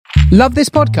Love this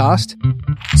podcast?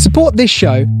 Support this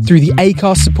show through the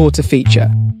Acast supporter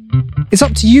feature. It's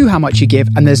up to you how much you give,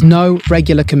 and there's no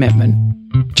regular commitment.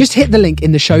 Just hit the link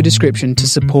in the show description to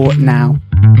support now.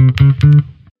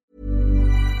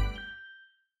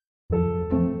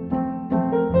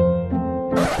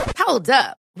 Hold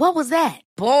up. What was that?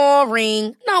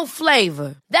 Boring. No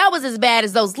flavor. That was as bad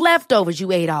as those leftovers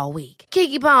you ate all week.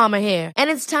 Keke Palmer here,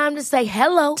 and it's time to say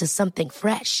hello to something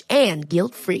fresh and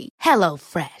guilt-free. Hello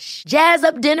Fresh. Jazz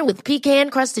up dinner with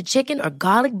pecan-crusted chicken or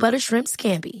garlic butter shrimp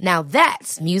scampi. Now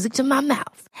that's music to my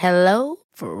mouth. Hello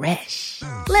Fresh.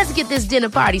 Let's get this dinner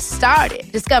party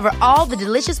started. Discover all the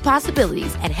delicious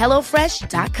possibilities at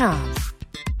hellofresh.com.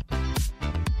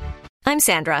 I'm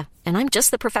Sandra, and I'm just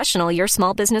the professional your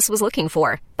small business was looking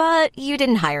for. But you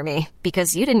didn't hire me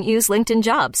because you didn't use LinkedIn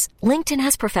Jobs. LinkedIn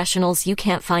has professionals you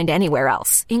can't find anywhere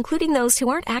else, including those who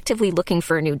aren't actively looking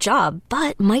for a new job,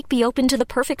 but might be open to the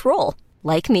perfect role,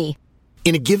 like me.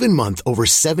 In a given month, over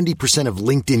 70% of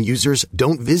LinkedIn users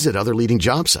don't visit other leading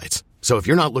job sites. So if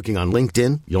you're not looking on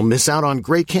LinkedIn, you'll miss out on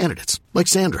great candidates, like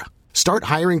Sandra. Start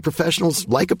hiring professionals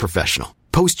like a professional.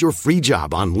 Post your free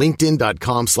job on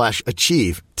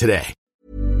linkedin.com/achieve today.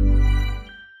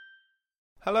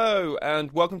 Hello,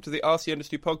 and welcome to the RC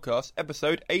Industry Podcast,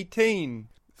 episode 18.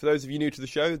 For those of you new to the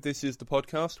show, this is the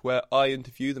podcast where I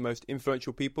interview the most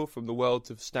influential people from the worlds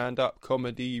of stand-up,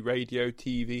 comedy, radio,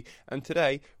 TV, and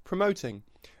today, promoting.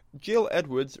 Jill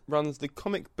Edwards runs the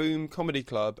Comic Boom Comedy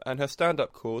Club and her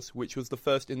stand-up course, which was the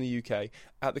first in the UK,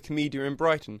 at the Comedia in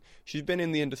Brighton. She's been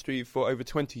in the industry for over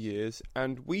 20 years,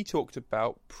 and we talked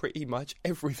about pretty much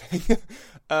everything.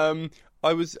 I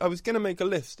was going to make a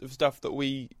list of stuff that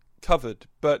we covered,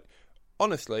 but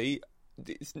honestly,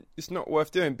 it's not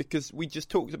worth doing because we just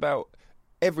talked about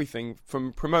everything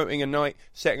from promoting a night,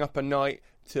 setting up a night,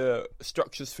 to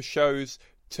structures for shows,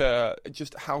 to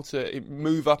just how to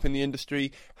move up in the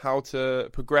industry, how to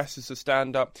progress as a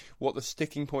stand-up, what the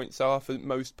sticking points are for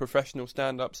most professional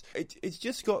stand-ups. It's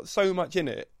just got so much in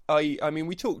it. I mean,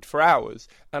 we talked for hours,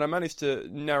 and I managed to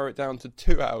narrow it down to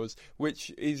 2 hours,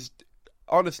 which is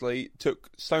honestly took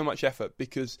so much effort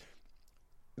because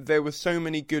there were so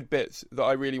many good bits that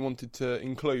I really wanted to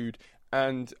include.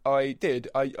 And I did.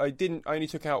 I only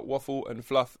took out waffle and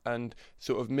fluff and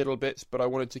sort of middle bits, but I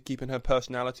wanted to keep in her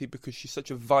personality because she's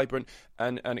such a vibrant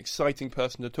and an exciting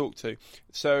person to talk to.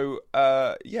 So,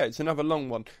 yeah, it's another long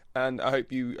one, and I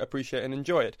hope you appreciate and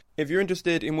enjoy it. If you're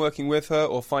interested in working with her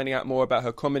or finding out more about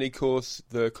her comedy course,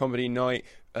 the comedy night,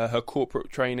 her corporate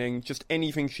training, just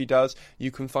anything she does,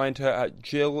 you can find her at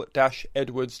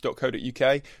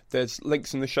jill-edwards.co.uk. There's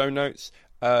links in the show notes.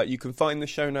 You can find the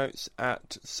show notes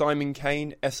at Simon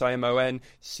Caine,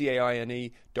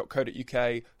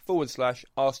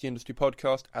 SIMONCAINE.co.uk/Ask the Industry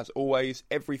Podcast. As always,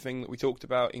 everything that we talked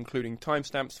about, including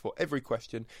timestamps for every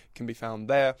question, can be found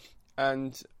there.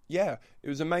 And yeah, it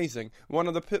was amazing. One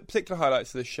of the particular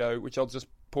highlights of this show, which I'll just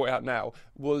point out now,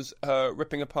 was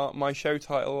ripping apart my show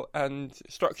title and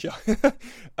structure.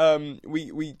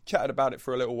 We chatted about it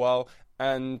for a little while,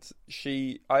 and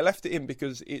I left it in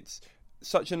because it's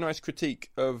such a nice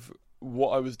critique of what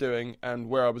I was doing and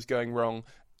where I was going wrong,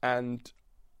 and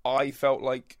I felt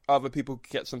like other people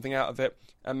could get something out of it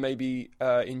and maybe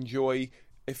enjoy.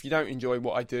 If you don't enjoy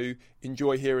what I do,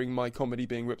 enjoy hearing my comedy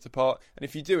being ripped apart, and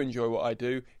if you do enjoy what I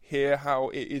do, hear how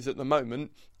it is at the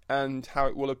moment and how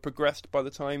it will have progressed by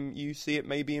the time you see it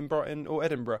maybe in Brighton or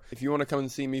Edinburgh. If you want to come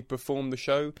and see me perform the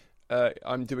show,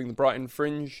 I'm doing the Brighton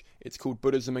Fringe. It's called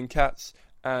Buddhism and Cats,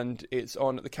 and it's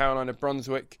on at the Caroline of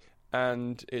Brunswick,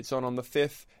 and it's on the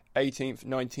 5th, 18th,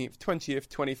 19th, 20th,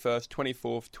 21st,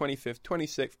 24th, 25th,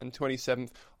 26th and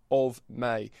 27th of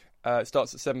May. It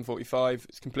starts at 7:45,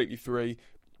 it's completely free.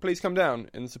 Please come down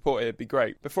and support it, it'd be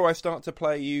great. Before I start to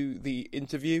play you the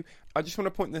interview, I just want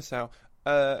to point this out.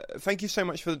 Thank you so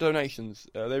much for the donations.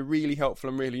 They're really helpful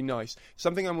and really nice.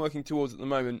 Something I'm working towards at the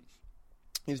moment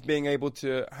is being able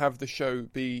to have the show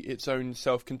be its own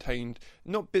self-contained,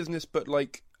 not business, but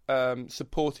like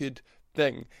supported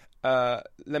thing.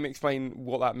 Let me explain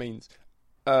what that means.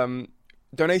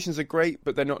 Donations are great,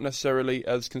 but they're not necessarily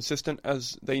as consistent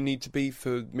as they need to be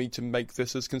for me to make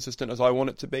this as consistent as I want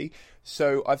it to be.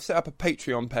 So I've set up a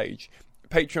Patreon page.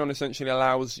 Patreon essentially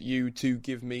allows you to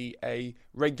give me a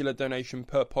regular donation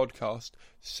per podcast.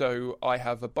 So I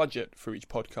have a budget for each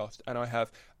podcast, and I have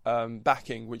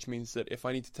backing, which means that if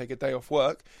I need to take a day off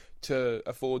work to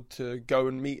afford to go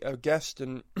and meet a guest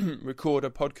and record a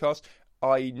podcast,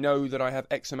 I know that I have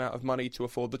X amount of money to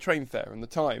afford the train fare and the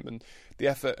time and the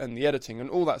effort and the editing and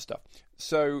all that stuff.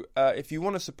 So if you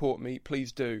want to support me,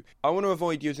 please do. I want to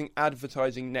avoid using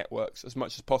advertising networks as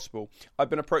much as possible. I've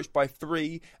been approached by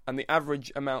 3, and the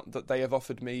average amount that they have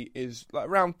offered me is like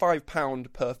around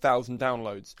 £5 per 1,000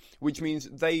 downloads, which means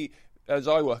they, as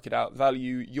I work it out,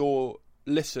 value your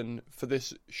listen for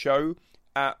this show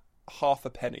at half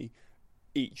a penny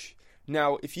each.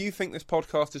 Now, if you think this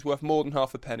podcast is worth more than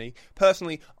half a penny,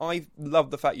 personally, I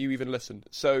love the fact you even listened.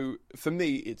 So, for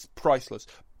me, it's priceless.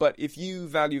 But if you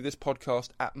value this podcast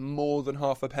at more than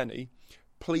half a penny,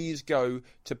 please go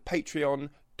to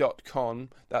patreon.com,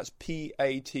 that's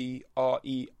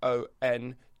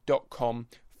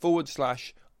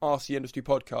patreon.com/RC Industry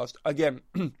Podcast. Again,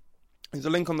 there's a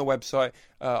link on the website.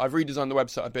 I've redesigned the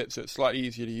website a bit so it's slightly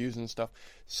easier to use and stuff.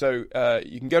 So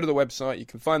you can go to the website, you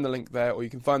can find the link there, or you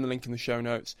can find the link in the show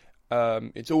notes.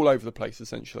 It's all over the place,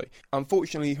 essentially.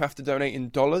 Unfortunately, you have to donate in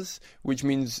dollars, which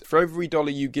means for every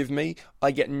dollar you give me,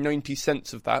 I get 90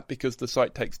 cents of that because the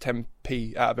site takes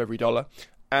 10p out of every dollar.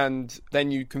 And then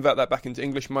you convert that back into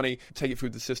English money, take it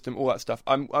through the system, all that stuff.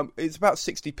 It's about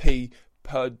 60p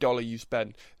per dollar you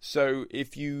spend. So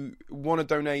if you want to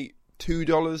donate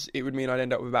 $2, it would mean I'd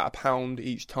end up with about £1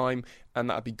 each time, and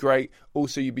that'd be great.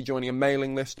 Also, you'd be joining a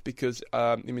mailing list because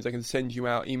it means I can send you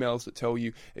out emails that tell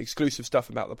you exclusive stuff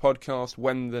about the podcast,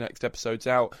 when the next episode's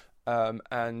out,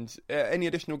 and any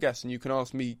additional guests. And you can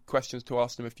ask me questions to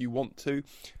ask them if you want to.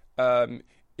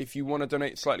 If you want to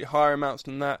donate slightly higher amounts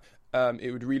than that,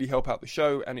 it would really help out the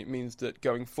show, and it means that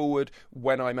going forward,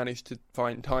 when I manage to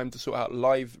find time to sort out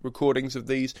live recordings of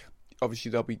these,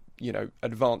 obviously there'll be,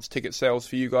 advanced ticket sales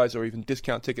for you guys, or even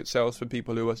discount ticket sales for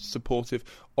people who are supportive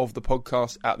of the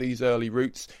podcast at these early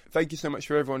routes. Thank you so much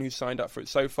for everyone who's signed up for it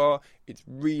so far. It's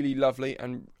really lovely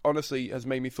and honestly has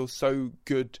made me feel so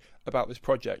good about this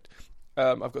project.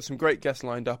 I've got some great guests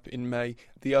lined up in May.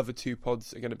 The other 2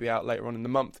 pods are going to be out later on in the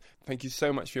month. Thank you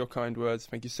so much for your kind words.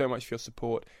 Thank you so much for your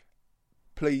support.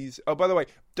 Please, by the way,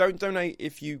 don't donate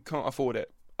if you can't afford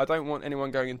it. I don't want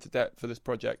anyone going into debt for this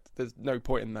project. There's no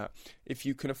point in that. If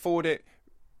you can afford it,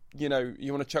 you want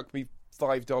to chuck me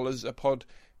 $5 a pod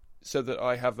so that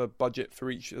I have a budget for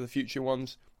each of the future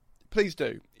ones, please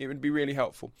do. It would be really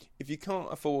helpful. If you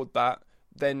can't afford that,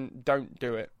 then don't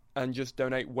do it and just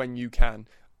donate when you can.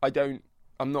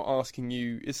 I'm not asking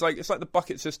you. It's like the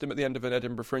bucket system at the end of an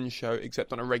Edinburgh Fringe show,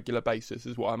 except on a regular basis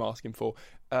is what I'm asking for.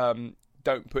 Don't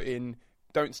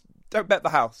bet the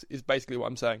house is basically what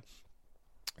I'm saying.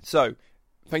 So,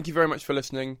 thank you very much for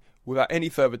listening. Without any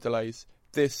further delays,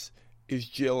 this is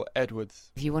Jill Edwards.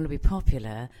 If you want to be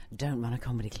popular, don't run a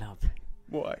comedy club.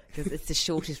 Why? Because it's the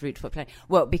shortest route to popularity.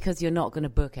 Well, because you're not going to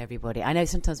book everybody. I know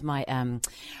sometimes my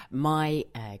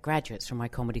graduates from my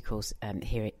comedy course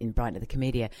here in Brighton at the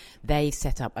Comedia, they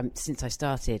set up, since I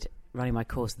started running my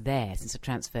course there, since I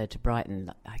transferred to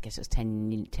Brighton, I guess it was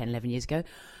 10, 11 years ago,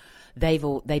 they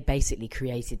basically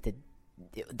created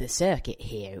the circuit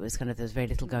here. It was kind of, there was very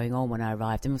little going on when I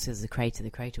arrived. And also there's the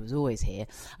Crater was always here,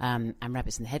 and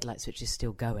Rabbits in the Headlights, which is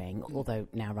still going, although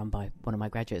now run by one of my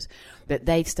graduates. But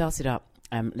they've started up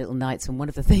little nights, and one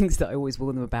of the things that I always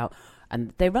warn them about,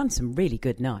 and they run some really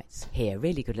good nights here,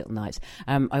 really good little nights.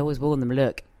 I always warn them,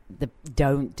 look,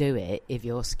 don't do it if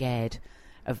you're scared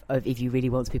of if you really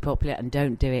want to be popular, and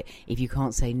don't do it if you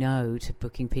can't say no to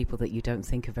booking people that you don't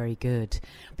think are very good,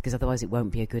 because otherwise it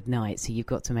won't be a good night. So you've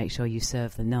got to make sure you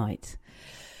serve the night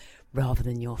rather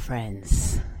than your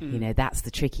friends. That's the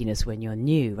trickiness when you're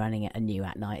running a new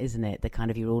at night, isn't it? The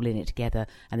kind of, you're all in it together,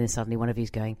 and then suddenly one of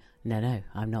you's going, no,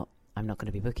 I'm not going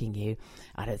to be booking you.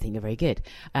 I don't think you're very good.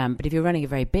 But if you're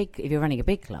running a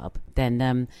big club,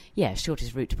 then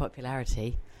shortest route to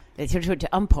popularity, shortest route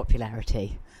to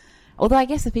unpopularity. Although I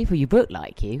guess the people you book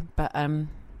like you, but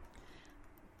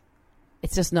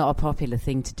it's just not a popular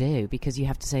thing to do because you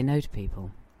have to say no to people.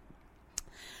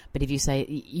 But if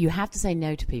you have to say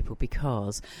no to people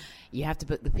because you have to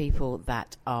book the people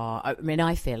that are,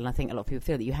 I feel, and I think a lot of people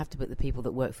feel, that you have to book the people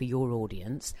that work for your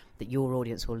audience, that your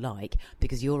audience will like,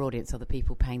 because your audience are the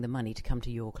people paying the money to come to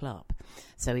your club.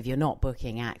 So if you're not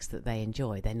booking acts that they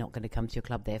enjoy, they're not going to come to your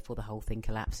club, therefore the whole thing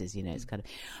collapses, it's kind of.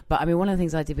 But one of the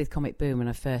things I did with Comic Boom when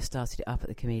I first started it up at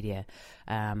the Comedia,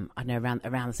 I know around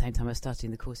the same time I was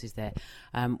starting the courses there,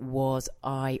 was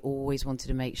I always wanted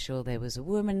to make sure there was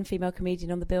a female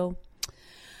comedian on the bill.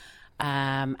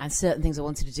 And certain things I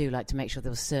wanted to do, like to make sure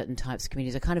there were certain types of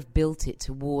comedians. I kind of built it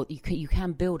toward, you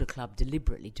can build a club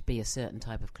deliberately to be a certain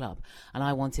type of club. And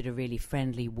I wanted a really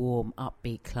friendly, warm,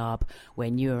 upbeat club where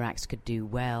newer acts could do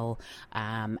well,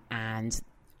 and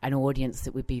an audience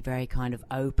that would be very kind of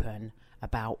open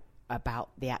about about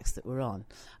the acts that were on.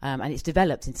 And it's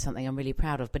developed into something I'm really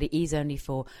proud of, but it is only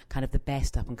for kind of the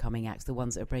best up-and-coming acts, the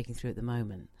ones that are breaking through at the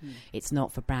moment. It's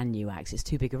not for brand new acts. It's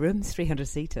too big a room, it's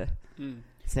 300-seater.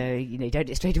 So, you don't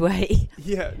do it straight away.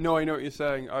 Yeah, no, I know what you're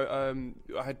saying. I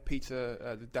had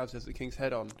Peter, the Dad Says the King's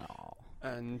Head on. Oh.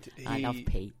 And I love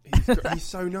Pete. He's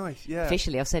so nice, yeah.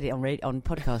 Officially, I've said it on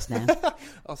podcast now.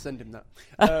 I'll send him that.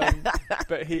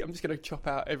 But I'm just going to chop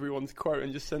out everyone's quote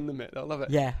and just send them it. They'll love it.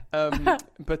 Yeah.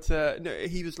 But no,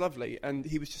 he was lovely, and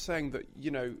he was just saying that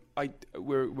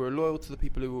we're loyal to the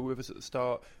people who were with us at the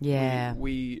start. Yeah.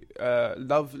 We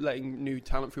love letting new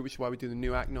talent through, which is why we do the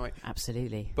new act night.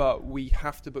 Absolutely. But we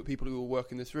have to book people who will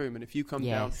work in this room, and if you come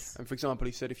down, Yes. and for example,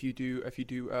 he said if you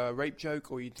do a rape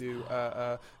joke or you do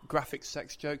a graphic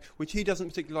sex joke, which he doesn't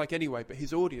particularly like anyway, but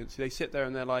his audience, they sit there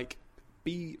and they're like,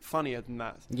 be funnier than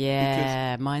that.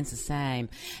 Yeah, mine's the same.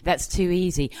 That's too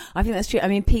easy. I think that's true. I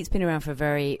mean, Pete's been around for a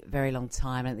very, very long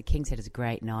time, and the King's Head is a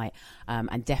great night,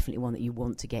 and definitely one that you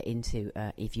want to get into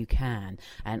if you can.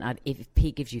 And if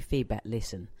Pete gives you feedback,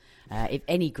 listen. If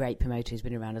any great promoter who's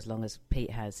been around as long as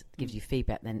Pete has gives you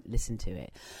feedback, then listen to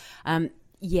it.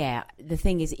 Yeah, the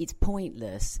thing is, it's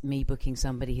pointless me booking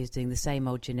somebody who's doing the same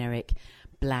old generic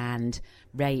bland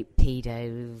rape,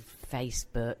 pedo,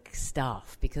 Facebook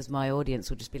stuff, because my audience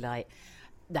will just be like,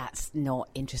 that's not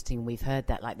interesting. We've heard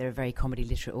that. Like, they're a very comedy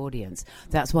literate audience.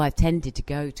 That's why I've tended to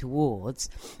go towards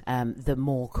the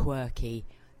more quirky,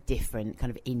 different,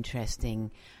 kind of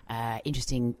interesting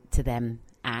to them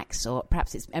acts. Or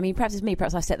perhaps it's me.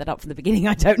 Perhaps I set that up from the beginning.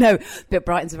 I don't know. But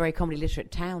Brighton's a very comedy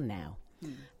literate town now.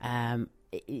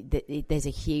 There's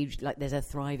a huge, there's a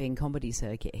thriving comedy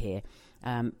circuit here.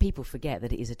 People forget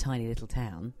that it is a tiny little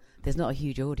town. There's not a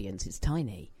huge audience. It's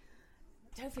tiny.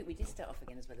 I don't think we did start off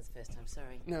again as well as the first time.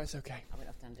 Sorry. No, it's okay. I went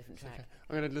off down a different track. Okay.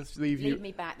 I'm going to just leave you. Leave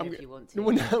me back there if you want to.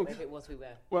 Well, no. Wherever it was we were.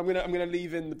 Well, I'm going to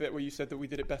leave in the bit where you said that we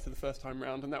did it better the first time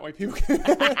round, and that way people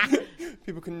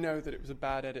can know that it was a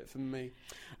bad edit from me.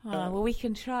 Well, we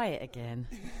can try it again.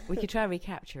 We could try and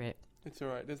recapture it. It's all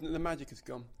right. The magic is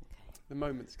gone. The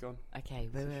moment's gone. Okay,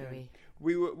 where were we?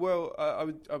 We were I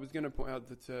was going to point out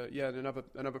that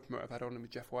another promoter I've had on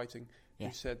with Jeff Whiting,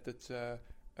 who said that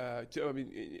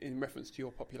in reference to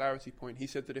your popularity point, he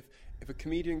said that if a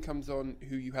comedian comes on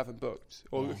who you haven't booked,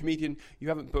 or a comedian you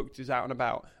haven't booked is out and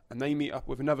about, and they meet up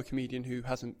with another comedian who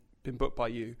hasn't been booked by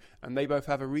you, and they both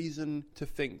have a reason to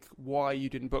think why you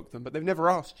didn't book them, but they've never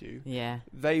asked you. Yeah.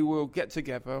 They will get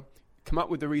together, come up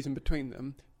with the reason between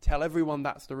them, tell everyone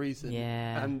that's the reason,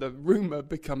 and the rumour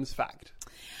becomes fact.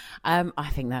 I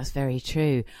think that's very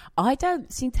true. I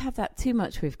don't seem to have that too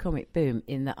much with Comic Boom,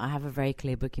 in that I have a very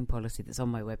clear booking policy that's on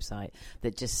my website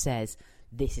that just says,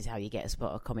 this is how you get a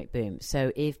spot at Comic Boom.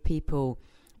 So if people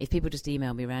just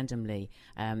email me randomly,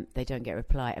 they don't get a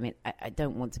reply. I mean, I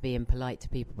don't want to be impolite to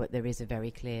people, but there is a very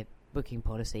clear booking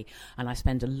policy, and I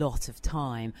spend a lot of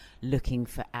time looking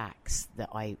for acts that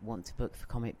I want to book for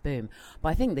Comic Boom. But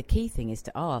I think the key thing is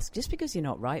to ask, just because you're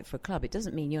not right for a club, it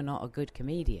doesn't mean you're not a good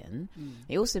comedian.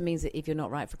 It also means that if you're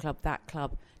not right for a club, that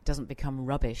club doesn't become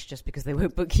rubbish just because they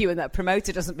won't book you, and that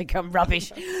promoter doesn't become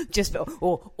rubbish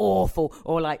or awful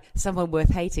or like someone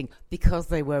worth hating because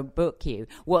they won't book you.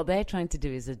 What they're trying to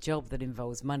do is a job that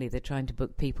involves money. They're trying to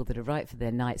book people that are right for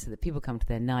their night, so that people come to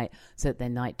their night, so that their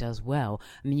night does well.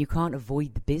 I mean, you can't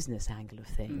avoid the business angle of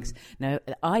things. Now,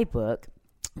 I book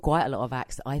quite a lot of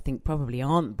acts that I think probably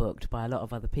aren't booked by a lot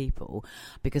of other people,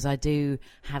 because I do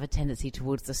have a tendency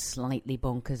towards the slightly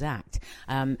bonkers act,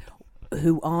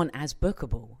 who aren't as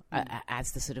bookable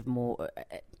as the sort of more,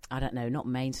 I don't know, not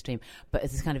mainstream, but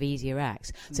as this kind of easier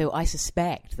acts. So I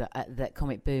suspect that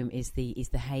Comic Boom is the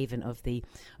haven of the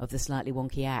slightly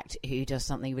wonky act who does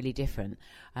something really different.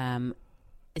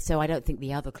 So I don't think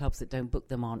the other clubs that don't book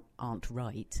them aren't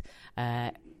right.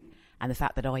 And the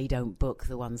fact that I don't book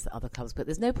the ones that other clubs book,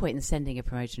 there's no point in sending a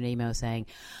promoter an email saying,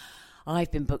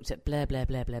 I've been booked at blah, blah,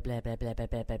 blah, blah, blah, blah, blah, blah,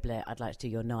 blah, blah, blah, I'd like to do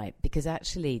your night. Because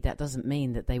actually that doesn't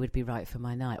mean that they would be right for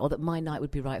my night, or that my night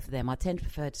would be right for them. I tend to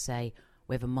prefer to say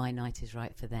whether my night is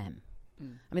right for them.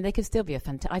 I mean, they could still be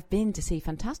I've been to see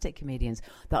fantastic comedians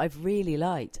that I've really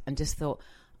liked and just thought,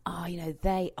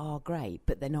 they are great,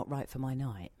 but they're not right for my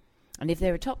night. And if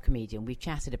they're a top comedian, we've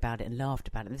chatted about it and laughed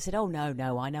about it. And they've said, oh, no,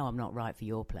 I know I'm not right for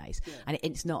your place. Yeah. And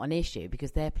it's not an issue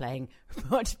because they're playing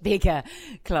much bigger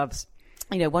clubs,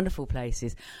 wonderful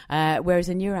places. Whereas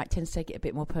a newer act tends to take it a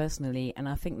bit more personally. And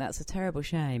I think that's a terrible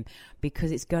shame,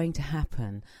 because it's going to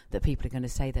happen that people are going to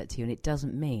say that to you. And it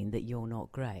doesn't mean that you're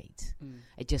not great.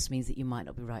 It just means that you might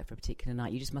not be right for a particular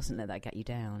night. You just mustn't let that get you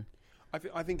down.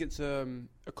 I think it's a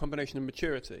combination of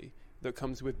maturity that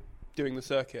comes with doing the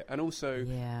circuit, and also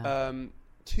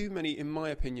too many, in my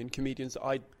opinion, comedians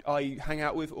that I hang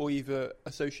out with or either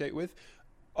associate with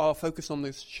are focused on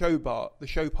the show part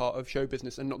of show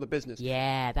business and not the business.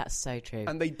 Yeah, that's so true.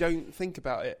 And they don't think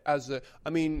about it as a...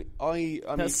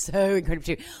 That's so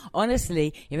incredibly true.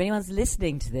 Honestly, if anyone's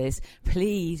listening to this,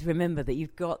 please remember that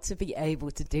you've got to be able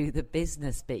to do the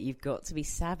business bit. You've got to be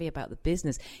savvy about the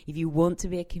business. If you want to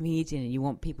be a comedian and you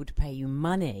want people to pay you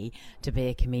money to be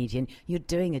a comedian, you're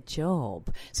doing a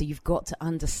job. So you've got to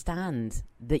understand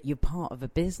that you're part of a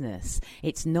business.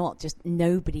 It's not just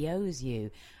nobody owes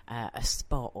you a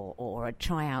spot or a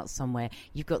tryout somewhere.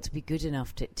 You've got to be good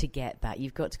enough to get that.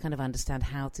 You've got to kind of understand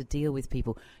how to deal with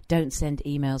people. Don't send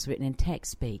emails written in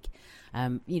text speak.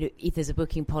 If there's a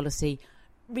booking policy,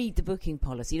 read the booking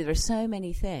policy. There are so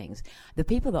many things. The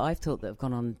people that I've taught that have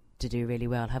gone on to do really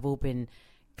well have all been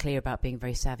clear about being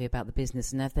very savvy about the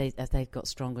business, and as they've got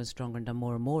stronger and stronger and done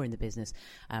more and more in the business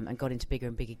and got into bigger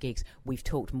and bigger gigs, we've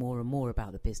talked more and more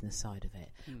about the business side of it.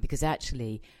 Because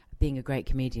actually being a great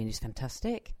comedian is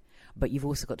fantastic, but you've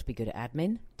also got to be good at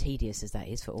admin, tedious as that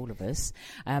is for all of us,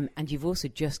 and you've also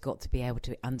just got to be able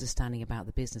to understanding about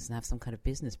the business and have some kind of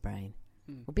business brain.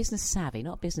 Well, business savvy,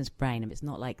 not business brain, and it's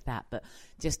not like that, but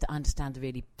just to understand the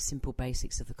really simple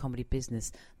basics of the comedy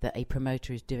business, that a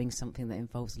promoter is doing something that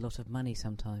involves a lot of money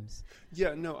sometimes.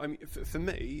 Yeah, no, I mean, for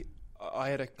me, I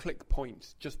had a click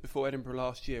point just before Edinburgh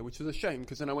last year, which was a shame,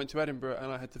 because then I went to Edinburgh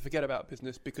and I had to forget about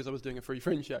business because I was doing a free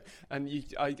fringe show, and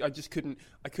I just couldn't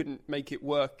make it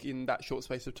work in that short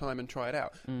space of time and try it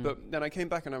out. But then I came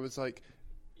back and I was like,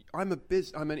 I'm an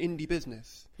indie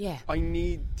business. Yeah. I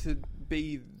need to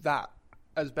be that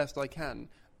as best I can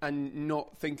and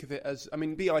not think of it as,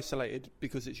 be isolated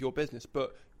because it's your business,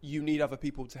 but you need other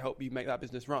people to help you make that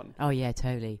business run. Oh yeah,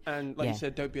 totally. And like you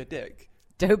said, don't be a dick.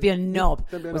 Don't be a knob,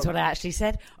 was what I actually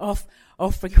said. Off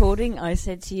recording, I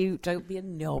said to you, don't be a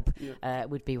knob,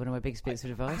 would be one of my biggest bits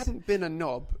of advice. I hadn't been a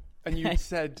knob, and you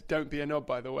said don't be a knob,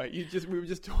 by the way. We were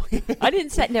just talking.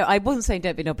 I wasn't saying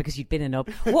don't be a knob because you'd been a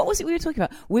knob. What was it we were talking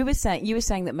about? You were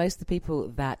saying that most of the people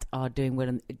that are doing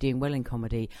well in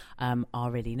comedy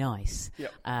are really nice.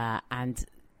 Yep. And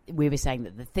we were saying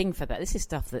that the thing for that, this is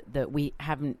stuff that we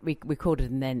haven't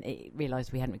recorded and then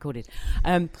realised we hadn't recorded.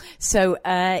 So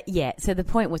the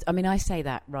point was, I say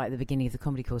that right at the beginning of the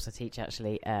comedy course I teach,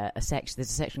 actually, there's a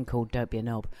section called Don't Be a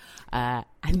Knob.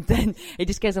 And then it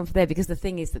just goes on from there, because the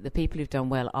thing is that the people who've done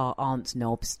well aren't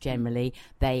knobs generally.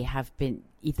 They have been...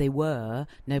 If they were,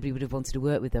 nobody would have wanted to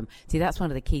work with them. See, that's one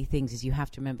of the key things, is you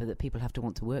have to remember that people have to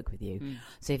want to work with you.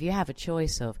 So if you have a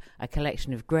choice of a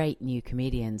collection of great new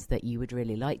comedians that you would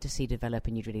really like to see develop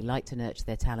and you'd really like to nurture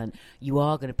their talent, you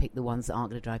are going to pick the ones that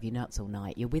aren't going to drive you nuts all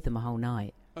night. You're with them a whole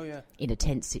night. Oh, yeah. In a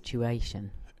tense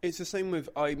situation. It's the same with,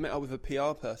 I met up with a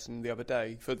PR person the other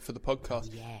day for the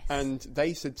podcast. Yes. And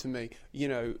they said to me,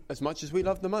 as much as we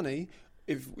love the money,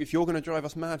 if you're going to drive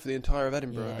us mad for the entire of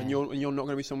Edinburgh, and you're not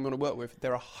going to be someone we want to work with,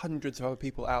 there are hundreds of other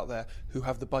people out there who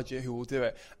have the budget who will do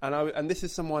it. And this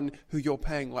is someone who you're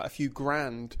paying like a few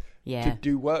grand to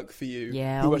do work for you,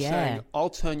 who are saying,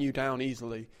 I'll turn you down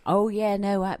easily. Oh yeah,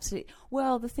 no, absolutely.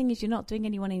 Well, the thing is, you're not doing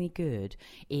anyone any good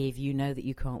if you know that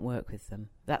you can't work with them.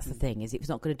 That's the thing, is it's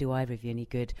not going to do either of you any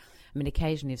good.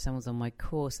 Occasionally if someone's on my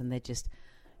course and they're just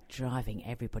driving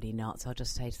everybody nuts, I'll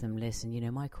just say to them,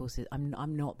 listen, my course is,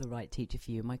 I'm not the right teacher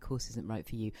for you. My course isn't right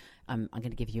for you. I'm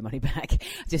going to give you your money back.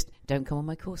 Just don't come on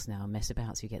my course now and mess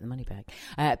about so you get the money back.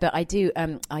 But I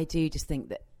do just think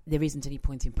that there isn't any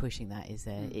point in pushing that, is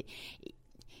there?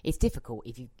 It's difficult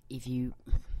if you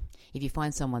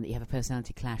find someone that you have a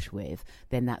personality clash with,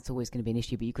 then that's always going to be an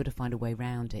issue, but you've got to find a way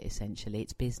around it, essentially.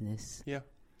 It's business. Yeah.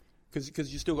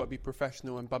 Because you still got to be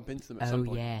professional and bump into them at some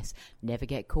point. Oh, yes. Never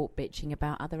get caught bitching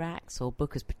about other acts or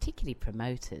bookers, particularly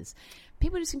promoters.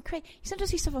 People do some crazy... You sometimes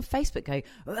see stuff on Facebook going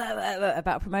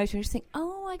about a promoter and you just think,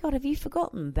 oh, my God, have you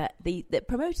forgotten that the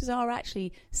promoters are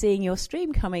actually seeing your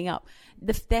stream coming up,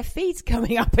 their feed's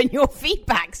coming up and your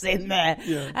feedback's in there.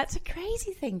 Yeah. That's a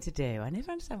crazy thing to do. I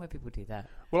never understand why people do that.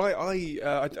 Well, are you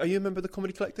a member of the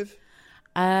Comedy Collective?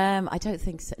 I don't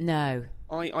think so. No.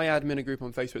 I admin a group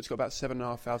on Facebook. It's got about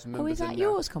 7,500 members. Oh, is that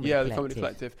yours, Comedy Collective? Yeah, the Comedy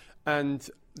Collective. And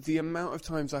the amount of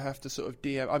times I have to sort of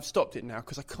DM... I've stopped it now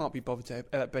because I can't be bothered to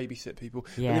babysit people.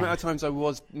 Yeah. But the amount of times I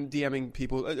was DMing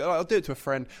people... I'll do it to a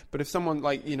friend, but if someone,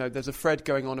 there's a thread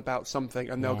going on about something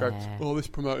and they'll go, oh, this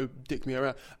promoter dicked me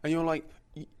around. And you're like...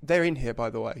 They're in here, by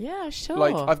the way. Yeah, sure.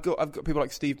 I've got people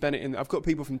like Steve Bennett in there. I've got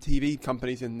people from TV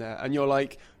companies in there. And you're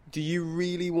like... Do you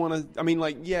really want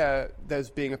to... there's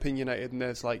being opinionated and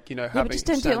there's having... but just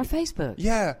don't do it on Facebook.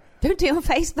 Yeah. Don't do it on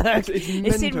Facebook.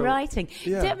 It's in writing.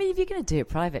 Yeah. If you're going to do it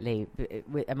privately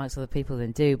amongst other people,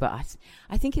 then do. But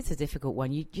I think it's a difficult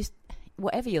one.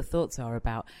 whatever your thoughts are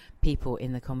about people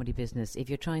in the comedy business, if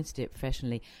you're trying to do it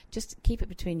professionally, just keep it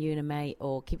between you and a mate,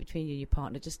 or keep it between you and your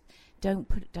partner. Just don't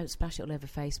splash it all over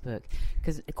Facebook,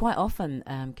 because quite often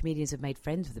comedians have made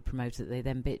friends with the promoter that they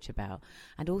then bitch about.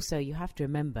 And also, you have to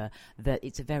remember that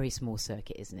it's a very small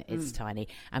circuit, isn't it? It's tiny,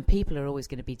 and people are always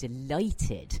going to be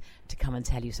delighted to come and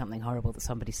tell you something horrible that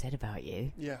somebody said about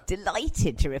you. Yeah,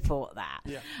 delighted to report that.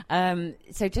 Yeah.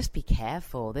 So just be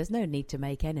careful. There's no need to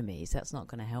make enemies. That's not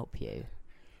going to help you.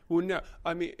 Well, no,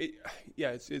 I mean,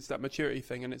 it's that maturity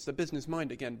thing, and it's the business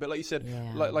mind again. But like you said,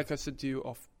 like I said to you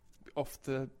off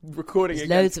the recording. There's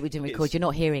again, loads that we didn't record. You're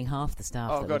not hearing half the stuff.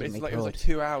 Oh that god, we didn't it record. was like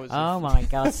 2 hours. Oh my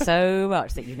god, so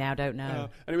much that you now don't know.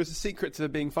 And it was a secret to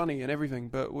being funny and everything.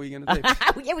 But what are you going to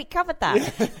do? Yeah, we covered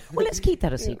that. Well, let's keep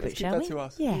that a secret, shall we? Keep that to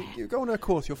us. Yeah. You go on a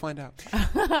course, you'll find out.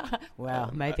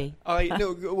 Well, maybe. I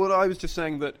was just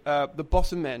saying that the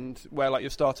bottom end, where like you're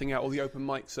starting out, or the open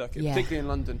mic circuit, particularly in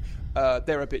London,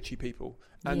 they're a bitchy people.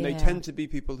 And they tend to be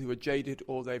people who are jaded,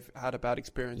 or they've had a bad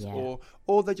experience,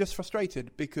 or they're just frustrated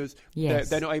because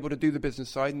they're not able to do the business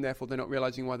side, and therefore they're not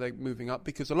realising why they're moving up.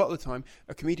 Because a lot of the time,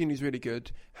 a comedian who's really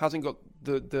good hasn't got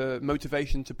the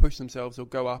motivation to push themselves or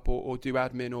go up or do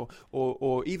admin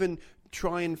or even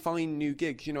try and find new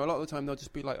gigs. You know, a lot of the time they'll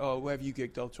just be like, oh, where have you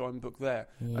gigged? I'll try and book there.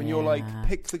 Yeah. And you're like,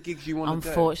 pick the gigs you want to do.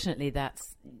 Unfortunately,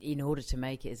 that's, in order to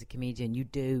make it as a comedian, you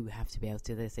do have to be able to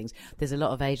do those things. There's a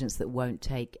lot of agents that won't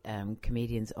take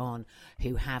comedians on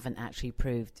who haven't actually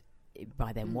proved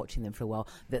by them watching them for a while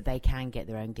that they can get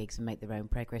their own gigs and make their own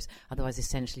progress. Otherwise,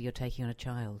 essentially, you're taking on a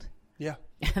child. Yeah.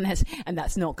 And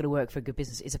that's not going to work for a good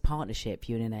business. It's a partnership,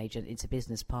 you and an agent. It's a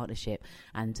business partnership,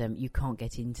 and you can't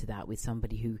get into that with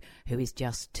somebody who is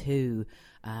just too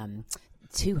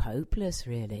hopeless,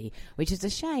 really, which is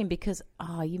a shame, because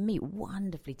you meet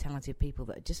wonderfully talented people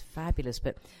that are just fabulous,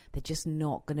 but they're just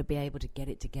not going to be able to get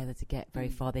it together to get very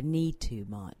far. They need too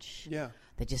much. Yeah.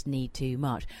 They just need too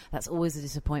much. That's always a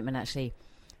disappointment, actually.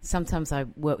 Sometimes I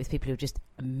work with people who are just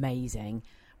amazing,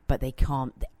 but they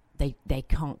can't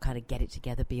kind of get it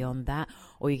together beyond that.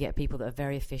 Or you get people that are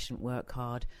very efficient, work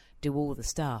hard, do all the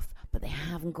stuff, but they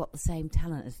haven't got the same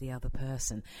talent as the other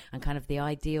person. And kind of the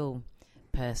ideal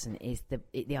person is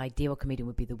the ideal comedian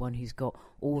would be the one who's got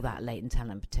all that latent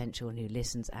talent and potential, and who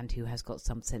listens, and who has got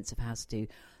some sense of how to do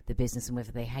the business, and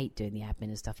whether they hate doing the admin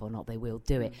and stuff or not, they will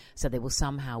do it. So they will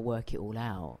somehow work it all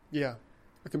out. Yeah.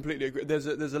 I completely agree. There's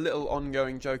a little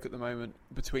ongoing joke at the moment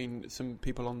between some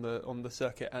people on the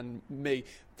circuit and me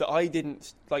that I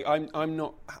didn't like. I'm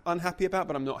not unhappy about,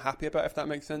 but I'm not happy about, if that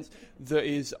makes sense. That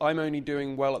is, I'm only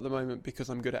doing well at the moment because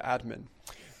I'm good at admin.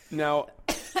 Now,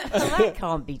 that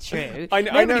can't be true.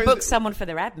 Nobody books someone for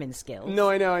their admin skills. No,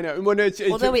 I know. Well, no,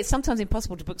 although it's sometimes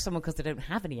impossible to book someone because they don't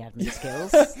have any admin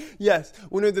skills. Yes.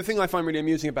 Well, no, the thing I find really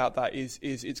amusing about that is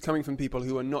it's coming from people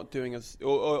who are not doing as,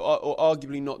 or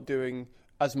arguably not doing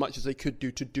as much as they could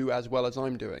do as well as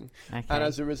I'm doing. Okay. And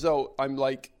as a result, I'm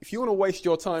like, if you want to waste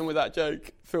your time with that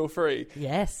joke, feel free.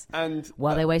 Yes. And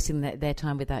while they're wasting their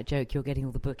time with that joke, you're getting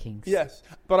all the bookings. Yes.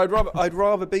 But I'd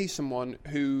rather be someone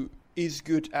who is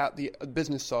good at the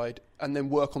business side and then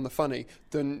work on the funny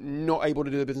than not able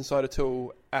to do the business side at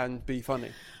all and be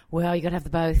funny. Well, you got to have the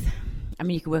both. I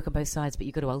mean, you can work on both sides, but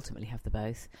you've got to ultimately have the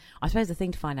both. I suppose the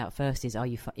thing to find out first is, are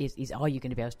you going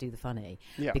to be able to do the funny?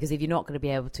 Yeah. Because if you're not going to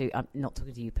be able to, I'm not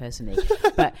talking to you personally,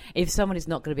 but if someone is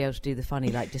not going to be able to do the funny,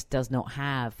 like just does not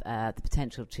have the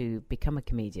potential to become a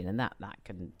comedian, and that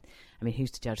can, I mean,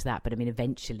 who's to judge that? But I mean,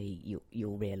 eventually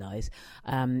you'll realise.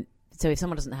 So if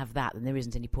someone doesn't have that, then there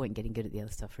isn't any point in getting good at the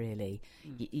other stuff, really.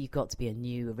 You've got to be a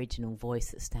new, original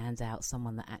voice that stands out,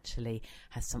 someone that actually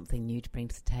has something new to bring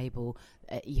to the table.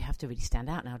 You have to really stand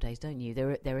out nowadays, don't you?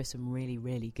 There are some really,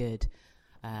 really good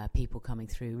people coming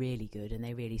through, really good, and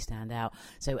they really stand out.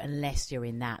 So unless you're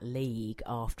in that league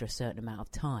after a certain amount of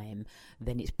time,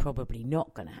 then it's probably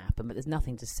not going to happen. But there's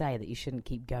nothing to say that you shouldn't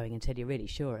keep going until you're really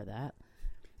sure of that.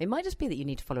 It might just be that you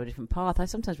need to follow a different path. I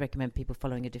sometimes recommend people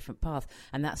following a different path,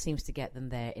 and that seems to get them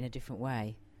there in a different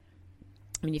way.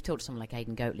 I mean, you've talked to someone like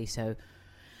Aidan Goatley, so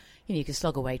you can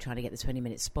slog away trying to get the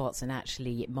 20-minute spots, and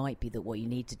actually it might be that what you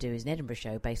need to do is an Edinburgh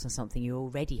show based on something you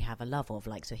already have a love of.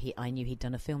 Like, so I knew he'd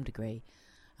done a film degree,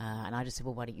 and I just said,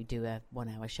 well, why don't you do a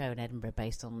 1-hour show in Edinburgh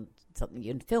based on something,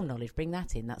 your film knowledge, bring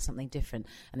that in, that's something different.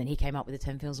 And then he came up with the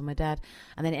 10 films on my dad,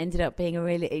 and then it ended up being a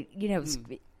really,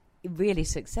 really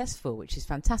successful, which is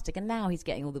fantastic. And now he's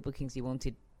getting all the bookings he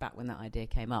wanted back when that idea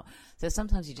came up. So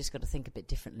sometimes you just got to think a bit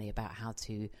differently about how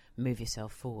to move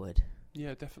yourself forward.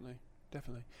 Yeah, definitely.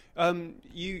 definitely.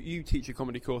 You teach a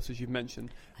comedy course, as you've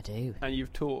mentioned. I do. And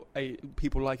you've taught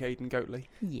people like Aidan Goatley.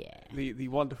 Yeah. The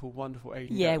wonderful, wonderful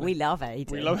Aidan Yeah, Goatley. we love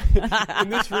Aidan. We love in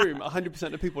this room,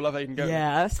 100% of people love Aidan Goatley.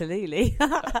 Yeah, absolutely.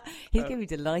 He's going to be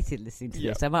delighted listening to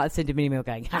this. I might send him an email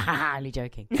going, ha, only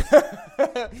joking.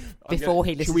 Before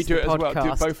he listens to the podcast. Should we do it as well?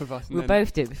 Do it both of us? We'll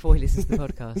both do it before he listens to the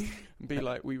podcast. And be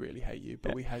like, we really hate you,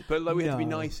 but we hate. But like, we have to be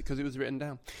nice because it was written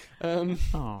down.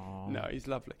 No, he's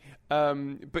lovely.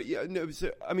 But yeah, no.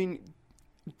 So, I mean,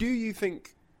 do you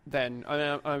think then?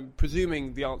 I'm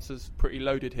presuming the answer's pretty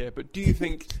loaded here, but do you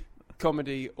think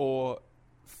comedy or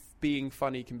being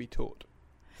funny can be taught?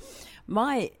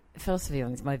 My philosophy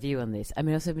on this, my view on this. I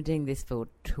mean, I've also been doing this for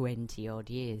 20 odd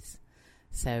years,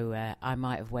 so I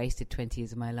might have wasted 20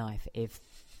 years of my life if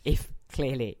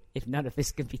none of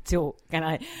this can be taught.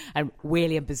 And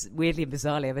weirdly and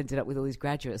bizarrely, I've ended up with all these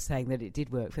graduates saying that it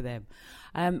did work for them.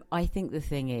 I think the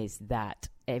thing is that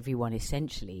everyone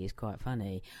essentially is quite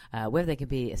funny. Whether they can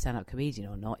be a stand-up comedian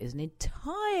or not is an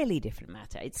entirely different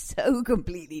matter. It's so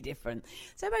completely different.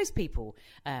 So most people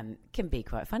can be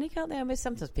quite funny, can't they? I mean,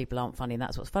 sometimes people aren't funny, and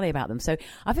that's what's funny about them. So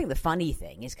I think the funny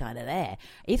thing is kind of there.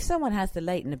 If someone has the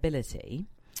latent ability...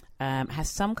 has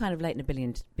some kind of latent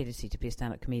ability to be a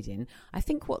stand-up comedian, I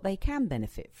think what they can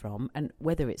benefit from, and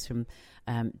whether it's from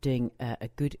doing a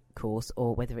good course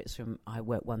or whether it's from, I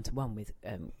work one-to-one with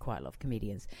quite a lot of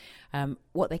comedians,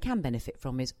 what they can benefit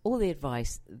from is all the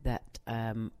advice that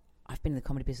I've been in the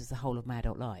comedy business the whole of my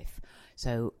adult life.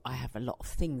 So I have a lot of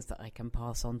things that I can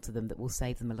pass on to them that will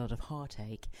save them a lot of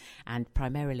heartache, and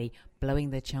primarily blowing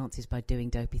their chances by doing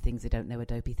dopey things they don't know are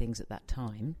dopey things at that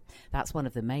time. That's one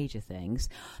of the major things.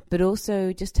 But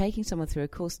also just taking someone through a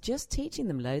course, just teaching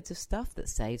them loads of stuff that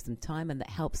saves them time and that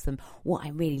helps them. What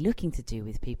I'm really looking to do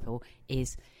with people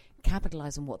is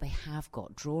capitalise on what they have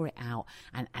got, draw it out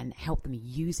and help them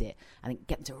use it and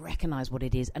get them to recognise what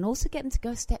it is, and also get them to go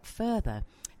a step further.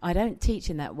 I don't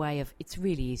teach in that way of, it's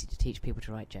really easy to teach people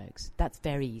to write jokes. That's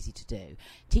very easy to do.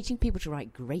 Teaching people to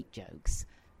write great jokes,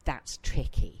 that's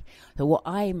tricky. So what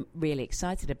I'm really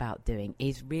excited about doing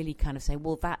is really kind of saying,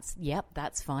 well, that's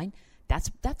fine. That's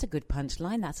a good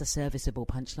punchline. That's a serviceable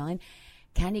punchline.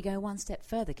 Can you go one step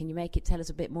further? Can you make it tell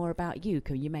us a bit more about you?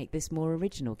 Can you make this more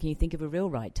original? Can you think of a real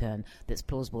right turn that's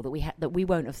plausible that we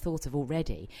won't have thought of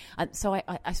already? And so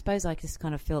I suppose I just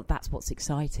kind of feel that's what's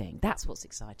exciting. That's what's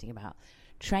exciting about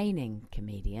training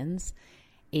comedians,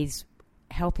 is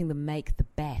helping them make the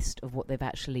best of what they've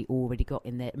actually already got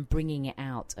in there and bringing it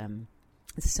out.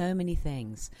 There's so many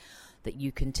things that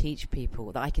you can teach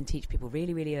people, that I can teach people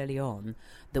really, really early on,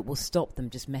 that will stop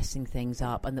them just messing things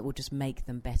up and that will just make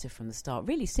them better from the start.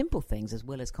 Really simple things as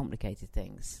well as complicated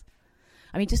things.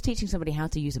 I mean, just teaching somebody how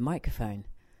to use a microphone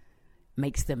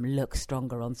makes them look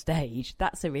stronger on stage.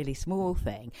 That's a really small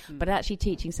thing. But actually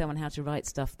teaching someone how to write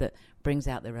stuff that brings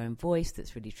out their own voice,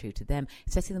 that's really true to them,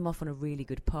 setting them off on a really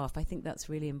good path, I think that's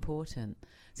really important.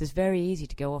 So it's very easy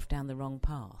to go off down the wrong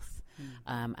path.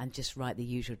 And just write the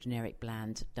usual generic,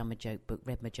 bland, done my joke book,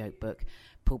 read my joke book,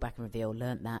 pull back and reveal,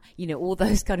 learnt that. You know, all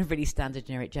those kind of really standard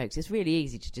generic jokes. It's really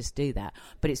easy to just do that,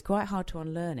 but it's quite hard to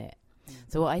unlearn it.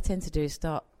 So what I tend to do is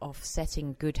start off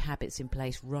setting good habits in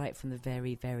place right from the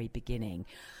very, very beginning,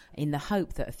 in the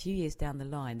hope that a few years down the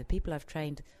line, the people I've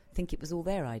trained think it was all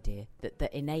their idea,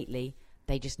 that innately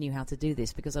they just knew how to do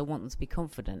this, because I want them to be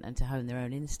confident and to hone their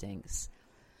own instincts.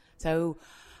 So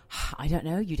I don't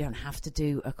know, you don't have to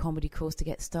do a comedy course to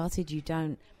get started. You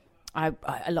don't.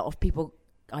 A lot of people,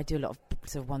 I do a lot of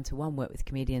sort of one-to-one work with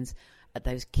comedians at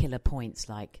those killer points,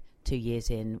 like 2 years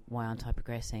in, why aren't I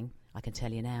progressing? I can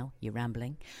tell you now, you're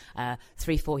rambling.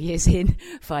 3-4 years in,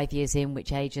 5 years in,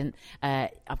 which agent? I've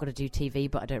got to do TV,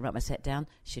 but I don't write my set down.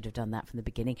 Should have done that from the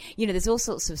beginning. You know, there's all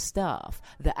sorts of stuff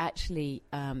that actually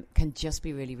can just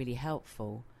be really, really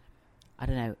helpful. I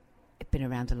don't know, it's been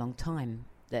around a long time.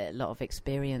 A lot of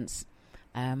experience,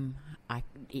 passing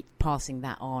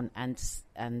that on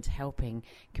and helping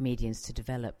comedians to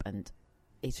develop, and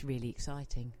it's really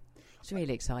exciting. It's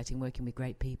really exciting working with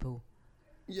great people.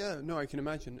 Yeah, no, I can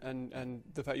imagine, and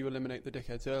the fact you eliminate the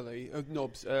dickheads early,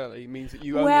 knobs early, means that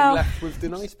you only left with the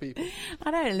nice people.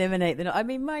 I don't eliminate the. I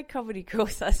mean, my comedy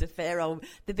course, that's a fair old,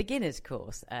 the beginners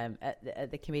course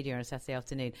at the Comedian on a Saturday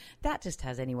afternoon. That just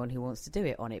has anyone who wants to do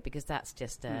it on it, because that's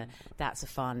just that's a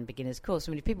fun beginners course.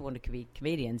 I mean, if people want to be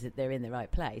comedians, they're in the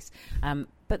right place.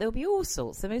 but there'll be all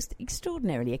sorts. The most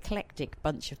extraordinarily eclectic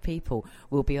bunch of people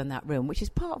will be on that room, which is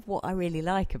part of what I really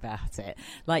like about it.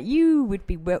 Like, you would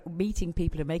be meeting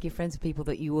people and making friends with people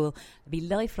that you will be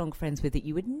lifelong friends with that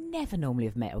you would never normally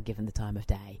have met or given the time of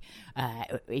day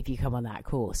if you come on that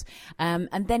course.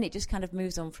 And then it just kind of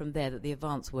moves on from there, that the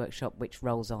advanced workshop, which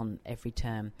rolls on every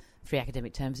term, 3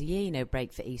 academic terms a year, you know,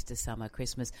 break for Easter, summer,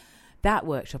 Christmas. That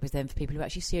workshop is then for people who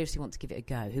actually seriously want to give it a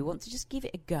go, who want to just give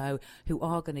it a go, who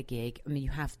are going to gig. I mean, you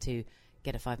have to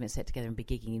get a 5-minute set together and be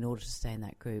gigging in order to stay in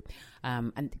that group.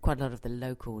 And quite a lot of the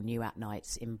local New At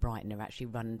Nights in Brighton are actually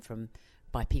run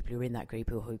by people who are in that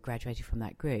group or who graduated from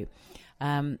that group.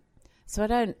 So I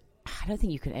don't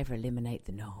think you can ever eliminate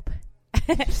the knob,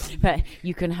 but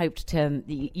you can hope to turn.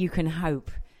 You can hope.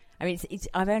 I mean,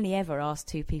 I've only ever asked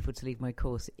 2 people to leave my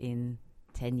course in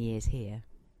 10 years here.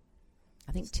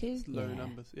 I think 2. It's low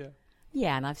numbers, yeah.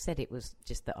 Yeah, and I've said it was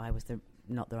just that I was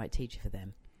not the right teacher for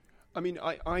them. I mean,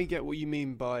 I get what you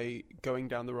mean by going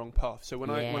down the wrong path. So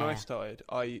when I started,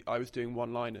 I was doing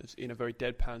one-liners in a very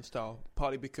deadpan style,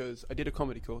 partly because I did a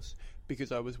comedy course,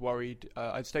 because I was worried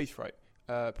I had stage fright.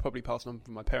 Probably passed on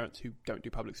from my parents, who don't do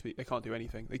public speak. They can't do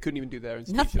anything. They couldn't even do their own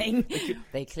speech. Nothing.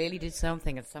 They clearly did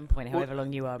something at some point, however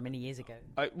long you are, many years ago.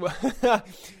 What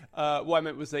I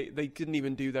meant was they couldn't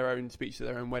even do their own speech at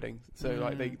their own wedding. So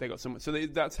like they got someone. So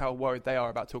that's how worried they are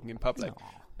about talking in public. Aww.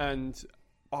 And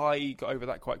I got over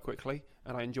that quite quickly,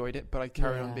 and I enjoyed it. But I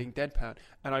carried on being deadpan,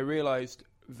 and I realised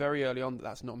very early on that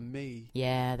that's not me.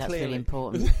 Yeah, that's really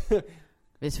important.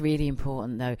 It's really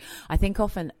important, though. I think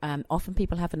often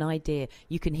people have an idea.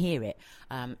 You can hear it.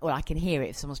 Well, I can hear it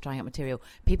if someone's trying out material.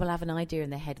 People have an idea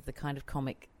in their head of the kind of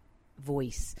comic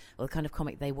voice or the kind of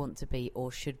comic they want to be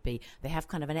or should be. They have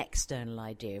kind of an external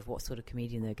idea of what sort of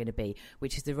comedian they're going to be,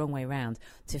 which is the wrong way around.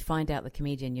 To find out the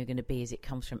comedian you're going to be is it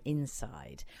comes from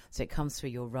inside. So it comes through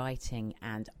your writing.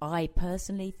 And I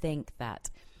personally think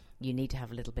that you need to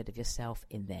have a little bit of yourself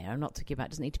in there. I'm not talking about, it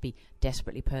doesn't need to be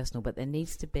desperately personal, but there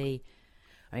needs to be,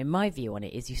 I mean, my view on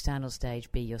it is you stand on stage,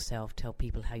 be yourself, tell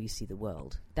people how you see the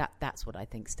world. That's what I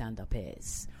think stand-up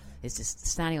is. It's just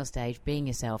standing on stage, being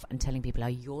yourself, and telling people how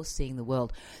you're seeing the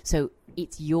world. So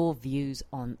it's your views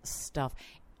on stuff.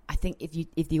 I think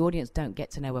if the audience don't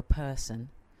get to know a person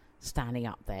standing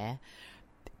up there,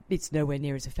 it's nowhere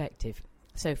near as effective.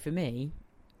 So for me,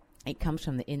 it comes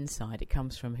from the inside. It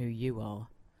comes from who you are.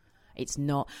 It's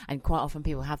not, and quite often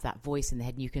people have that voice in their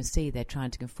head, and you can see they're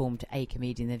trying to conform to a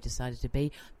comedian they've decided to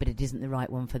be, but it isn't the right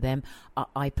one for them.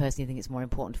 I personally think it's more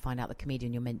important to find out the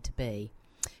comedian you're meant to be.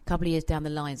 A couple of years down the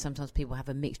line, sometimes people have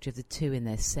a mixture of the two in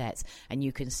their sets, and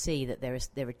you can see that there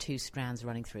are 2 strands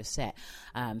running through a set.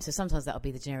 So sometimes that'll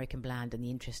be the generic and bland and the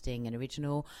interesting and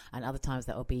original, and other times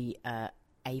that'll be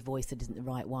a voice that isn't the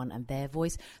right one and their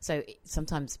voice. So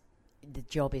sometimes the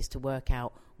job is to work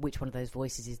out which one of those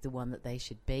voices is the one that they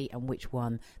should be and which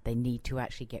one they need to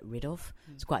actually get rid of.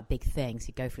 It's quite a big thing. So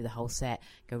you go through the whole set,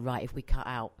 go, right, if we cut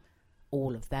out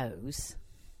all of those,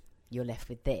 you're left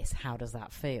with this. How does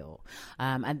that feel?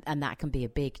 And that can be a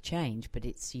big change, but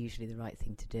it's usually the right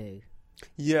thing to do.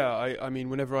 Yeah, I mean,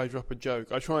 whenever I drop a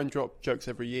joke, I try and drop jokes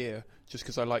every year just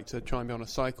because I like to try and be on a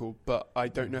cycle, but I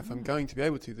don't know if I'm going to be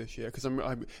able to this year because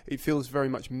it feels very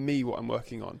much me what I'm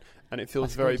working on, and it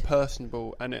feels very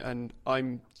personable, and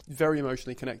I'm very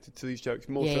emotionally connected to these jokes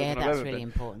more so than I've ever been. Yeah, that's really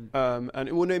important. And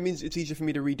it means it's easier for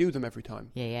me to redo them every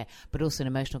time. Yeah, but also an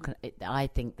emotional. I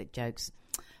think that jokes.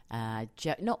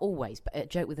 Not always, but a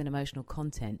joke with an emotional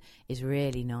content is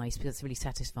really nice because it's really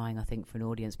satisfying, I think, for an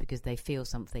audience because they feel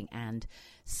something and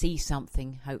see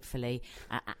something, hopefully,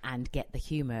 and get the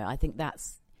humour. I think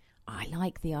I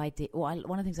like the idea. One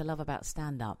of the things I love about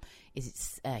stand-up is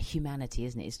its humanity,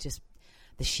 isn't it? It's just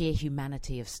the sheer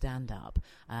humanity of stand-up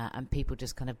and people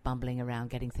just kind of bumbling around,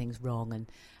 getting things wrong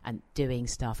and doing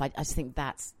stuff. I just think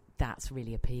that's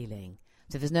really appealing.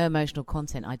 So if there's no emotional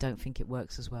content, I don't think it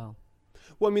works as well.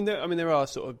 Well, there are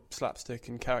sort of slapstick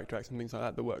and character acts and things like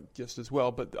that that work just as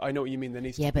well, but I know what you mean. There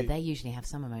needs to be... Yeah, but they usually have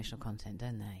some emotional content,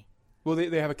 don't they? Well,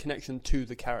 they have a connection to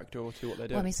the character or to what they're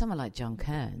doing. Well, I mean, someone like John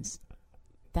Kearns,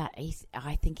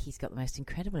 I think he's got the most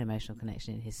incredible emotional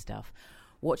connection in his stuff.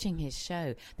 Watching his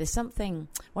show, there's something...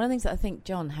 One of the things that I think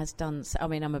John has done... I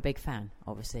mean, I'm a big fan,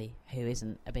 obviously. Who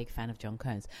isn't a big fan of John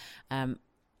Kearns?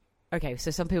 Okay,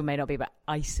 so some people may not be, but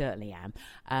I certainly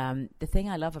am. The thing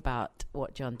I love about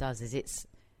what John does is it's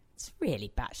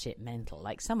really batshit mental.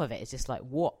 Like, some of it is just like,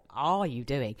 what are you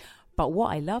doing? But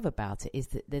what I love about it is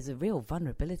that there's a real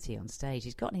vulnerability on stage.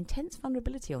 He's got an intense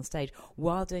vulnerability on stage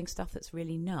while doing stuff that's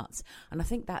really nuts. And I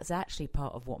think that's actually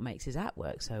part of what makes his act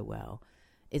work so well,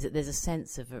 is that there's a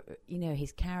sense of,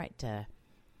 his character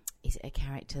is it a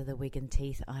character, the wig and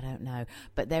teeth? I don't know.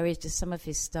 But there is just some of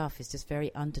his stuff is just very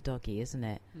underdoggy, isn't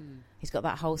it? He's got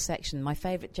that whole section. My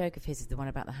favourite joke of his is the one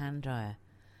about the hand dryer.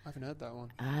 I haven't heard that one.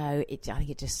 Oh, I think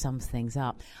it just sums things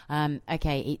up.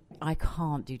 Okay, I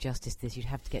can't do justice to this. You'd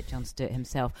have to get Jon to do it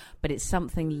himself. But it's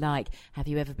something like, have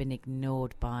you ever been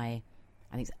ignored by...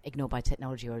 I think it's ignored by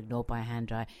technology or ignored by a hand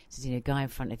dryer. So, a guy in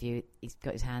front of you, he's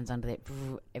got his hands under it,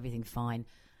 everything fine.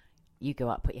 You go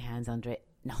up, put your hands under it,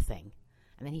 nothing.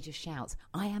 And then he just shouts,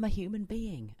 "I am a human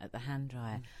being," at the hand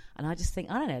dryer. And I just think,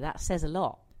 I don't know, that says a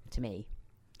lot to me.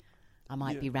 I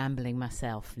might be rambling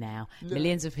myself now. No.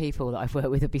 Millions of people that I've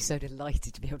worked with would be so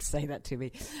delighted to be able to say that to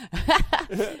me.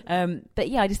 But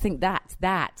yeah, I just think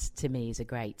that to me is a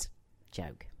great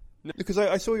joke. No, because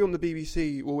I saw you on the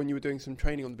BBC, or when you were doing some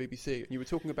training on the BBC, and you were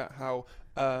talking about how...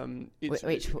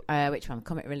 which one?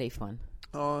 Comic Relief one?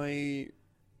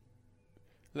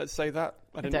 Let's say that.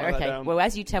 I didn't write that down. Well,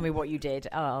 as you tell me what you did,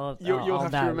 you'll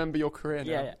have to remember your career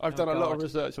now. Yeah. I've done a lot of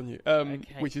research on you,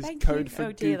 which is code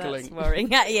for dear, Googling. That's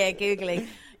worrying. Yeah, Googling.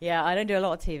 Yeah, I don't do a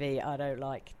lot of TV. I don't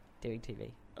like doing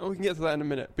TV. Oh, we can get to that in a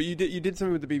minute. But you did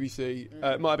something with the BBC.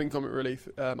 It might have been Comic Relief.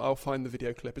 I'll find the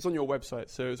video clip. It's on your website,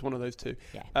 so it's one of those two.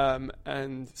 Yeah.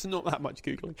 And it's not that much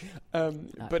Googling.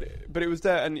 No. But it was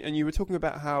there, and you were talking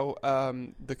about how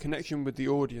the connection with the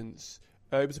audience...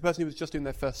 it was a person who was just doing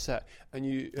their first set, and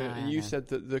you said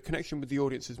that the connection with the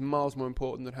audience is miles more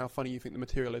important than how funny you think the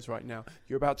material is right now.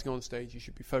 You're about to go on stage, you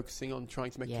should be focusing on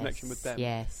trying to make a connection with them.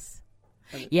 Yes.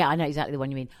 Yeah, I know exactly the one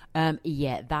you mean.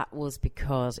 Yeah, that was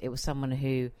because it was someone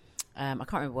who, I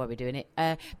can't remember why we were doing it,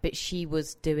 but she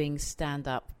was doing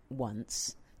stand-up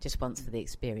just once for the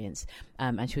experience.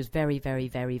 And she was very, very,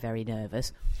 very, very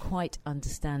nervous, quite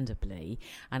understandably.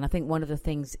 And I think one of the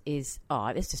things is,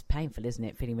 it's just painful, isn't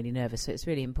it, feeling really nervous? So it's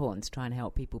really important to try and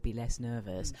help people be less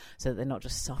nervous so that they're not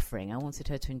just suffering. I wanted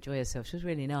her to enjoy herself. She was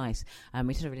really nice.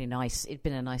 It'd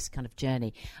been a nice kind of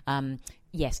journey.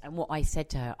 Yes, and what I said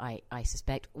to her, I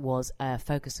suspect, was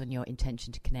focus on your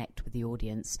intention to connect with the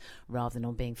audience rather than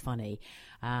on being funny.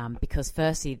 Because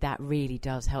firstly, that really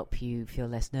does help you feel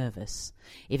less nervous.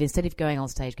 If instead of going on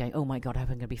stage going, "Oh my God, I hope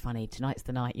I'm going to be funny, tonight's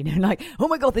the night," like, "Oh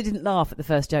my God, they didn't laugh at the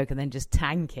first joke," and then just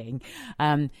tanking.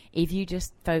 If you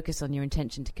just focus on your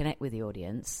intention to connect with the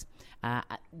audience,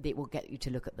 it will get you to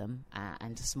look at them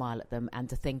and to smile at them and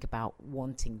to think about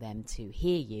wanting them to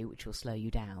hear you, which will slow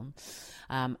you down.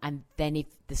 And then if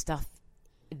the stuff's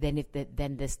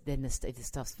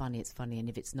funny, it's funny, and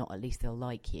if it's not, at least they'll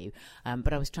like you.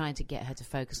 But I was trying to get her to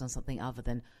focus on something other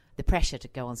than the pressure to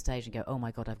go on stage and go, "Oh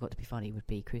my God, I've got to be funny," would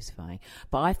be crucifying.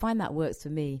 But I find that works for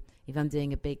me if I'm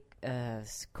doing a big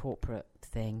corporate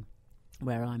thing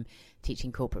where I'm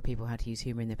teaching corporate people how to use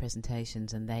humour in their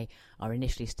presentations, and they are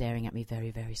initially staring at me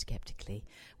very, very sceptically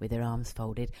with their arms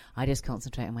folded. I just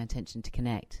concentrate on my intention to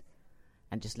connect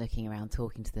and just looking around,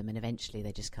 talking to them, and eventually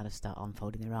they just kind of start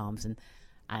unfolding their arms. And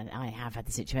I have had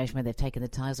the situation where they've taken the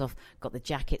ties off, got the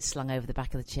jackets slung over the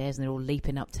back of the chairs, and they're all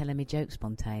leaping up telling me jokes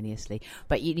spontaneously.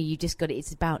 But you just got it.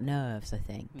 It's about nerves, I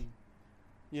think.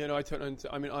 Yeah, no, I totally.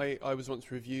 I mean, I was once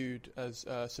reviewed as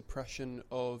suppression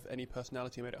of any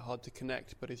personality made it hard to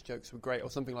connect, but his jokes were great, or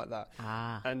something like that.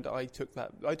 And I took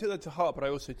that to heart, but I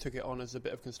also took it on as a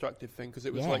bit of constructive thing, because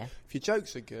it was like, if your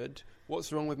jokes are good,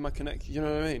 what's wrong with my connection? You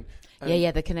know what I mean?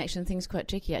 Yeah, the connection thing's quite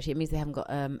tricky, actually. It means they haven't got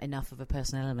enough of a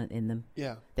personal element in them.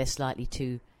 Yeah. They're slightly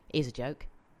too, is a joke.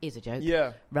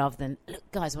 Yeah. Rather than, look,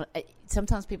 guys,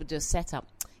 sometimes people do a setup.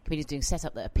 Comedians doing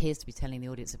setup that appears to be telling the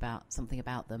audience about something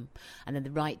about them, and then the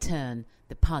right turn,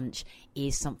 the punch,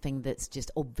 is something that's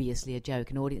just obviously a joke,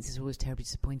 and audiences are always terribly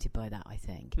disappointed by that, I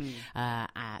think.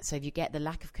 So if you get the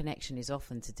lack of connection is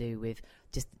often to do with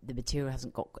just the material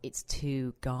it's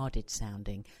too guarded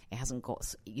sounding. It hasn't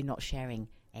got, you're not sharing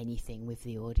anything with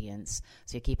the audience,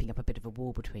 so you're keeping up a bit of a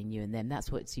wall between you and them.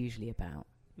 That's what it's usually about.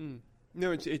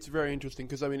 No, it's very interesting,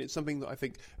 because I mean, it's something that I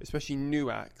think, especially new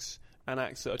acts and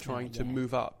acts that are trying to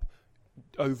move up,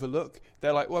 overlook.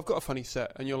 They're like, "Well, I've got a funny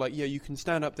set," and you're like, "Yeah, you can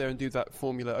stand up there and do that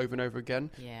formula over and over again,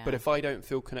 but if I don't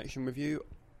feel connection with you,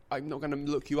 I'm not going to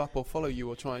look you up or follow you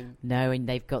or try and..." No, and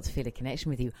they've got to feel a connection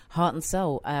with you. Heart and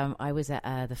soul. I was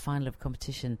at the final of a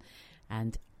competition,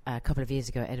 and a couple of years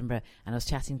ago at Edinburgh, and I was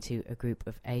chatting to a group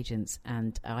of agents,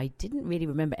 and I didn't really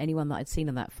remember anyone that I'd seen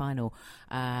on that final,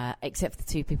 except for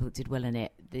the two people that did well in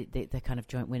it, the kind of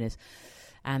joint winners.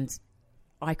 And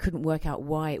I couldn't work out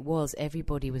why it was.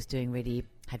 Everybody was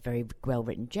had very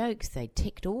well-written jokes. They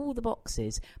ticked all the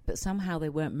boxes, but somehow they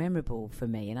weren't memorable for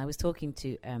me. And I was talking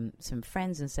to some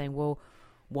friends and saying, well,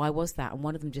 why was that? And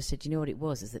one of them just said, you know what it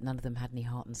was, is that none of them had any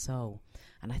heart and soul.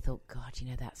 And I thought, God,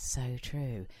 that's so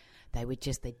true.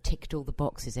 They ticked all the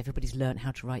boxes. Everybody's learned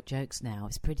how to write jokes now.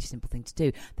 It's a pretty simple thing to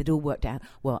do. They'd all worked out.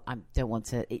 Well, I don't want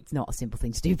to. It's not a simple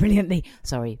thing to do brilliantly.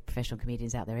 Sorry, professional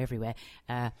comedians out there everywhere.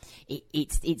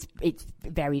 It's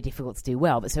very difficult to do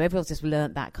well. But so everyone's just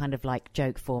learnt that kind of like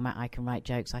joke format. I can write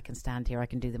jokes. I can stand here. I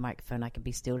can do the microphone. I can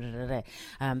be still.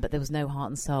 But there was no heart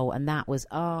and soul, and that was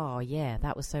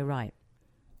that was so right.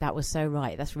 That was so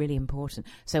right. That's really important.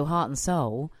 So heart and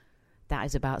soul. That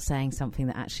is about saying something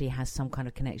that actually has some kind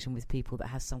of connection with people, that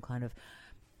has some kind of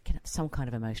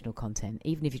emotional content.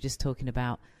 Even if you're just talking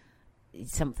about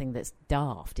something that's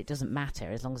daft, it doesn't matter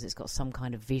as long as it's got some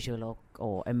kind of visual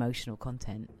or emotional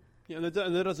content. Yeah, and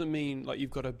that doesn't mean like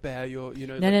you've got to bare your,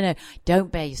 No.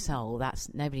 Don't bare your soul.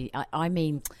 That's nobody. I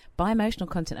mean, by emotional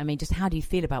content, I mean just how do you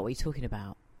feel about what you're talking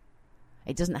about.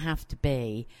 It doesn't have to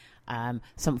be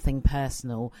something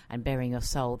personal and bearing your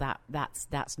soul.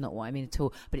 That's not what I mean at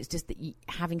all. But it's just that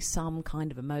having some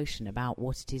kind of emotion about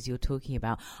what it is you're talking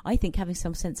about. I think having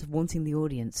some sense of wanting the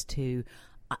audience to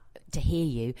hear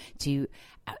you.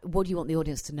 What do you want the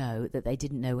audience to know that they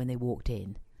didn't know when they walked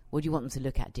in? What do you want them to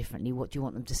look at differently? What do you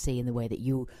want them to see in the way that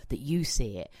you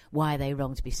see it? Why are they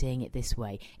wrong to be seeing it this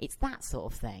way? It's that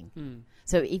sort of thing.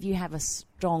 So if you have a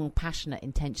strong, passionate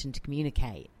intention to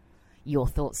communicate your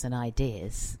thoughts and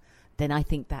ideas, then I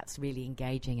think that's really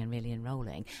engaging and really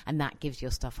enrolling, and that gives your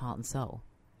stuff heart and soul.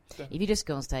 Yeah. If you just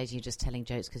go on stage and you're just telling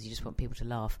jokes because you just want people to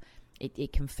laugh,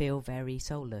 it can feel very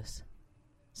soulless.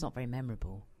 It's not very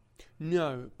memorable.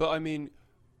 No, but I mean,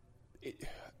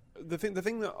 the thing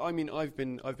that I mean I've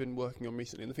been working on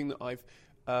recently, and the thing that I've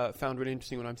found really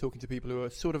interesting when I'm talking to people who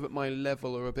are sort of at my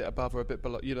level or a bit above or a bit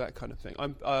below, that kind of thing.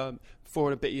 I'm 4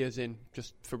 and a bit years in,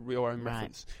 just for your own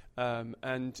reference,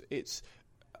 and it's.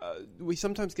 We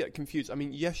sometimes get confused. I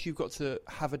mean, yes, you've got to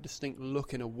have a distinct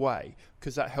look in a way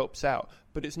because that helps out.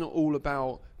 But it's not all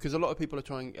about, because a lot of people are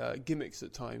trying gimmicks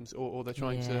at times, or they're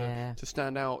trying to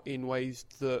stand out in ways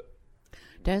that...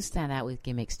 Don't stand out with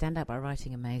gimmicks. Stand out by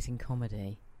writing amazing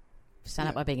comedy. Stand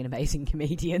out by being an amazing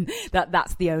comedian.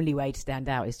 That's the only way to stand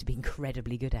out, is to be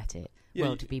incredibly good at it.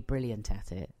 Yeah, to be brilliant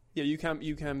at it. Yeah, you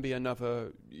can be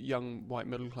another young white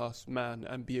middle class man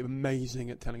and be amazing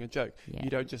at telling a joke. Yeah. You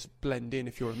don't just blend in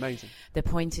if you're amazing. The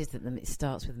point is that it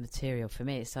starts with the material. For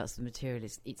me, it starts with the material.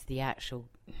 It's the actual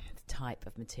type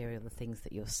of material, the things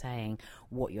that you're saying,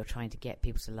 what you're trying to get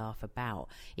people to laugh about.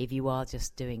 If you are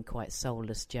just doing quite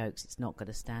soulless jokes, it's not going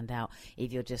to stand out.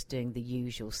 If you're just doing the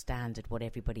usual standard, what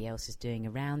everybody else is doing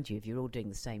around you, if you're all doing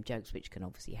the same jokes, which can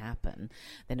obviously happen,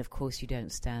 then of course you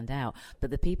don't stand out.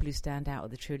 But the people who stand out are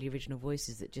the truly original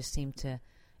voices that just seem to,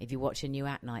 if you watch a new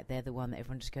act night, they're the one that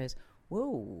everyone just goes,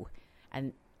 whoa.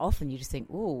 And often you just think,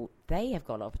 oh, they have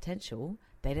got a lot of potential.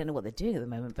 They don't know what they're doing at the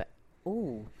moment, but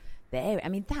oh, I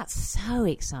mean, that's so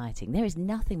exciting. There is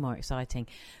nothing more exciting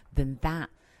than that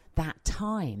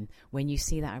time when you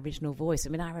see that original voice. I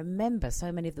mean, I remember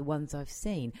so many of the ones I've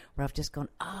seen where I've just gone,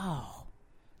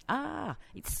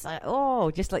 it's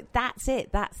so, just like, that's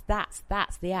it. That's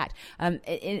the act. And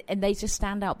they just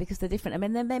stand out because they're different. I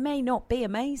mean, they may not be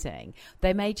amazing.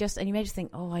 They may just, and you may just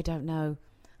think, I don't know.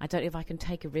 I don't know if I can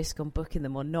take a risk on booking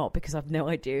them or not, because I've no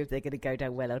idea if they're going to go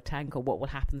down well or tank, or what will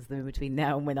happen to them in between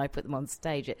now and when I put them on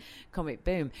stage at Comic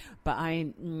Boom. But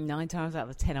 9 times out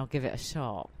of 10, I'll give it a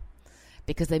shot.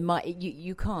 Because they might,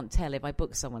 you can't tell if I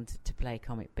book someone to play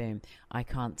Comic Boom. I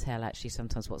can't tell actually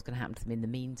sometimes what's going to happen to them in the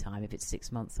meantime if it's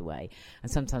 6 months away.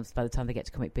 And sometimes by the time they get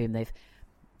to Comic Boom, they've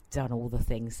done all the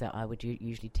things that I would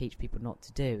usually teach people not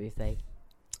to do if they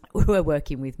were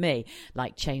working with me,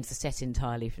 like change the set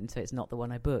entirely so it's not the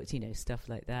one I booked, stuff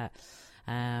like that.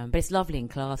 But it's lovely in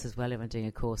class as well if I'm doing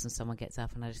a course and someone gets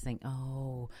up and I just think,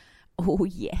 oh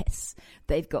yes,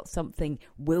 they've got something.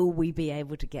 Will we be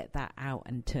able to get that out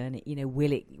and turn it?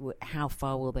 How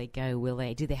far will they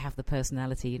go? Do they have the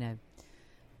personality?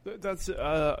 That's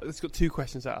it's got 2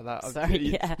 questions out of that. Sorry,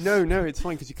 yeah. No, it's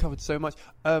fine because you covered so much.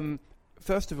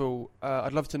 First of all,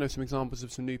 I'd love to know some examples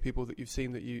of some new people that you've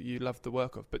seen that you loved the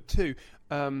work of. But 2,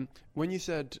 when you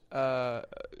said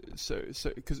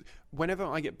because whenever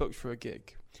I get booked for a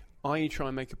gig, I try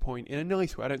and make a point in a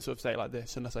nice way. I don't sort of say it like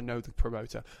this unless I know the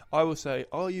promoter. I will say,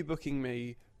 are you booking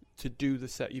me to do the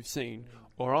set you've seen,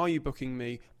 or are you booking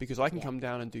me because I can come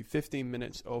down and do 15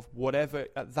 minutes of whatever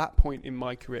at that point in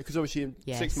my career? Because obviously in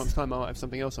 6 months' time I might have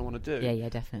something else I want to do. Yeah,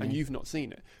 definitely. And you've not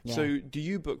seen it. Yeah. So do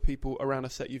you book people around a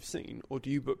set you've seen, or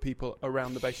do you book people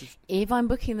around the basis? If I'm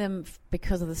booking them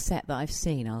because of the set that I've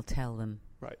seen, I'll tell them.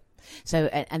 Right. So,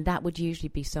 and that would usually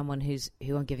be someone who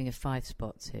I'm giving a 5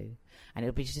 spot to, and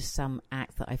it'll be just some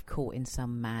act that I've caught in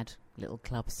some mad little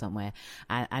club somewhere,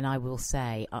 and I will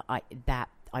say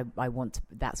I want to,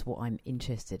 that's what I'm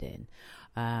interested in.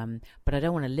 But I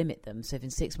don't want to limit them. So if in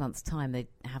 6 months' time they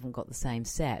haven't got the same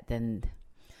set, then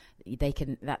they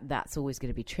can. That's always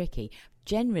going to be tricky.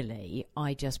 Generally,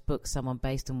 I just book someone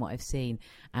based on what I've seen,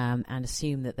 and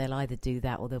assume that they'll either do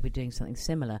that or they'll be doing something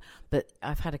similar. But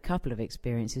I've had a couple of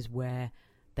experiences where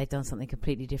they've done something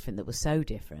completely different that was so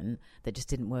different that just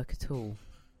didn't work at all.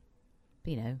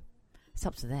 But, it's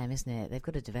up to them, isn't it? They've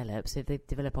got to develop. So if they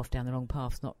develop off down the wrong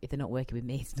path, if they're not working with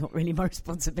me, it's not really my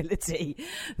responsibility.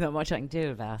 Not much I can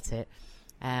do about it.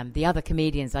 The other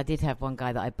comedians, I did have one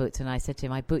guy that I booked, and I said to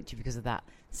him, I booked you because of that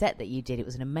set that you did. It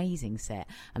was an amazing set.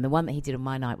 And the one that he did on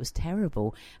my night was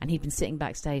terrible. And he'd been sitting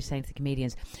backstage saying to the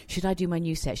comedians, should I do my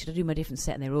new set? Should I do my different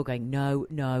set? And they were all going, no,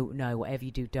 whatever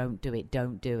you do, don't do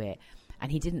it.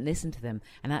 And he didn't listen to them.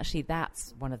 And actually,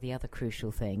 that's one of the other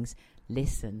crucial things.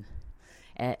 Listen.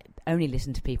 Only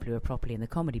listen to people who are properly in the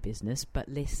comedy business, but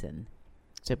listen.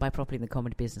 So by properly in the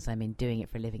comedy business, I mean doing it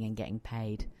for a living and getting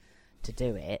paid to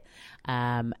do it.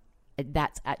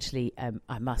 That's actually,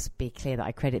 I must be clear that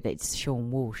I credit that it's Sean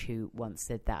Walsh who once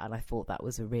said that, and I thought that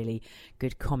was a really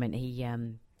good comment. He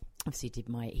obviously did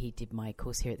my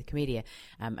course here at the Comedia,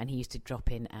 and he used to drop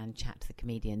in and chat to the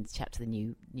comedians, chat to the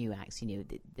new acts,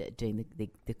 doing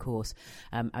the course,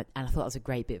 and I thought that was a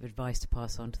great bit of advice to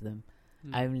pass on to them.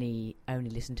 Only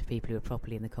listen to people who are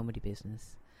properly in the comedy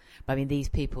business. But I mean, these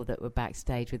people that were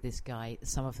backstage with this guy,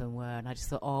 some of them were, and I just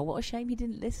thought, oh, what a shame he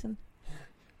didn't listen.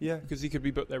 Yeah, because he could be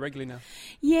booked there regularly now.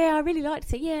 Yeah, I really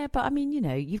liked it. Yeah, but I mean,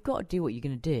 you've got to do what you're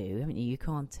going to do. I mean, you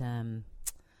can't.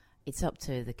 It's up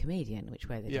to the comedian which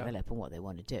way they develop and what they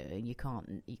want to do, and you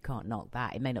can't knock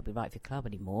that. It may not be right for your club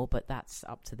anymore, but that's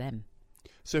up to them.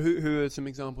 So, who are some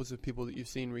examples of people that you've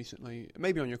seen recently?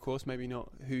 Maybe on your course, maybe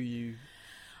not. Who you?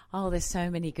 Oh, there's so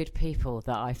many good people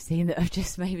that I've seen that have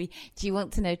just maybe... Do you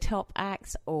want to know top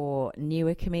acts or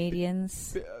newer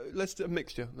comedians? Let's do a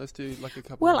mixture. Let's do like a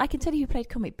couple. Well, I can tell you who played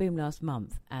Comic Boom last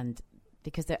month, and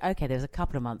because there was a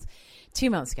couple of months, 2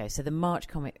 months ago. So the March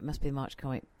Comic must be the March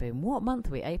Comic Boom. What month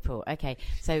are we? April. Okay,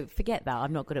 so forget that.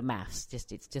 I'm not good at maths.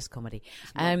 It's just comedy.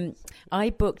 I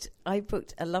booked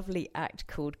a lovely act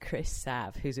called Chris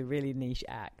Sav, who's a really niche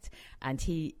act, and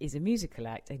he is a musical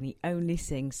act, and he only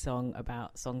sings songs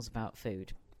about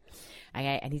food.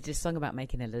 Okay, and he did a song about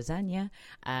making a lasagna,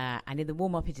 and in the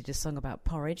warm-up he did a song about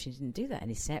porridge. He didn't do that in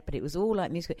his set, but it was all like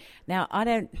musical. Now,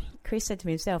 Chris said to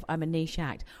me himself, I'm a niche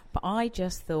act, but I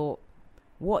just thought,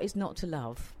 what is not to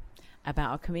love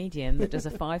about a comedian that does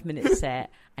a 5-minute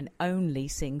set and only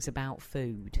sings about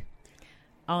food?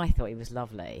 I thought he was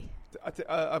lovely.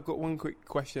 I've got one quick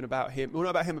question about him. Well,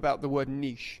 not about him, about the word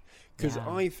niche. Because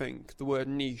I think the word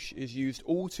niche is used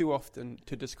all too often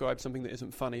to describe something that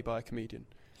isn't funny by a comedian.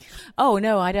 Oh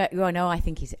no, I don't. Well, no, I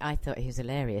thought he was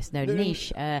hilarious. No,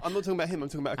 niche. I'm not talking about him. I'm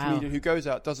talking about a comedian who goes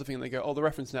out, does a thing, and they go, "Oh, the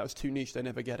reference now is too niche. They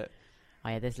never get it." Oh,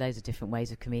 yeah, there's loads of different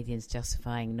ways of comedians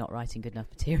justifying not writing good enough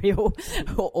material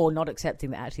or not accepting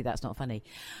that actually that's not funny.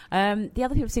 The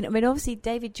other people I've seen, I mean, obviously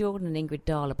David Jordan and Ingrid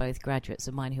Dahl are both graduates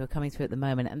of mine who are coming through at the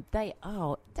moment, and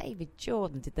David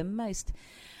Jordan did the most.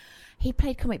 He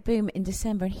played Comic Boom in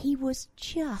December, and he was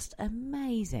just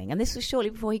amazing. And this was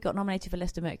shortly before he got nominated for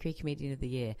Leicester Mercury Comedian of the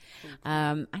Year.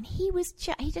 And he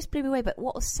just blew me away. But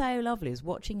what was so lovely was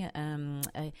watching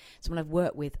someone I've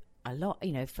worked with a lot,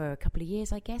 for a couple of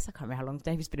years, I guess. I can't remember how long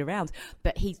David's been around,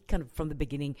 but he's kind of from the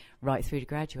beginning right through to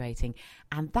graduating.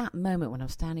 And that moment when I'm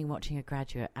standing watching a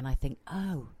graduate and I think,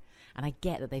 oh, and I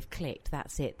get that they've clicked,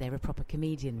 that's it, they're a proper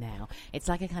comedian now. It's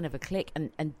like a kind of a click,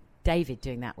 and David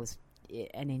doing that was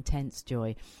an intense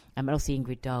joy. And also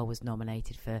Ingrid Dahl was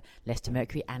nominated for Leicester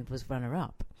Mercury and was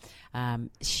runner-up.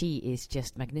 She is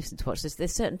just magnificent to watch.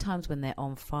 There's certain times when they're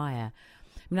on fire.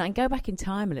 I mean, I can go back in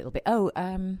time a little bit.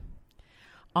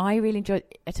 I really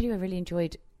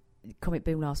enjoyed Comic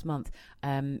Boom last month.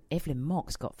 Evelyn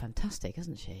Mock's got fantastic,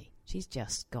 hasn't she? She's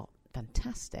just got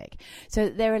fantastic. So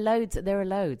there are loads that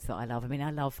I love. I mean,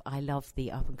 I love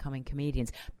the up and coming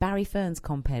comedians. Barry Ferns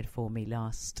compared for me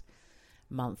last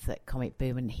month at Comic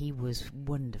Boom, and he was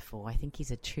wonderful. I think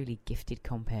he's a truly gifted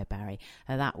compere, Barry.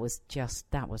 That was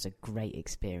a great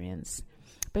experience.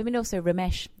 But I mean, also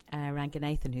Ramesh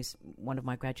Ranganathan, who's one of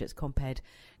my graduates, compared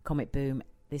Comic Boom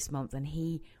this month, and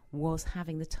he was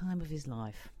having the time of his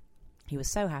life. He was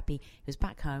so happy. He was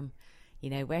back home,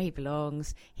 where he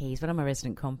belongs. He's one of my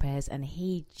resident compares, and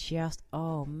he just,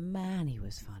 oh man, he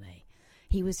was funny.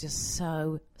 He was just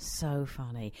so, so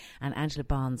funny. And Angela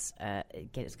Barnes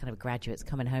gets kind of graduates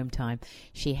coming home time.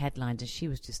 She headlined, and she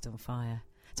was just on fire.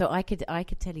 So I could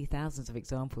tell you thousands of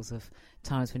examples of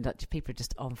times when Dutch people are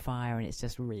just on fire, and it's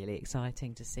just really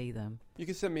exciting to see them. You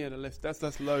can send me in a list. That's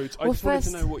loads. I Well, just wanted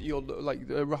to know what you're like,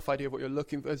 a rough idea of what you're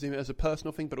looking for as a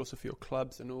personal thing, but also for your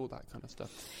clubs and all that kind of stuff.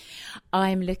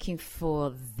 I'm looking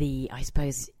for I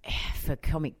suppose, for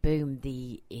Comic Boom,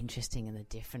 the interesting and the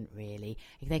different, really.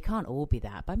 They can't all be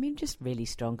that, but I mean, just really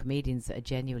strong comedians that are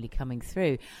genuinely coming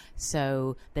through.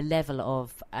 So the level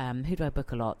of, who do I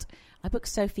book a lot? I book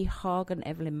Sophie Hagen,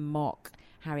 Evelyn Mock,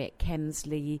 Harriet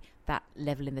Kemsley, that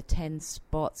level in the 10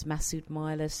 spots, Masood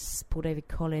Milas, Paul David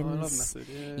Collins. Oh, I love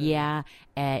Masood, yeah.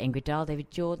 Ingrid Dahl,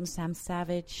 David Jordan, Sam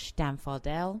Savage, Dan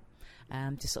Fardell.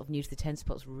 Just sort of new to the 10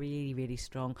 spots, really, really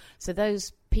strong. So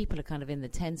those people are kind of in the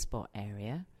 10 spot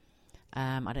area.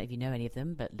 I don't know if you know any of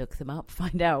them, but look them up,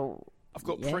 find out. I've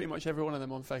got pretty much every one of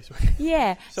them on Facebook.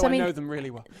 Yeah. so I know them really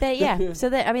well. So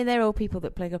they're all people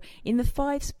that play golf. In the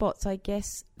 5 spots, I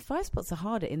guess, 5 spots are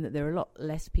harder in that there are a lot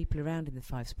less people around in the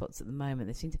 5 spots at the moment.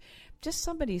 There seems to just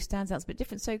somebody who stands out is a bit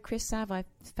different. So Chris Sav I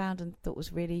found and thought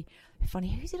was really funny.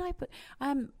 Who did I put?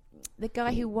 The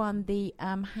guy who won the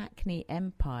Hackney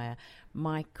Empire,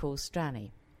 Michael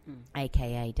Strani,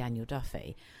 a.k.a. Daniel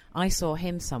Duffy. I saw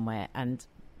him somewhere and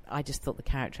I just thought the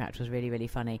character actor was really, really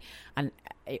funny. And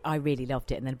I really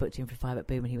loved it. And then booked him for 5 at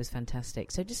Boom and he was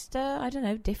fantastic. So just, I don't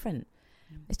know, different.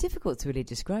 It's difficult to really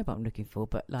describe what I'm looking for,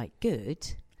 but like good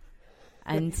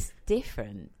and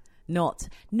different. Not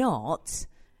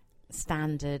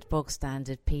standard, bog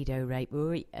standard, pedo rape,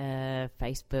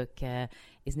 Facebook,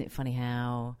 isn't it funny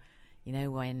how... You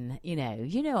know, when, you know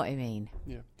what I mean.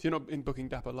 Yeah. So you're not in booking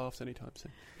Dapper Laughs anytime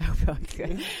soon? Oh,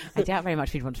 I doubt very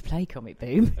much we'd want to play Comic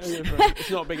Boom.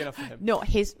 It's not big enough for him. Not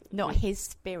his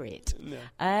spirit.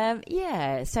 No.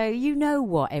 Yeah, so you know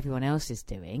what everyone else is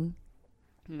doing.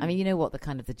 I mean, you know what the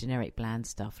kind of the generic bland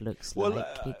stuff looks like.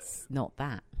 It's not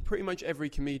that. Pretty much every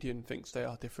comedian thinks they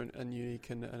are different and unique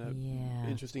and an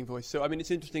interesting voice. So, I mean,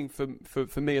 it's interesting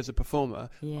for me as a performer.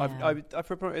 Yeah. I've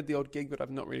promoted the odd gig, but I've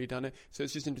not really done it. So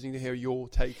it's just interesting to hear your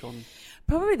take on...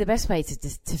 Probably the best way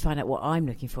to find out what I'm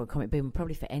looking for at Comic Boom,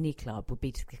 probably for any club, would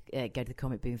be to go to the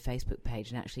Comic Boom Facebook page.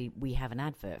 And actually, we have an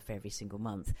advert for every single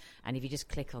month. And if you just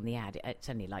click on the ad, it's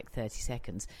only like 30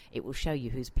 seconds. It will show you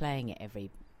who's playing it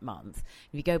every month.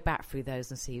 If you go back through those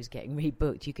and see who's getting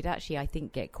rebooked, you could actually, I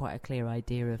think, get quite a clear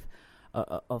idea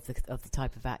of the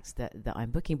type of acts that I'm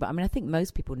booking. But I mean, I think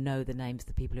most people know the names of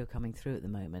the people who are coming through at the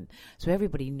moment, so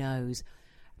everybody knows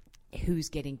who's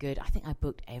getting good. I think I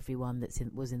booked everyone that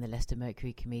was in the Leicester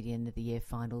Mercury Comedian of the Year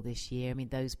final this year. I mean,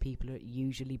 those people are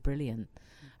usually brilliant.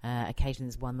 Occasionally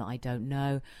there's one that I don't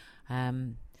know.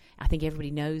 I think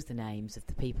everybody knows the names of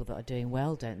the people that are doing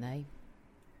well, don't they?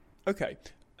 Okay.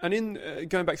 And in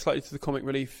going back slightly to the Comic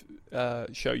Relief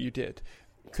show you did,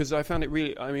 because I found it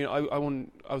really... I mean, I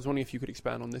was wondering if you could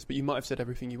expand on this, but you might have said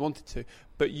everything you wanted to.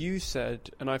 But you said,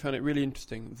 and I found it really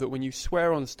interesting, that when you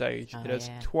swear on stage, it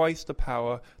has twice the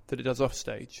power that it does off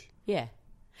stage. Yeah.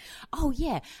 Oh,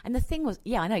 yeah. And the thing was...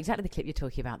 Yeah, I know exactly the clip you're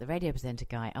talking about. The radio presenter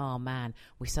guy. Oh, man.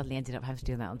 We suddenly ended up having to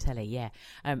do that on telly. Yeah.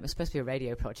 It was supposed to be a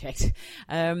radio project.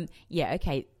 Yeah,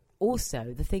 okay.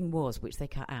 Also, the thing was, which they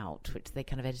cut out, which they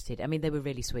kind of edited. I mean, they were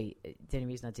really sweet. The only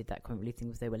reason I did that Comic Relief thing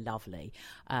was they were lovely,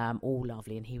 all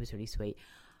lovely, and he was really sweet.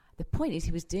 The point is,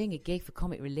 he was doing a gig for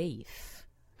Comic Relief.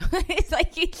 It's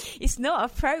like it's not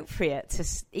appropriate to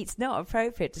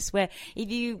swear. If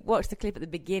you watch the clip at the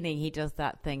beginning, he does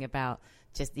that thing about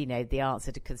just, you know, the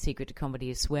answer to the secret to comedy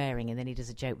is swearing, and then he does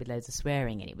a joke with loads of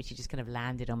swearing in it, which he just kind of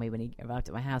landed on me when he arrived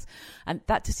at my house, and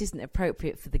that just isn't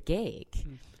appropriate for the gig.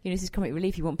 You know, this is Comic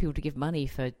Relief. You want people to give money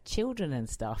for children and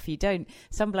stuff. You don't.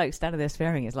 Some bloke standing there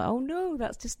swearing is like, oh no,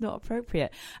 that's just not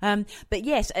appropriate. But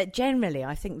yes, generally,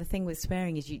 I think the thing with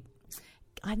swearing is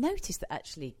I noticed that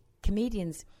actually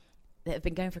comedians that have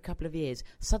been going for a couple of years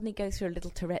suddenly go through a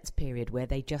little Tourette's period where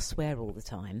they just swear all the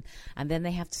time, and then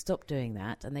they have to stop doing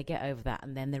that, and they get over that,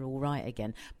 and then they're all right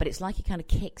again. But it's like it kind of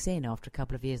kicks in after a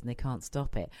couple of years and they can't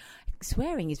stop it.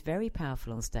 Swearing is very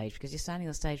powerful on stage because you're standing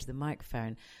on stage with a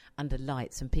microphone under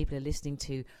lights and people are listening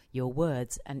to your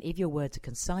words, and if your words are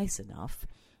concise enough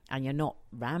and you're not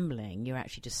rambling, you're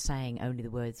actually just saying only the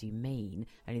words you mean,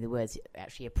 only the words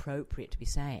actually appropriate to be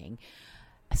saying,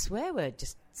 a swear word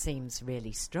just seems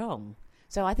really strong.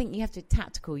 So I think you have to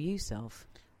tactical yourself.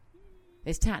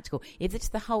 It's tactical. If it's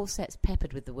the whole set's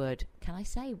peppered with the word, can I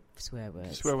say swear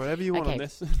words? Swear whatever you want on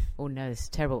this. Oh no, this is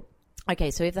terrible.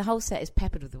 Okay, so if the whole set is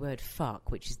peppered with the word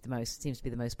fuck, which is seems to be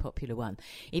the most popular one,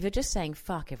 if you're just saying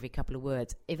fuck every couple of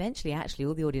words, eventually actually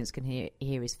all the audience can hear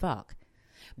is fuck.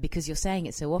 because you're saying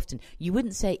it so often. You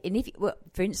wouldn't say, and if, well,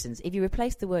 for instance, if you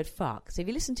replace the word fuck, so if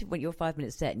you listen to your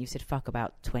 5-minute set and you said fuck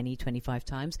about 20, 25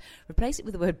 times, replace it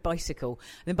with the word bicycle.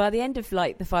 And then by the end of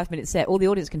like the 5-minute set, all the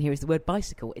audience can hear is the word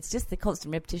bicycle. It's just the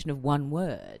constant repetition of one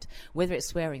word, whether it's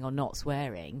swearing or not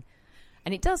swearing.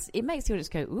 And it makes the audience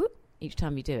go, ooh, each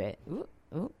time you do it. Ooh,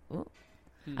 ooh, ooh.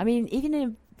 I mean, even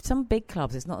in some big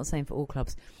clubs, it's not the same for all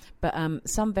clubs, but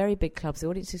some very big clubs, the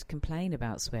audiences complain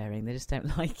about swearing. They just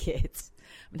don't like it.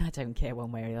 I mean, I don't care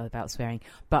one way or the other about swearing,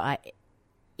 but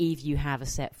if you have a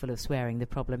set full of swearing, the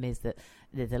problem is that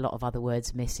there's a lot of other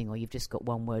words missing, or you've just got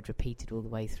one word repeated all the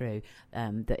way through,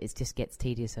 that it just gets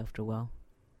tedious after a while.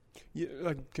 Yeah,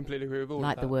 I completely agree with all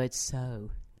like of that. the word so.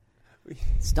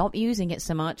 Stop using it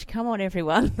so much. Come on,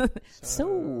 everyone.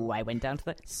 So I went down to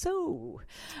the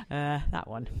that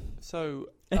one. So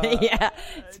yeah,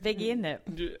 it's biggie, isn't it?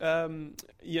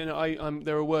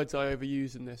 There are words I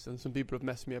overuse in this, and some people have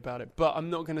messed me about it. But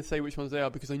I'm not going to say which ones they are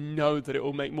because I know that it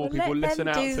will make more people listen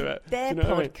out to it. Their do you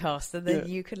know podcast, and then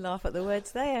you can laugh at the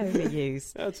words they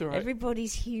overuse. That's all right.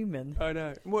 Everybody's human. I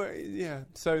know. Well, yeah.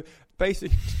 So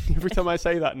basically, every time I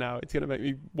say that now, it's going to make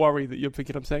me worry that you're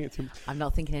thinking I'm saying it too much. I'm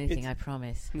not thinking anything. I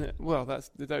promise. Well,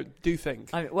 do think.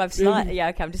 I'm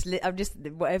just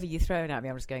whatever you're throwing at me,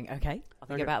 I'm just going. Okay, I'll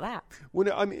think about that. Well,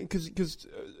 no, I mean, because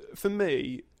for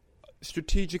me,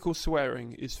 strategical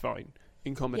swearing is fine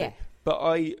in comedy. Yeah.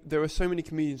 But there are so many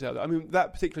comedians out there. I mean,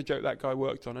 that particular joke that guy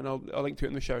worked on, and I'll link to it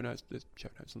in the show notes. There's show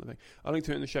notes on the thing. I'll link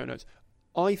to it in the show notes.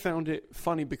 I found it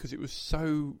funny because it was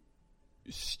so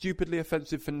stupidly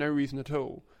offensive for no reason at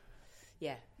all.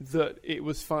 Yeah. That it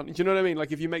was fun. Do you know what I mean?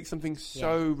 Like, if you make something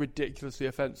so ridiculously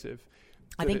offensive.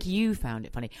 I think you found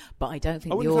it funny, but I don't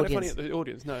think I the wouldn't audience... find it funny at the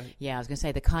audience, no. Yeah, I was going to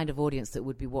say, the kind of audience that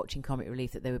would be watching Comic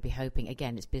Relief, that they would be hoping...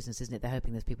 Again, it's business, isn't it? They're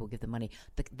hoping there's people who give them money.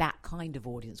 That kind of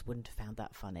audience wouldn't have found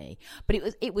that funny. But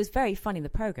it was very funny in the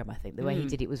programme, I think. The way he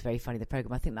did it was very funny in the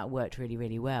programme. I think that worked really,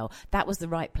 really well. That was the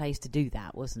right place to do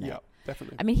that, wasn't it? Yeah,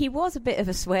 definitely. I mean, he was a bit of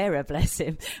a swearer, bless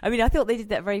him. I mean, I thought they did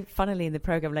that very funnily in the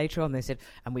programme later on. They said,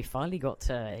 and we finally got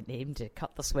him to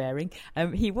cut the swearing.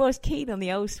 He was keen on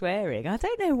the old swearing. I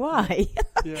don't know why.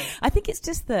 Yeah. I think it's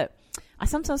just that I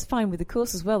sometimes find with the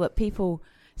course as well that people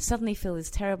suddenly feel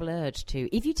this terrible urge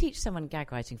to, if you teach someone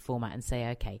gag writing format and say,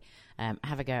 okay,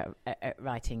 have a go at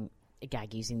writing a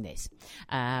gag using this,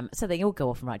 so they all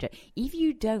go off and write a joke. If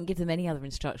you don't give them any other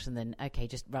instruction than, okay,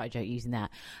 just write a joke using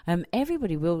that,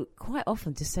 everybody will quite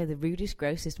often just say the rudest,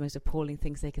 grossest, most appalling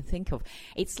things they can think of.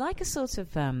 It's like a sort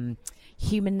of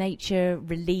human nature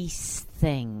release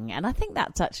thing, and I think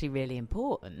that's actually really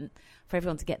important for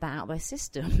everyone to get that out of their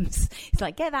systems. It's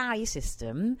like, get that out of your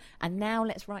system, and now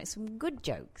let's write some good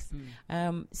jokes.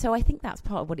 So I think that's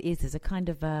part of what it is. There's a kind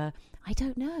of, I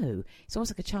don't know, it's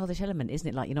almost like a childish element, isn't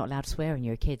it? Like, you're not allowed to swear when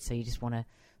you're a kid, so you just want to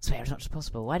swear as much as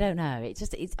possible. I don't know. I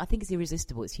think it's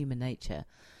irresistible. It's human nature.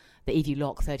 That if you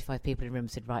lock 35 people in a room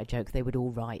and said, write a joke, they would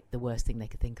all write the worst thing they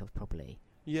could think of, probably.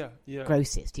 Yeah.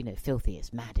 Grossest,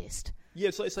 filthiest, maddest. Yeah,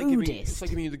 it's like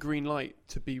giving you the green light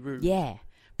to be rude. Yeah,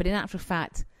 but in actual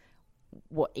fact,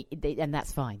 and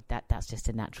that's fine. That's just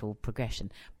a natural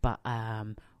progression. But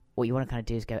what you want to kind of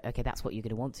do is go, okay, that's what you're going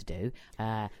to want to do.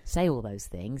 Say all those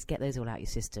things, get those all out your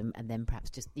system, and then perhaps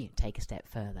just take a step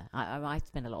further. I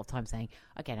spend a lot of time saying,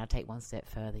 okay, now take one step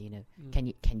further. Can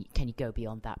you go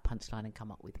beyond that punchline and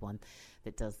come up with one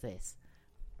that does this?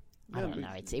 I don't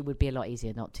know. It would be a lot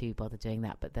easier not to bother doing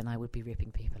that, but then I would be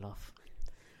ripping people off.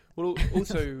 Well,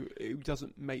 also, it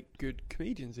doesn't make good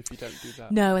comedians if you don't do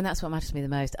that. No, and that's what matters to me the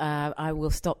most. I will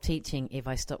stop teaching if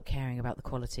I stop caring about the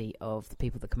quality of the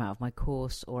people that come out of my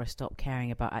course, or I stop caring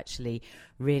about actually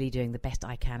really doing the best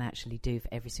I can actually do for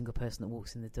every single person that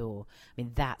walks in the door. I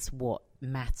mean, that's what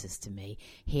matters to me.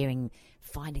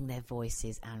 Finding their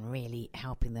voices and really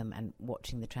helping them, and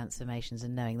watching the transformations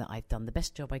and knowing that I've done the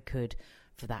best job I could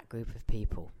for that group of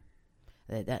people.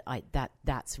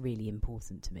 That's really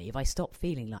important to me. If I stop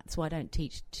feeling like, that's why I don't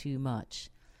teach too much.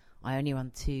 I only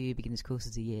run 2 beginners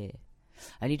courses a year.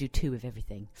 I only do 2 of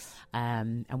everything,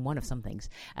 and 1 of some things,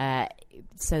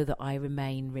 so that I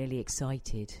remain really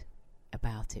excited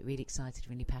about it, really excited,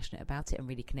 really passionate about it, and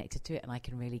really connected to it, and I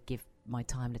can really give my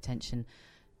time and attention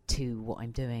to what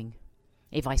I'm doing.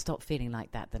 If I stop feeling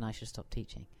like that, then I should stop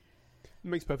teaching. It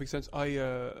makes perfect sense.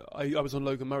 I was on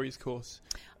Logan Murray's course.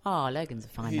 Oh, Logan's a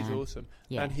fine man. He's awesome.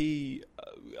 Yeah. And he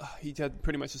had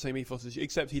pretty much the same ethos as you,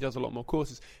 except he does a lot more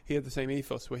courses. He had the same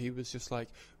ethos where he was just like,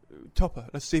 topper,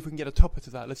 let's see if we can get a topper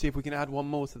to that. Let's see if we can add one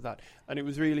more to that. And it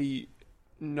was really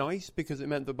nice because it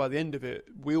meant that by the end of it,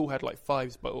 we all had like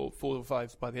 5s, or 4 or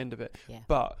 5s by the end of it. Yeah.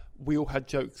 But we all had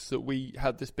jokes that we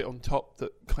had this bit on top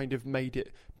that kind of made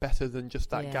it better than just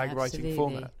that gag writing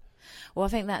format. Well, I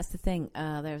think that's the thing.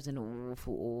 There's an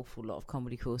awful lot of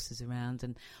comedy courses around,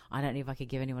 and I don't know if I could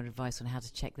give anyone advice on how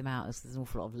to check them out, as there's an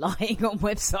awful lot of lying on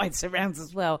websites around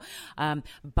as well.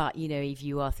 But, you know, if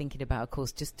you are thinking about a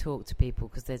course, just talk to people,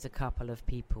 because there's a couple of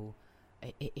people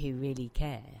who really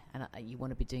care, and you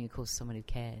want to be doing a course with someone who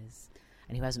cares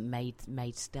and who hasn't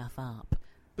made stuff up.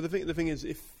 But the thing is,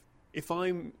 if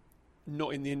I'm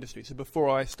not in the industry, so before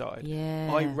I started,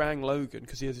 Yeah. I rang Logan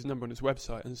because he has his number on his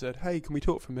website and said, "Hey, can we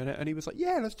talk for a minute?" And he was like,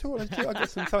 "Yeah, let's talk. I got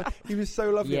some time." He was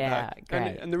so lovely Yeah, at that.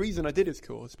 great. And the reason I did his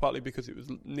course, partly because it was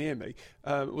near me,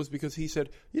 was because he said,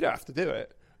 "You don't have to do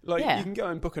it. Like, Yeah. you can go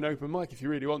and book an open mic if you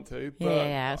really want to." But,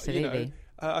 Yeah, absolutely. You know,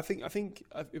 I think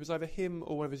it was either him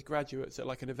or one of his graduates at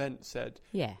like an event said,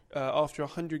 Yeah. after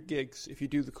 100 gigs, if you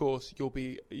do the course,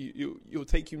 you'll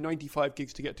take you 95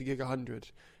 gigs to get to gig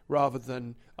 100, rather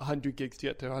than 100 gigs to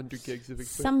get to 100 gigs of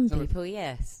experience. Some people,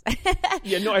 yes.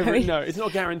 Yeah, not everyone. I mean- No, it's not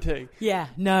a guarantee. Yeah,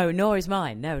 no, nor is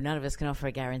mine. No, none of us can offer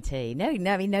a guarantee. No,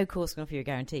 I mean, no course can offer you a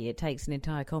guarantee. It takes an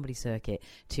entire comedy circuit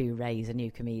to raise a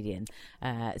new comedian.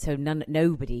 So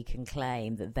nobody can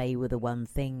claim that they were the one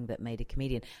thing that made a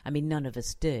comedian. I mean, none of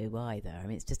us do either. I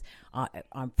mean, it's just,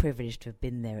 I'm privileged to have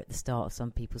been there at the start of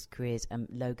some people's careers, and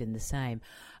Logan the same.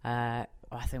 I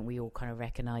think we all kind of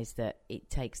recognise that it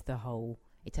takes a whole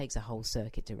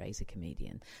circuit to raise a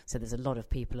comedian. So there's a lot of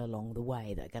people along the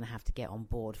way that are going to have to get on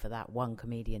board for that one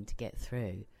comedian to get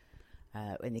through,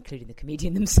 and including the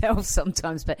comedian themselves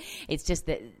sometimes. But it's just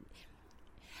that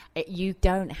you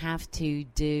don't have to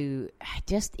do,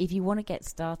 just if you want to get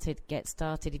started.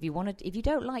 If you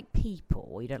don't like people,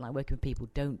 or you don't like working with people,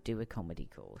 don't do a comedy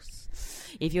course.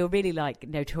 If you're really like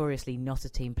notoriously not a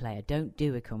team player, don't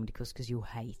do a comedy course, because you'll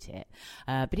hate it.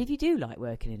 But if you do like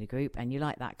working in a group and you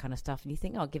like that kind of stuff, and you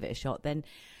think, I'll give it a shot, then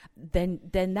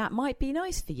that might be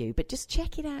nice for you. But just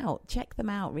check it out. Check them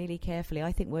out really carefully.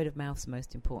 I think word of mouth's the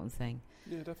most important thing.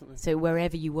 Yeah, definitely. So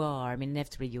wherever you are, I mean,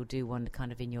 inevitably you'll do one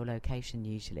kind of in your location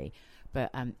usually.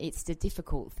 But it's the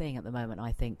difficult thing at the moment,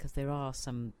 I think, because there are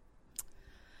some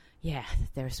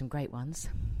great ones.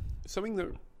 Something that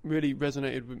really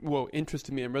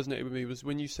interested me and resonated with me was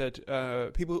when you said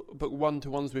people book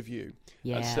one-to-ones with you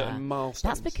at certain milestones.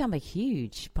 That's become a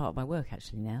huge part of my work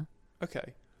actually now.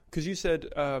 Okay. Because you said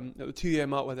at the 2-year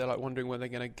mark where they're like wondering when they're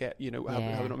going to get, how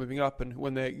they're not moving up, and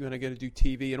when they're going to do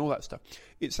TV and all that stuff.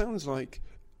 It sounds like,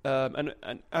 and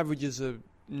averages are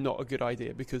not a good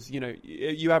idea, because,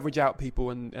 you average out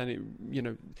people and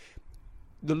it,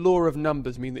 the law of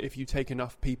numbers mean that if you take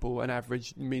enough people, an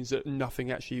average means that nothing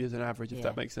actually is an average, if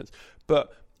that makes sense.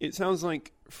 But it sounds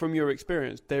like, from your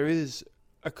experience, there is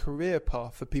a career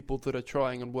path for people that are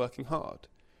trying and working hard.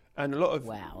 And a lot of...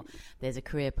 Well, there's a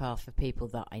career path for people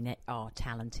that are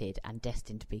talented and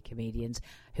destined to be comedians,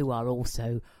 who are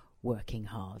also working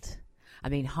hard. I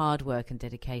mean, hard work and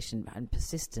dedication and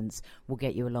persistence will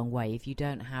get you a long way. If you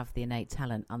don't have the innate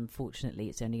talent, unfortunately,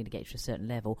 it's only going to get you to a certain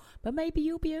level. But maybe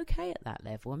you'll be okay at that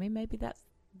level. I mean, maybe that's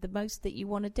the most that you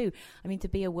want to do. I mean, to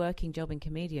be a working job in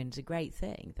comedian is a great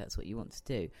thing, if that's what you want to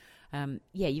do.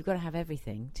 You've got to have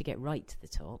everything to get right to the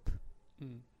top.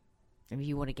 And if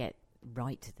you want to get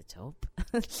right to the top,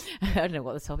 I don't know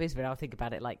what the top is, but I'll think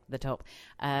about it like the top.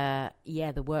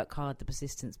 The work hard, the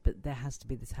persistence, but there has to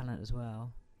be the talent as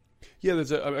well. Yeah,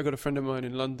 I got a friend of mine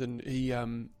in London.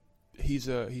 He's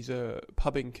a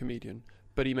pubbing comedian,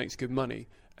 but he makes good money,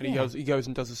 and he goes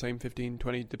and does the same 15,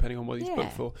 20, depending on what he's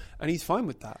booked for, and he's fine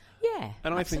with that. Yeah,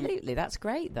 and absolutely, I think that's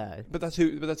great though. But that's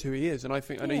who he is, and I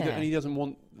think, and he doesn't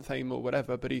want fame or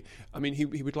whatever. But he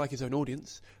would like his own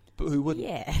audience, but who wouldn't?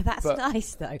 Yeah, that's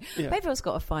nice though. Yeah. But everyone's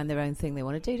got to find their own thing they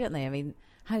want to do, don't they? I mean,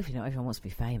 hopefully not everyone wants to be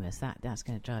famous. That's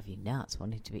going to drive you nuts.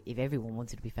 If everyone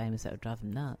wanted to be famous, that would drive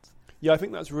them nuts. Yeah, I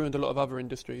think that's ruined a lot of other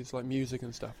industries like music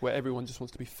and stuff, where everyone just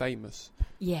wants to be famous.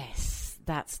 Yes,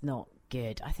 that's not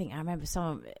good. I remember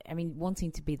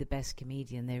wanting to be the best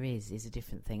comedian there is a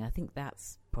different thing. I think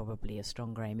that's probably a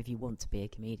stronger aim if you want to be a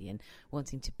comedian,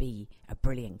 wanting to be a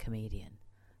brilliant comedian.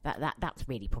 That's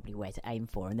really probably where to aim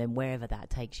for, and then wherever that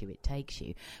takes you, it takes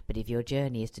you. But if your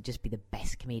journey is to just be the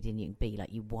best comedian you can be,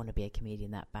 like you want to be a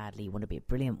comedian that badly, you want to be a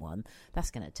brilliant one,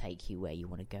 that's going to take you where you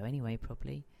want to go anyway,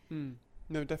 probably.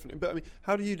 No, definitely. But I mean,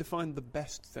 how do you define the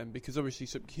best then? Because obviously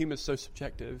humour's so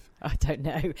subjective. I don't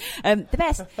know. The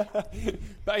best.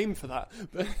 But aim for that.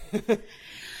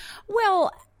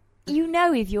 Well,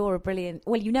 if you're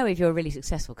a really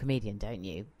successful comedian, don't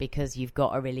you? Because you've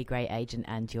got a really great agent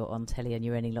and you're on telly and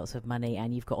you're earning lots of money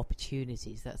and you've got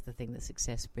opportunities. That's the thing that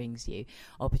success brings you.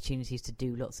 Opportunities to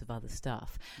do lots of other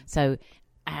stuff. So...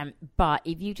 but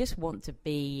if you just want to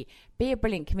be a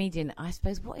brilliant comedian, I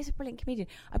suppose, what is a brilliant comedian?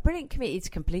 A brilliant comedian, it's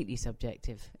completely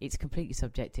subjective.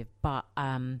 But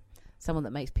someone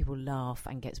that makes people laugh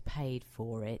and gets paid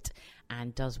for it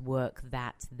and does work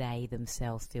that they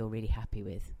themselves feel really happy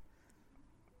with.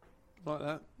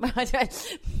 Like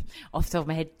that? Off the top of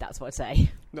my head, that's what I'd say.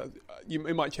 No,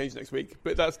 it might change next week,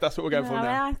 but that's what we're going for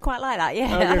now. I quite like that,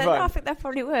 yeah. Okay, I think that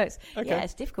probably works. Okay. Yeah,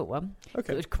 it's a difficult one.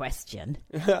 Okay. Good question.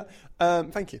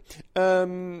 Thank you.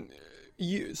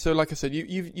 So, like I said,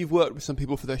 you've worked with some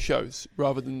people for their shows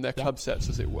rather than their club sets,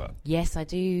 as it were. Yes, I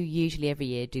do usually every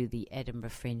year do the Edinburgh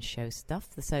Fringe show stuff,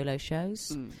 the solo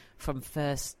shows, from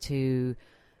first to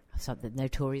something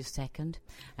notorious second,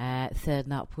 third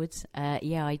and upwards.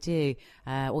 Yeah, I do.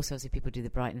 Also, obviously, people do the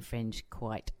Brighton Fringe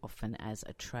quite often as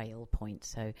a trail point.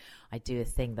 So I do a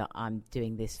thing that I'm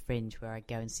doing this Fringe where I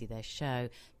go and see their show,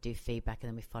 do feedback, and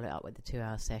then we follow it up with the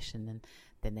 2-hour session, and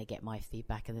then they get my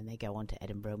feedback, and then they go on to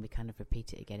Edinburgh, and we kind of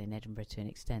repeat it again in Edinburgh to an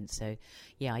extent. So,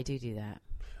 yeah, I do that.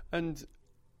 And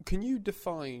can you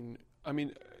define... I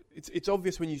mean, it's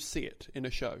obvious when you see it in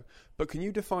a show, but can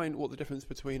you define what the difference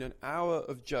between an hour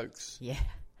of jokes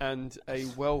and a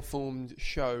well-formed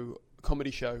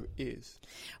comedy show is?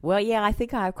 Well, yeah, I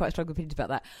think I have quite strong opinions about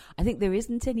that. I think there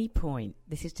isn't any point,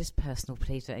 this is just personal,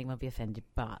 please don't anyone be offended,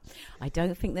 but I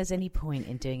don't think there's any point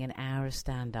in doing an hour of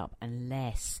stand-up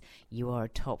unless you are a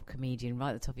top comedian right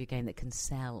at the top of your game that can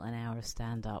sell an hour of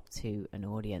stand-up to an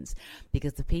audience.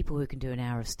 Because the people who can do an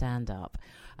hour of stand-up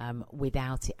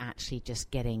without it actually just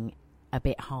getting a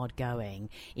bit hard going,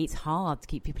 it's hard to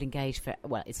keep people engaged for,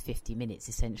 well, it's 50 minutes,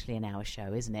 essentially an hour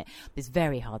show, isn't it? It's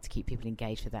very hard to keep people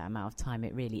engaged for that amount of time.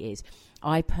 It really is.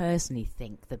 I personally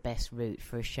think the best route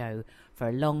for a show for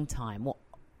a long time, what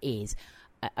is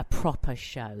a proper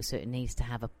show, so it needs to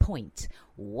have a point.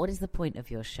 What is the point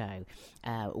of your show?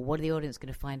 What are the audience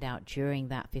going to find out during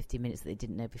that 50 minutes that they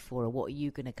didn't know before? Or what are you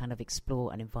going to kind of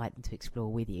explore and invite them to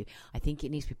explore with you? I think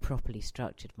it needs to be properly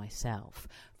structured myself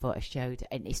for a show,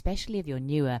 and especially if you're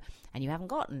newer and you haven't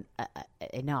gotten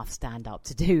enough stand-up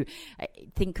to do.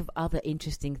 Think of other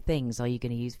interesting things. Are you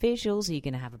going to use visuals? Are you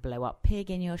going to have a blow-up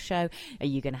pig in your show? Are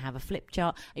you going to have a flip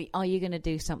chart? Are you going to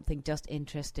do something just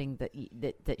interesting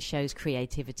that shows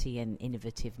creativity and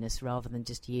innovativeness rather than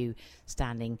just you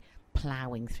standing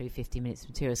ploughing through 50 minutes of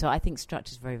material? So I think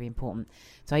structure is very, very important.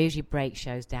 So I usually break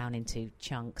shows down into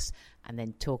chunks and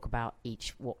then talk about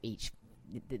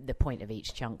the point of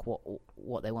each chunk,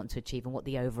 what they want to achieve, and what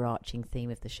the overarching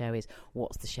theme of the show is.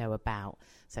 What's the show about?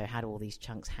 So how do all these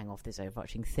chunks hang off this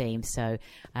overarching theme? So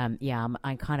I'm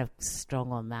kind of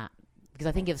strong on that, because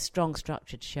I think if a strong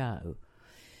structured show,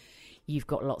 you've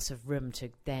got lots of room to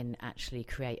then actually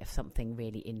create something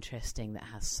really interesting that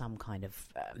has some kind of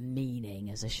meaning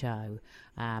as a show,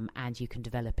 and you can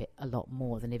develop it a lot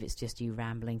more than if it's just you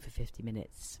rambling for 50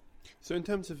 minutes. So in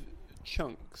terms of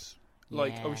chunks,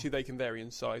 obviously they can vary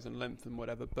in size and length and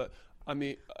whatever, but I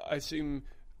mean, I assume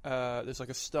there's like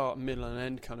a start, middle and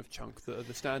end kind of chunk that are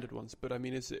the standard ones, but I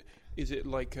mean, is it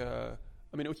like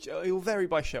I mean, it will vary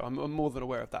by show. I'm more than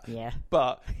aware of that. Yeah.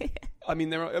 But I mean,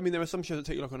 there are some shows that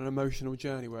take you like on an emotional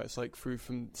journey where it's like through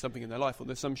from something in their life, or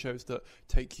there's some shows that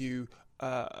take you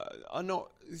are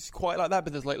not it's quite like that,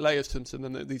 but there's like layers to them, so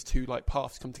then these two like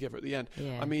paths come together at the end.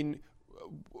 Yeah. I mean,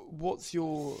 what's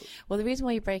your... Well, the reason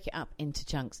why you break it up into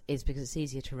chunks is because it's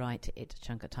easier to write it a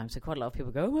chunk at a time. So quite a lot of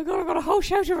people go, oh my God, I've got a whole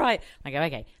show to write. I go,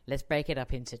 okay, let's break it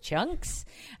up into chunks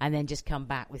and then just come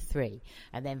back with 3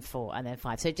 and then 4 and then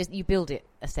 5. So just you build it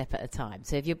a step at a time.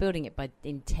 So if you're building it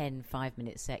in 10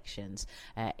 5-minute sections,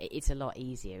 it's a lot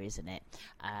easier, isn't it,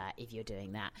 if you're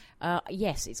doing that?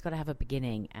 Yes, it's got to have a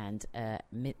beginning and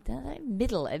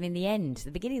middle. I mean, the end.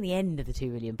 The beginning and the end are the two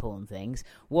really important things.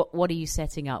 What are you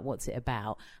setting up? What's it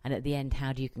about? And at the end,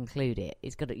 how do you conclude it?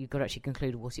 You've got to actually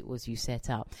conclude what it was you set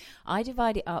up. I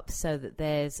divide it up so that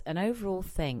there's an overall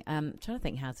thing. I'm trying to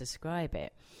think how to describe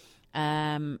it.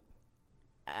 10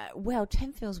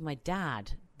 Films with My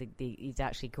Dad. He's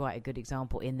actually quite a good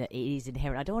example in that it is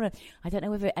inherent. I don't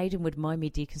know whether Aidan would mind me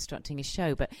deconstructing his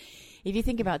show, but if you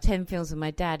think about 10 Films with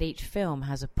My Dad, each film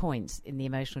has a point in the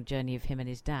emotional journey of him and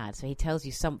his dad. So he tells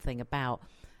you something about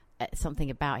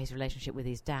his relationship with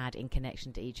his dad in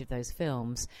connection to each of those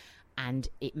films, and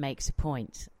it makes a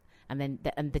point. And then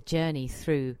the journey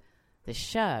through the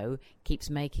show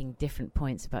keeps making different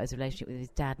points about his relationship with his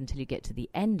dad until you get to the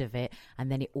end of it,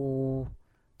 and then it all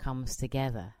comes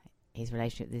together, his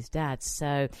relationship with his dad.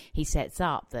 So he sets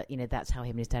up that, that's how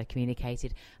him and his dad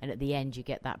communicated, and at the end you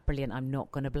get that brilliant, I'm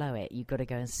not going to blow it, you've got to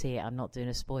go and see it, I'm not doing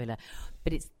a spoiler.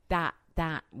 But it's that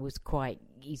was quite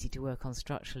easy to work on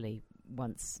structurally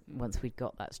once we'd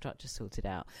got that structure sorted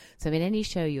out. So in any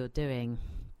show you're doing,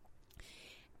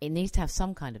 it needs to have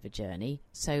some kind of a journey.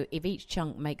 So if each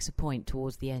chunk makes a point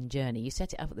towards the end journey, you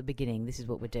set it up at the beginning, this is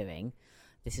what we're doing.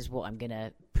 This is what I'm going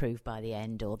to prove by the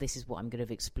end, or this is what I'm going to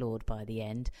have explored by the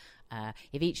end.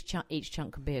 If each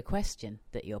chunk can be a question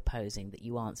that you're posing that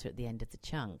you answer at the end of the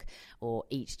chunk, or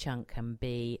each chunk can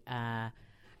be a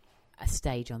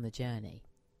stage on the journey,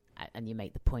 and you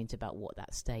make the point about what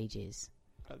that stage is.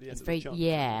 At the end It's of very the chunk.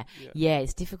 yeah.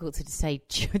 It's difficult to say.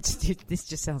 This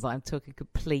just sounds like I'm talking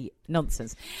complete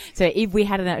nonsense. So if we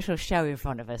had an actual show in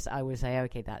front of us, I would say,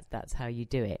 okay, that's how you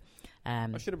do it.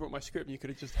 I should have brought my script and you could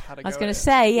have just had a go. I was going at to it.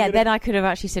 say, then I could have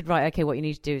actually said, right, okay, what you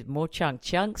need to do is more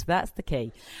chunks. That's the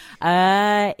key.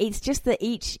 It's just that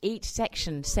each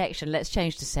section, let's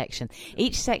change to section.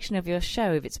 Each section of your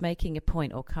show, if it's making a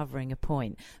point or covering a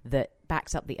point that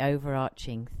backs up the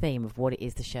overarching theme of what it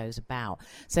is the show's about.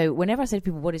 So whenever I say to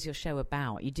people, what is your show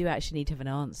about? You do actually need to have an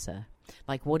answer.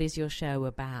 Like, what is your show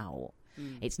about?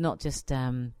 It's not just...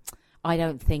 I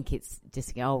don't think it's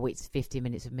just, it's 50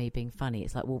 minutes of me being funny.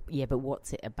 It's like, well, yeah, but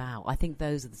what's it about? I think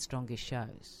those are the strongest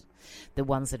shows. The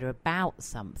ones that are about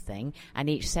something, and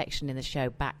each section in the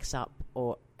show backs up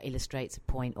or illustrates a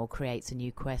point or creates a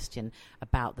new question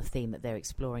about the theme that they're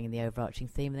exploring in the overarching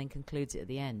theme, and then concludes it at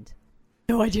the end.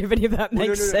 No idea if any of that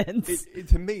makes sense.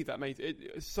 To me, that made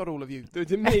it. Sod all of you.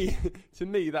 To me,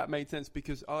 that made sense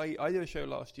because I did a show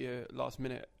last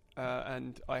minute,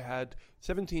 and I had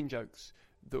 17 jokes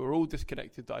that were all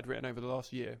disconnected that I'd written over the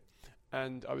last year,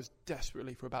 and I was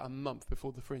desperately for about a month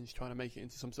before the Fringe trying to make it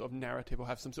into some sort of narrative or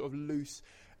have some sort of loose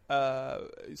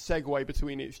segue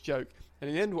between each joke. And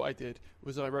in the end what I did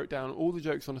was I wrote down all the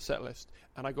jokes on a set list,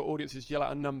 and I got audiences yell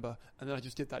out a number, and then I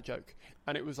just did that joke,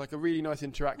 and it was like a really nice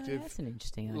interactive. That's an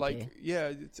interesting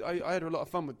idea. I had a lot of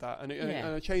fun with that, and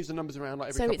I changed the numbers around like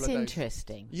every couple of days. So it's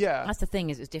interesting. Yeah, that's the thing,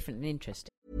 is it's different and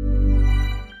interesting.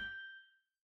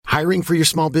 Hiring for your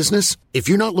small business? If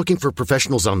you're not looking for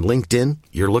professionals on LinkedIn,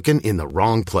 you're looking in the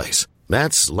wrong place.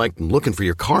 That's like looking for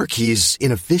your car keys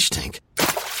in a fish tank.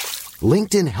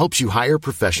 LinkedIn helps you hire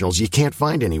professionals you can't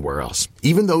find anywhere else,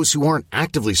 even those who aren't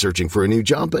actively searching for a new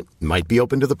job but might be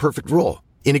open to the perfect role.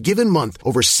 In a given month,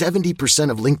 over 70%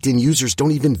 of LinkedIn users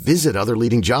don't even visit other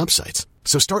leading job sites.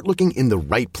 So start looking in the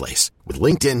right place. With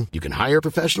LinkedIn, you can hire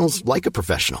professionals like a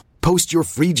professional. Post your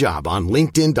free job on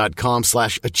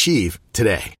linkedin.com/achieve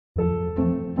today.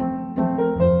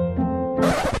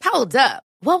 Hold up.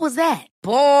 What was that?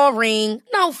 Boring.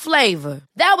 No flavor.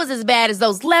 That was as bad as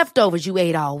those leftovers you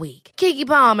ate all week. Keke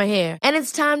Palmer here, and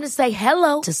it's time to say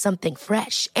hello to something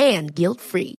fresh and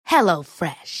guilt-free. Hello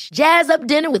Fresh. Jazz up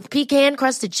dinner with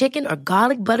pecan-crusted chicken or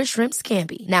garlic butter shrimp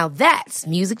scampi. Now that's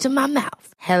music to my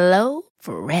mouth. Hello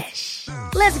Fresh.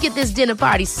 Let's get this dinner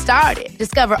party started.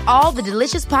 Discover all the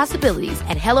delicious possibilities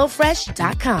at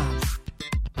HelloFresh.com.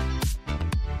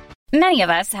 Many of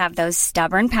us have those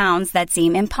stubborn pounds that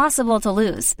seem impossible to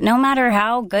lose, no matter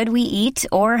how good we eat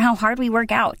or how hard we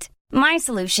work out. My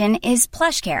solution is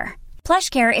PlushCare.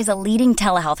 PlushCare is a leading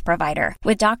telehealth provider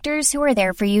with doctors who are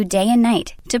there for you day and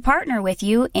night to partner with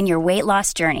you in your weight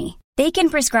loss journey. They can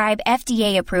prescribe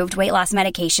FDA-approved weight loss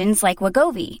medications like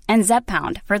Wegovy and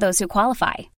Zepbound for those who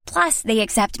qualify. Plus, they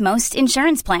accept most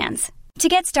insurance plans. To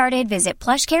get started, visit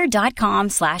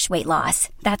plushcare.com/weightloss.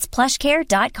 That's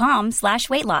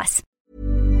plushcare.com/weightloss.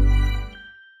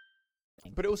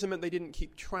 But it also meant they didn't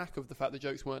keep track of the fact the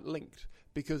jokes weren't linked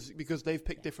because they've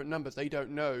picked different numbers. They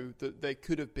don't know that they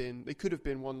could have been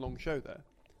one long show there.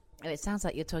 It sounds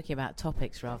like you're talking about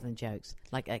topics rather than jokes,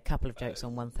 like a couple of jokes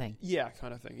on one thing. Yeah,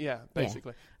 kind of thing. Yeah,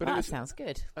 basically. Yeah. But that sounds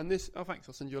good. And this, thanks.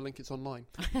 I'll send you a link. It's online.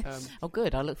 Oh,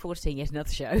 good. I look forward to seeing yet another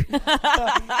show.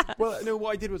 Well, no.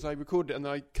 What I did was I recorded it and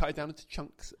then I cut it down into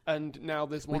chunks. And now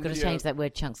there's one. We've got to change that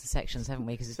word chunks to sections, haven't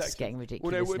we? Because it's just getting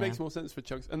ridiculous. Well, no, it makes more sense for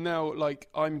chunks. And now, like,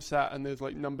 I'm sat and there's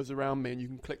like numbers around me, and you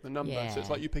can click the number. Yeah. So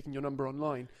it's like you picking your number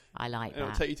online. I like that.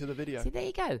 And it'll take you to the video. See, there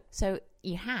you go. So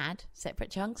you had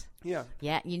separate chunks. Yeah.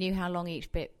 Yeah, you knew how long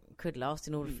each bit could last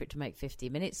in order for it to make 50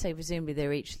 minutes. So presumably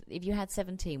they're each... If you had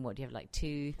 17, what do you have, like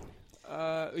 2...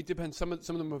 It depends. Some of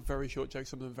them were very short jokes,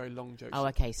 some of them very long jokes. Oh,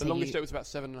 okay. So the longest joke was about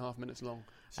 7.5 minutes long.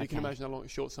 So you can imagine how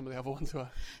short some of the other ones were.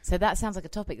 So that sounds like a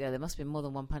topic, though. There must have been more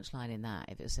than one punchline in that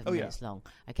if it was 7 minutes long.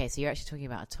 Okay, so you're actually talking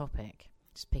about a topic.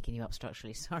 Just picking you up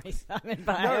structurally. Sorry, Simon,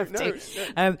 but I have to.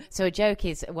 No. So a joke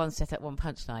is one set up, one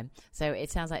punchline. So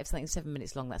it sounds like if something's 7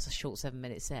 minutes long, that's a short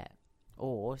 7-minute set.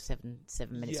 Or seven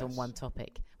minutes on one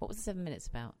topic. What was the 7 minutes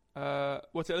about?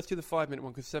 Let's do the 5-minute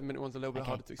one because 7-minute one's a little bit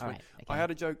harder to explain. Right, okay. I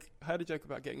had a joke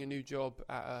about getting a new job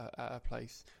at a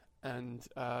place, and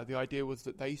the idea was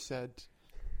that they said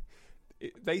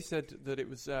that it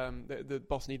was the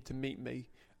boss needed to meet me,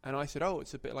 and I said, oh,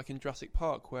 it's a bit like in Jurassic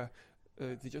Park where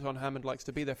John Hammond likes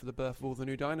to be there for the birth of all the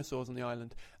new dinosaurs on the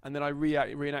island. And then I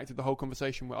reenacted the whole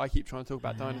conversation where I keep trying to talk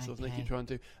about dinosaurs and they keep trying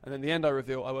to. And then in the end I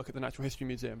reveal I work at the Natural History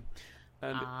Museum.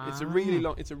 And it's a really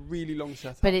long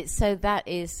setup. But that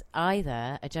is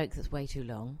either a joke that's way too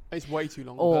long. It's way too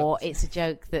long. Or it's a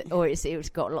joke or it's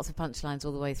got lots of punchlines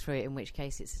all the way through it, in which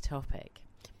case it's a topic.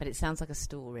 But it sounds like a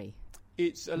story.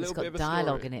 It's a little bit of a story. It's got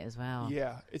dialogue in it as well.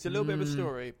 Yeah, it's a little bit of a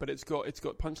story, but it's got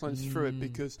punchlines through it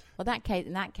because. Well,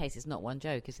 in that case, it's not one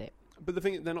joke, is it? But the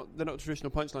thing, they're not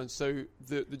traditional punchlines. So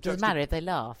the doesn't matter if they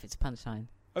laugh; it's a punchline.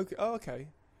 Okay. Oh, okay.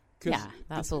 Yeah,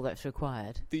 that's all that's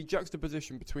required. The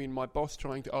juxtaposition between my boss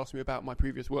trying to ask me about my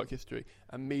previous work history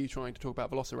and me trying to talk about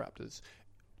velociraptors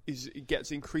it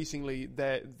gets increasingly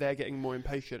they're getting more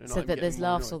impatient. And so that there's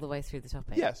laughs all the way through the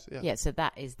topic. Yes. Yeah. Yeah. So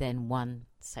that is then one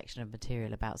section of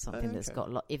material about something that's got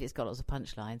if it's got lots of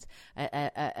punchlines.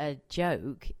 A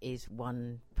joke is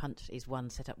one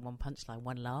setup, one punchline,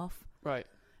 one laugh. Right.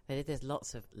 But if there's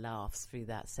lots of laughs through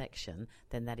that section,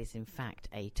 then that is in fact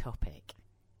a topic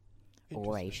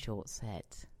or a short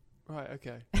set. Right.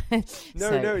 Okay.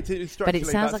 No. It's but it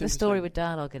sounds like a story with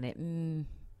dialogue in it.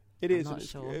 It is. Not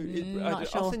sure.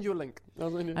 I'll send you a link.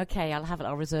 Okay, I'll have it.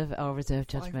 I'll reserve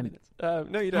judgment. No,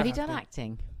 you don't. Have you done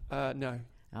acting? No.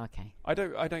 Okay. I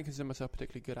don't consider myself a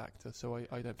particularly good actor, so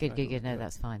I don't. Good. No,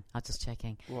 that's fine. I'm just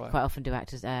checking. Why? Quite often do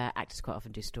actors quite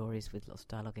often do stories with lots of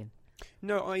dialogue in.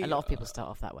 No, a lot of people start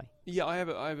off that way. Yeah, I have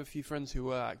a few friends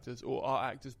who are actors or are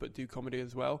actors but do comedy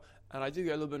as well, and I do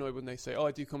get a little bit annoyed when they say, "Oh,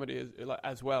 I do comedy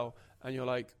as well," and you're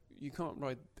like, "You can't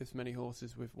ride this many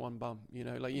horses with one bum," you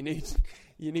know. Like you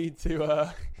need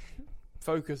to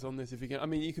focus on this if you can. I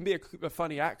mean, you can be a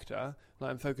funny actor,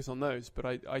 and focus on those, but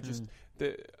I just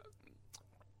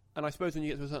and I suppose when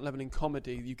you get to a certain level in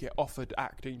comedy, you get offered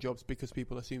acting jobs because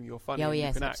people assume you're funny. Oh and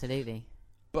yes, you can absolutely. Act.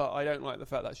 But I don't like the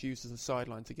fact that's used as a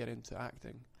sideline to get into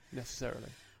acting, necessarily.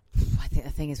 I think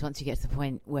the thing is, once you get to the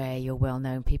point where you're well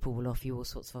known, people will offer you all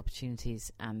sorts of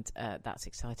opportunities, and that's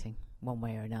exciting. One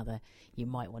way or another, you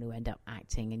might want to end up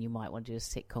acting, and you might want to do a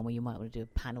sitcom, or you might want to do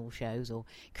panel shows, or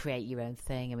create your own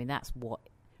thing. I mean, that's why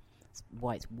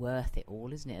it's worth it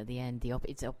all, isn't it? At the end,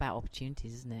 it's about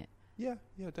opportunities, isn't it? Yeah,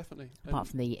 definitely. Apart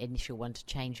from the initial one to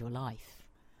change your life.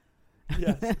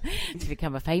 Yes. To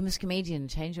become a famous comedian,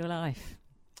 change your life.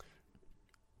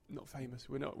 Not famous.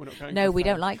 We're not going. No, we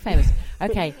don't like famous.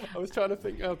 Okay. I was trying to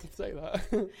think how to say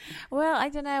that. Well, I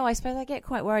don't know. I suppose I get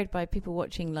quite worried by people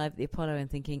watching Live at the Apollo and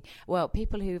thinking, well,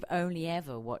 people who've only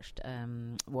ever watched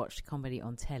comedy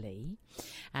on telly,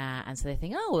 and so they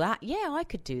think, oh, I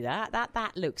could do that.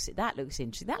 That looks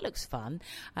interesting. That looks fun.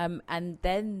 And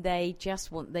then they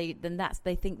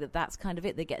think that's kind of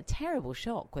it. They get a terrible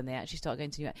shock when they actually start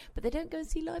going to but they don't go and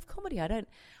see live comedy. I don't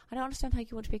understand how you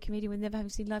want to be a comedian when never having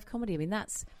seen live comedy. I mean,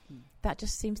 that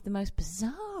just seems the most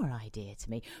bizarre idea to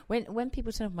me. When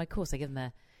people turn up my course, I give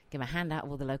them a handout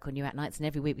of all the local New Act nights, and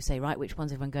every week we say, right, which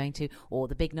one's everyone going to? Or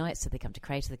the big nights, so they come to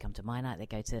Crater, they come to my night, they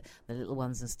go to the little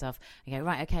ones and stuff. I go,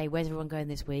 right, okay, where's everyone going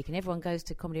this week? And everyone goes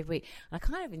to comedy every week. And I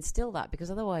kind of instill that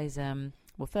because otherwise,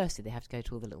 well, firstly, they have to go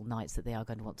to all the little nights that they are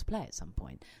going to want to play at some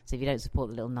point. So if you don't support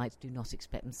the little nights, do not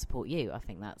expect them to support you. I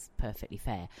think that's perfectly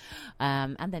fair.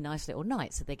 And they're nice little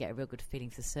nights, so they get a real good feeling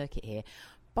for the circuit here.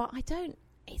 But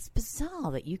it's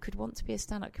bizarre that you could want to be a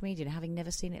stand-up comedian having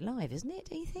never seen it live, isn't it,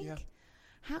 do you think? Yeah.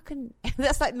 How can...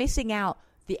 That's like missing out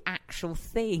the actual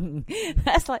thing.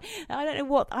 That's like... I don't know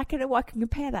what I can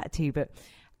compare that to, but...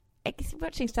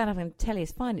 watching stand-up on telly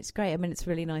is fine. It's great. I mean, it's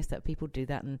really nice that people do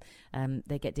that and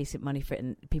they get decent money for it,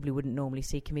 and people who wouldn't normally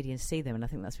see comedians see them, and I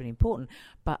think that's really important.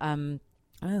 But,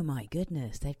 oh my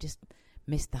goodness, they've just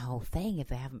missed the whole thing if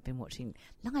they haven't been watching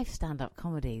live stand-up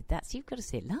comedy. You've got to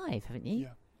see it live, haven't you? Yeah.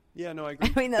 Yeah, no, I agree.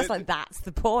 I mean, that's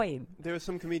the point. There are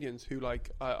some comedians who,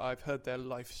 I've heard their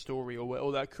life story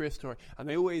or their career story, and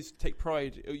they always take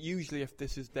pride, usually if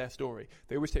this is their story,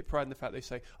 they always take pride in the fact they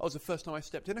say, oh, it was the first time I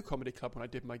stepped in a comedy club when I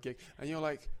did my gig. And you're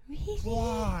like, really?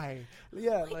 Why?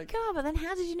 Yeah, oh my God, but then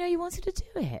how did you know you wanted to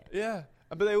do it? Yeah.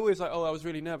 But they always I was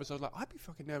really nervous. I was like, I'd be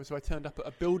fucking nervous if I turned up at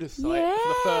a builder's site for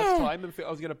the first time and I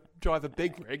was going to drive a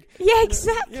big rig. Yeah,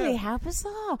 exactly. Yeah. How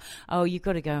bizarre. Oh, you've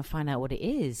got to go and find out what it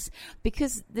is.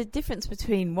 Because the difference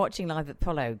between watching Live at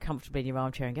Apollo comfortably in your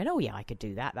armchair and going, oh, yeah, I could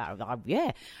do that.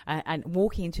 And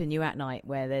walking into a New Act night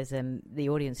where there's the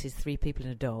audience is 3 people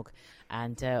and a dog,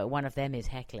 and one of them is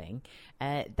heckling,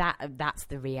 that's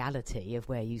the reality of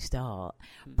where you start.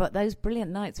 But those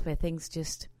brilliant nights where things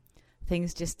just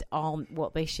aren't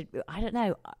what they should be. I don't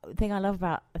know. The thing I love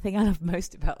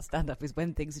most about stand-up is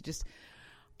when things are just...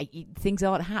 things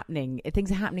aren't happening.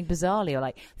 Things are happening bizarrely, or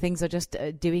like things are just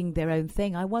doing their own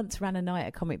thing. I once ran a night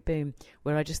at Comic Boom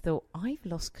where I just thought, I've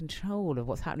lost control of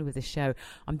what's happening with the show.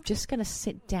 I'm just going to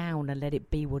sit down and let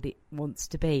it be what it wants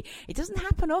to be. It doesn't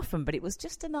happen often, but it was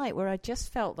just a night where I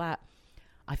just felt that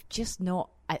I've just not,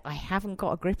 I haven't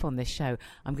got a grip on this show.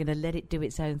 I'm going to let it do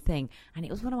its own thing. And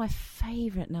it was one of my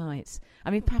favourite nights. I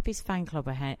mean, Pappy's fan club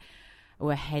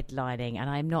were headlining, and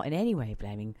I'm not in any way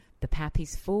blaming the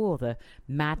Pappies for the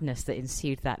madness that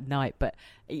ensued that night. But,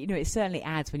 you know, it certainly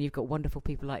adds when you've got wonderful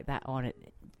people like that on it.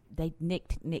 They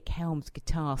nicked Nick Helm's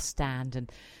guitar stand, and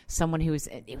someone who was,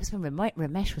 it was when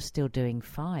Ramesh was still doing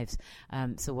fives,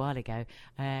 so a while ago.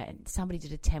 Somebody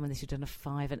did a 10 when they should have done a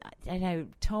 5, and I know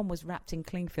Tom was wrapped in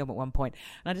cling film at one point,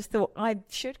 and I just thought, I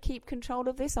should keep control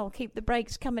of this. I'll keep the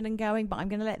breaks coming and going, but I'm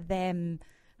going to let them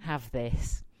have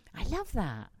this. I love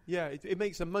that. Yeah, it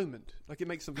makes a moment. Like, it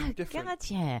makes something different. God,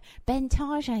 yeah. Ben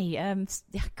Tajay,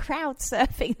 crowd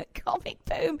surfing at Comic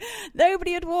Boom.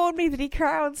 Nobody had warned me that he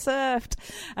crowd surfed.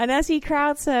 And as he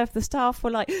crowd surfed, the staff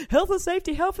were like, health and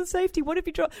safety, what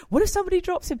if somebody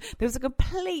drops him? There was a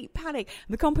complete panic.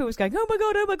 And the compo was going, oh my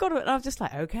God. And I was just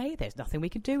like, okay, there's nothing we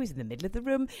can do. He's in the middle of the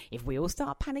room. If we all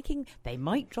start panicking, they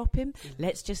might drop him.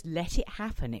 Let's just let it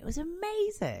happen. It was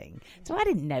amazing. So I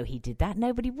didn't know he did that.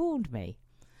 Nobody warned me.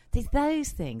 It's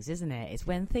those things, isn't it? It's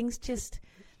when things just,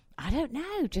 I don't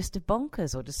know, just are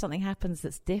bonkers, or just something happens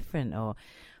that's different, or,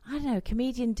 I don't know, a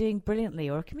comedian doing brilliantly,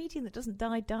 or a comedian that doesn't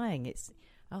die dying. It's,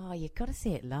 you've got to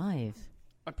see it live.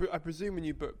 I presume when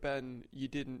you booked Ben, you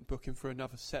didn't book him for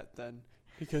another set then?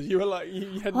 Because you were like,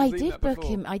 you hadn't seen that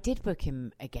before. I did book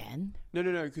him again. No,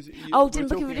 because... didn't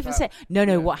book him for a different set.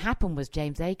 No, what happened was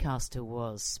James Acaster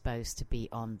was supposed to be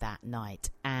on that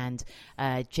night, and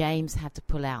James had to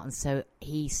pull out, and so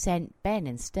he sent Ben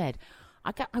instead.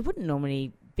 I wouldn't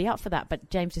normally be up for that, but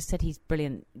James just said he's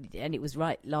brilliant, and it was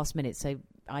right last minute, so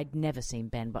I'd never seen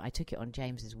Ben, but I took it on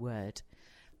James's word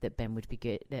that Ben would be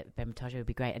good, that Ben Tajay would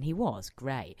be great, and he was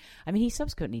great. I mean, he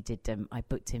subsequently did. I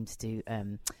booked him to do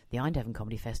the Eindhoven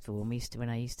Comedy Festival, and when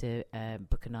I used to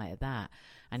book a night at that,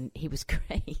 and he was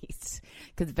great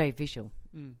because very visual.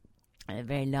 And a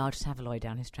very large Savaloy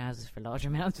down his trousers for a large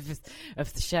amount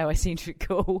of the show, I seem to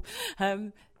recall.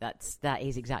 That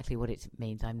is exactly what it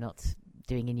means. I'm not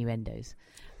doing innuendos.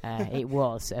 It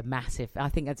was a massive... I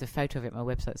think there's a photo of it on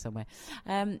my website somewhere.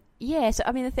 So,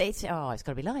 I mean, it's got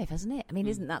to be live, hasn't it? I mean,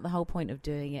 isn't that the whole point of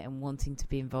doing it and wanting to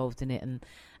be involved in it?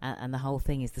 And the whole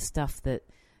thing is the stuff that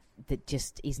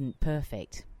just isn't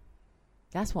perfect.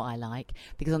 That's what I like,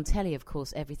 because on telly, of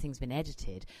course, everything's been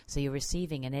edited, so you're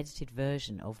receiving an edited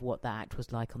version of what that act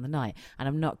was like on the night. And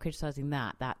I'm not criticising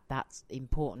that. That's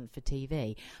important for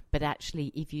TV. But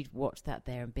actually, if you'd watched that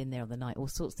there and been there on the night, all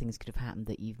sorts of things could have happened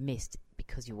that you've missed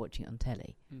because you're watching it on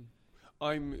telly.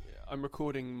 I'm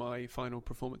recording my final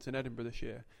performance in Edinburgh this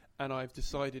year, and I've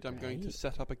decided I'm going to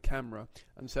set up a camera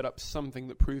and set up something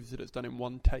that proves that it's done in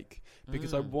one take,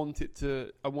 because I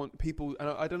want people, and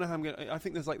I don't know how I'm going to, I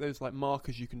think there's like those like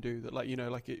markers you can do that, like, you know,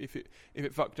 like if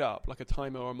it fucked up, like a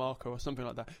timer or a marker or something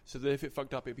like that, so that if it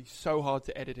fucked up, it'd be so hard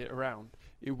to edit it around,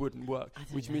 it wouldn't work,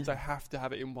 which means I have to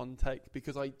have it in one take,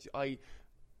 because I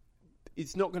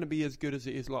it's not going to be as good as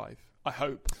it is live, I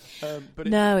hope. But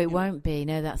it won't be.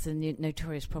 No, that's a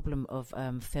notorious problem of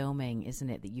filming, isn't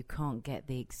it? That you can't get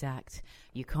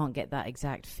that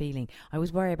exact feeling. I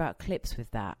always worry about clips with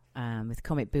that. With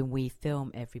Comic Boom, we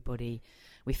film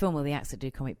all the acts that do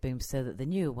Comic Boom, so that the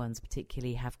newer ones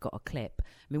particularly have got a clip.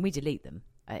 I mean, we delete them.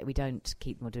 We don't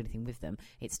keep them or do anything with them.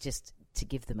 It's just to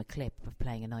give them a clip of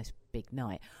playing a nice big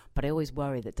night. But I always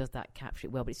worry that does that capture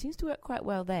it well. But it seems to work quite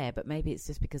well there. But maybe it's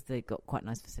just because they've got quite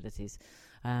nice facilities.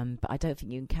 But I don't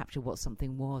think you can capture what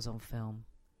something was on film.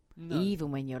 No.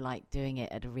 Even when you're like doing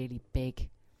it at a really big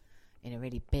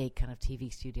kind of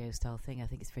TV studio style thing, I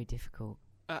think it's very difficult.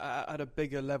 At a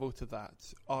bigger level to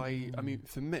that, I mean,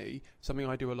 for me, something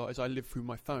I do a lot is I live through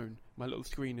my phone, my little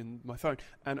screen in my phone,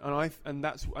 and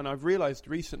I've realised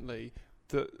recently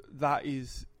that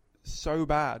is so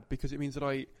bad, because it means that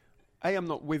I'm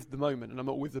not with the moment and I'm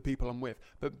not with the people I'm with,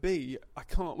 but B, I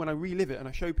can't, when I relive it and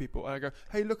I show people and I go,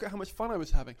 hey, look at how much fun I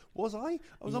was having. Was I? I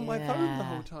was on my phone the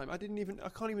whole time. I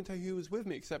can't even tell you who was with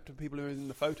me except the people who were in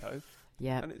the photo.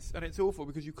 Yeah, and it's awful,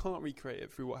 because you can't recreate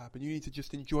it through what happened. You need to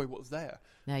just enjoy what's there.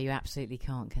 No, you absolutely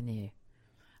can't, can you?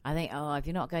 I think,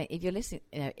 if you're listening,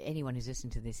 anyone who's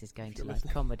listening to this is going to live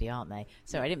comedy, aren't they?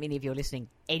 Sorry, I didn't mean if you're listening,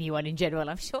 anyone in general.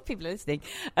 I'm sure people are listening.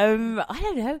 I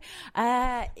don't know.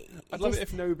 I'd love it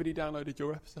if nobody downloaded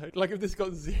your episode. Like if this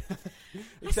got zero.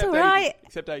 That's all right.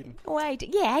 Except Aidan. Oh,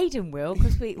 Aidan will,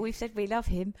 because we've said we love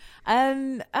him.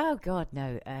 Oh, God,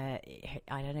 no. I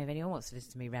don't know if anyone wants to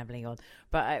listen to me rambling on.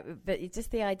 But it's just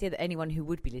the idea that anyone who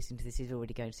would be listening to this is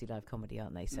already going to see live comedy,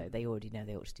 aren't they? So they already know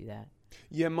they ought to do that.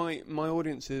 Yeah, my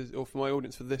audience for my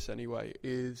audience for this anyway,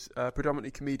 is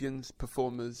predominantly comedians,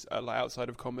 performers, like outside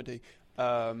of comedy.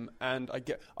 And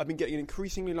I've been getting an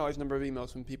increasingly large number of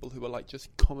emails from people who are like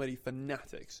just comedy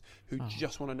fanatics who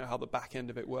just want to know how the back end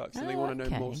of it works and they want to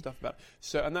know more stuff about it.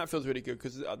 So, and that feels really good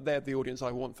because they're the audience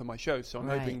I want for my show. So I'm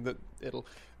hoping that it'll.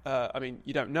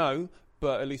 You don't know,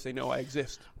 but at least they know I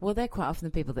exist. Well, they're quite often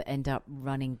the people that end up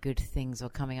running good things or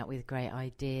coming up with great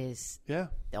ideas. Yeah.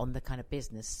 On the kind of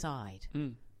business side.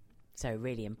 Mm. So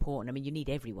really important. I mean, you need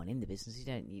everyone in the business.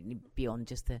 You need beyond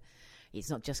just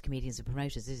it's not just comedians and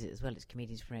promoters, is it, as well? It's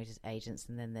comedians, promoters, agents,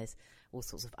 and then there's all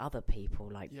sorts of other people,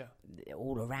 like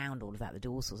all around all of that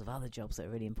do all sorts of other jobs that are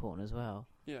really important as well.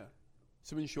 Yeah.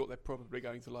 So in short, they're probably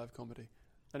going to live comedy.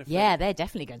 And they're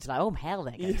definitely going to hell,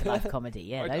 they're going to live comedy.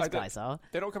 Yeah, those guys are.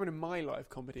 They're not coming to my live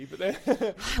comedy, but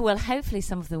they're... Well, hopefully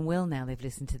some of them will now they've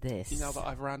listened to this. Now that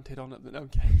I've ranted on it. No, I'm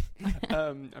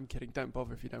kidding. I'm kidding. Don't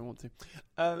bother if you don't want to.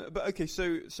 But okay,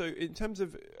 so in terms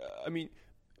of,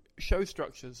 show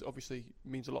structures obviously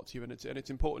means a lot to you, and it's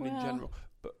important in general.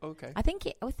 But okay, I think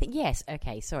yes.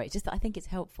 Okay, sorry. It's just that I think it's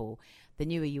helpful. The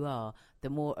newer you are, the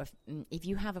more if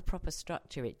you have a proper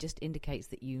structure, it just indicates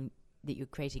that you're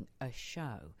creating a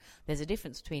show. There's a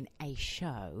difference between a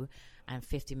show and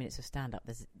 50 minutes of stand-up.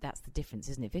 That's the difference,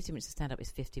 isn't it? 50 minutes of stand-up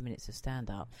is 50 minutes of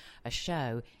stand-up. A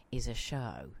show is a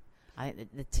show. I think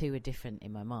the two are different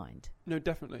in my mind. No,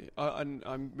 definitely. And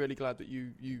I'm really glad that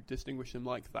you distinguish them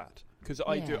like that. Because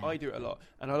I do it a lot.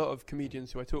 And a lot of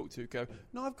comedians who I talk to go,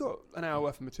 no, I've got an hour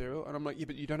worth of material. And I'm like, yeah,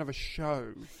 but you don't have a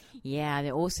show. Yeah, and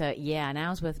also, an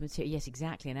hour's worth of material. Yes,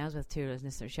 exactly. An hour's worth of material isn't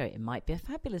necessarily a show. It might be a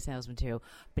fabulous hour's material,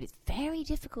 but it's very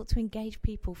difficult to engage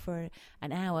people for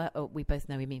an hour. Oh, we both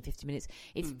know we mean 50 minutes.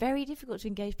 It's very difficult to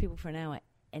engage people for an hour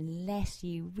unless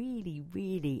you really,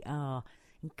 really are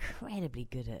incredibly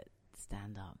good at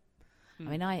stand-up. I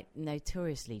mean, I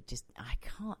notoriously I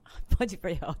find it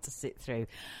very hard to sit through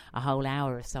a whole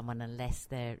hour of someone unless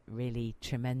they're really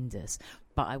tremendous.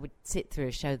 But I would sit through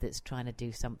a show that's trying to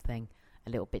do something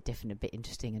a little bit different, a bit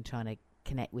interesting, and trying to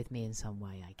connect with me in some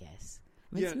way, I guess.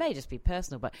 I mean, it may just be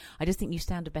personal, but I just think you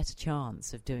stand a better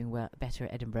chance of doing better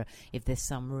at Edinburgh if there's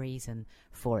some reason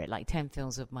for it. Like 10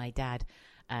 Films of My Dad,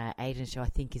 Aidan's show, I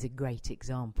think, is a great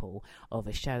example of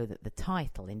a show that the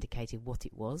title indicated what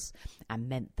it was and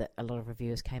meant that a lot of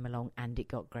reviewers came along and it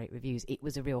got great reviews. It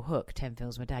was a real hook. 10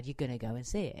 Films of My Dad, you're going to go and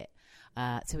see it.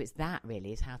 So it's that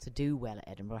really, is how to do well at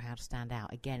Edinburgh, how to stand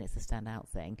out. Again, it's the stand out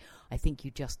thing. I think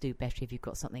you just do better if you've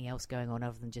got something else going on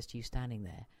other than just you standing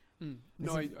there.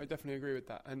 No, I definitely agree with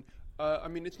that. And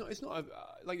it's not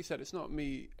like you said, it's not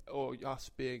me or us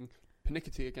being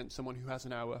pernickety against someone who has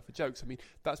an hour for jokes. I mean,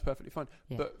 that's perfectly fine.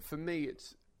 Yeah. But for me,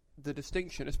 it's the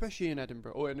distinction, especially in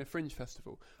Edinburgh or in a fringe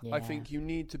festival. Yeah. I think you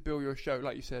need to build your show,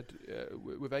 like you said,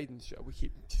 with Aidan's show. We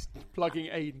keep just plugging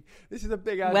Aidan. This is a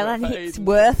big advert. Well, and it's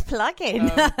worth plugging.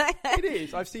 It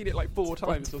is. I've seen it like 4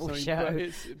 times or something. Show.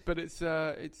 But it's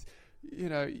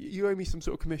you owe me some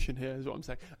sort of commission here, is what I'm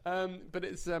saying. But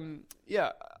it's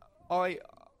I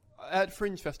at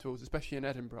fringe festivals, especially in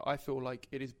Edinburgh, I feel like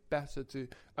it is better to.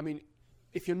 I mean,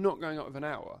 if you're not going out with an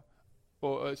hour,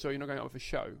 or you're not going out with a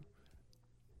show,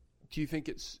 do you think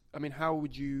it's? I mean, how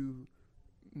would you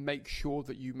make sure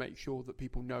that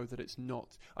people know that it's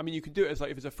not? I mean, you could do it as like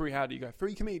if it's a free howdy, you go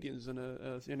 3 comedians in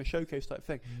a showcase type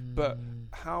thing. But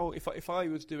how if I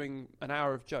was doing an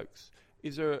hour of jokes? Do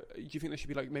you think there should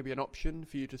be like maybe an option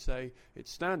for you to say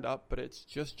it's stand up but it's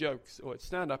just jokes, or it's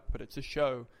stand up but it's a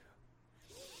show?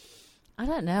 I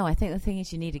don't know. I think the thing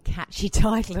is you need a catchy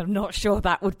title. I'm not sure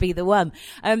that would be the one.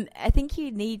 I think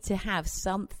you need to have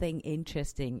something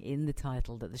interesting in the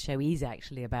title that the show is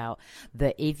actually about,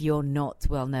 that if you're not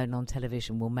well known on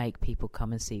television will make people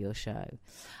come and see your show.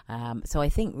 So I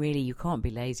think really you can't be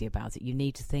lazy about it. You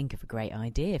need to think of a great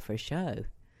idea for a show.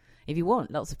 If you want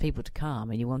lots of people to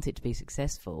come and you want it to be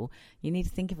successful, you need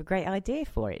to think of a great idea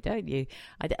for it, don't you?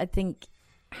 I think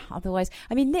otherwise...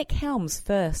 I mean, Nick Helm's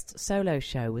first solo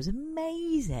show was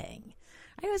amazing.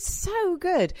 It was so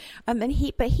good. But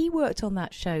he worked on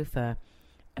that show for,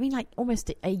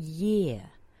 almost a year.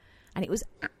 And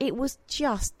it was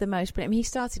just the most brilliant. I mean, he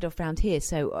started off around here,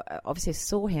 so obviously I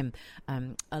saw him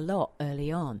a lot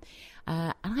early on.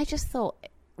 And I just thought...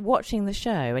 watching the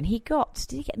show, and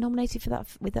did he get nominated for that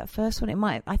with that first one?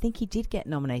 I think he did get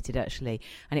nominated actually,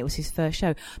 and it was his first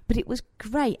show. But it was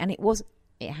great, and it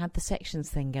had the sections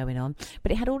thing going on,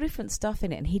 but it had all different stuff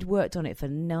in it, and he'd worked on it for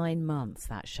 9 months,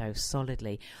 that show,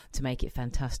 solidly, to make it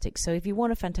fantastic. So if you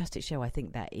want a fantastic show, I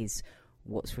think that is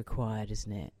what's required,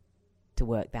 isn't it? To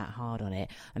work that hard on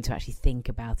it and to actually think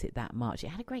about it that much. It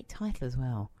had a great title as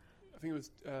well. I think it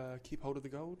was Keep Hold of the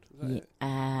Gold. Was that it?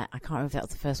 I can't remember if that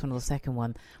was the first one or the second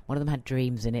one. One of them had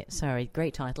dreams in it. Sorry,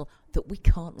 great title that we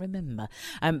can't remember.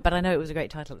 But I know it was a great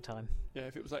title at the time. Yeah,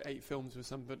 if it was like 8 films with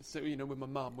some, but so, with my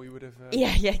mum, we would have.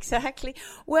 Yeah, exactly.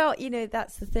 Well,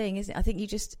 that's the thing, isn't it? I think you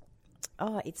just.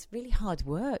 It's really hard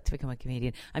work to become a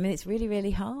comedian. I mean, it's really,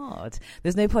 really hard.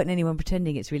 There's no point in anyone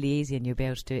pretending it's really easy and you'll be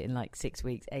able to do it in like 6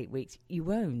 weeks, 8 weeks. You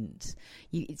won't.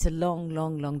 It's a long,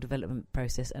 long, long development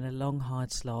process and a long,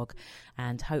 hard slog.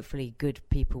 And hopefully good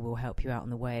people will help you out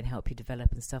on the way and help you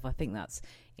develop and stuff. I think that's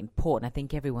important. I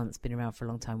think everyone that's been around for a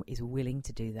long time is willing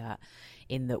to do that,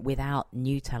 in that without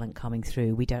new talent coming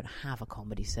through, we don't have a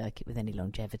comedy circuit with any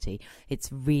longevity.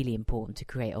 It's really important to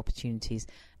create opportunities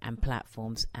and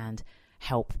platforms and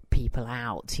help people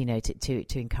out, to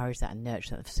encourage that and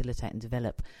nurture that and facilitate and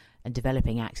develop. And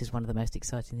developing acts is one of the most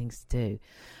exciting things to do.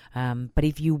 But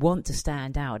if you want to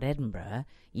stand out at Edinburgh,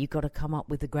 you've got to come up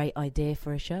with a great idea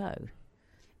for a show.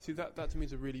 See, that to me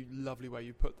is a really lovely way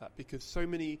you put that, because so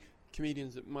many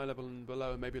comedians at my level and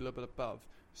below, and maybe a little bit above,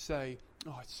 say,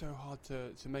 it's so hard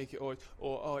to make it, or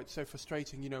it's so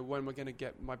frustrating, when we're going to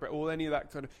get my break, or any of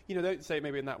that kind of, don't say it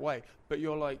maybe in that way, but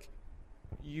you're like,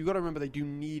 you got to remember they do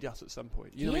need us at some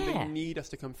point. What I mean? They need us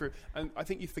to come through. And I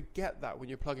think you forget that when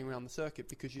you're plugging around the circuit,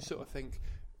 because you sort of think,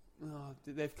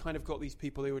 they've kind of got these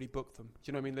people, they already booked them.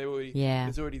 Do you know what I mean?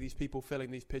 There's already these people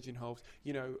filling these pigeonholes.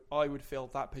 I would fill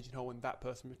that pigeonhole when that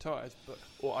person retires,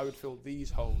 or I would fill these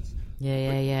holes.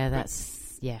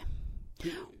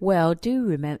 Well,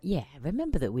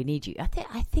 remember that we need you.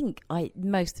 I think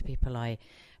most of the people I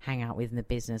hang out with in the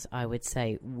business, I would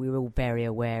say we're all very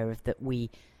aware of that.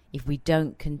 If we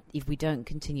don't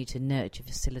continue to nurture,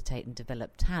 facilitate, and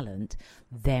develop talent,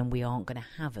 then we aren't going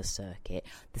to have a circuit.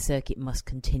 The circuit must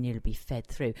continually be fed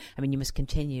through. I mean, there must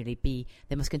continually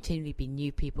be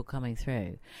new people coming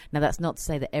through. Now, that's not to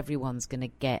say that everyone's going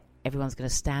to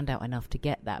stand out enough to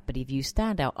get that. But if you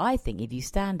stand out, I think if you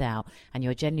stand out and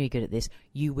you're genuinely good at this,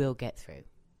 you will get through.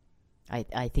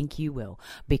 I think you will,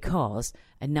 because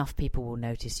enough people will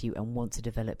notice you and want to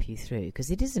develop you through,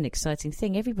 because it is an exciting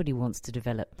thing. Everybody wants to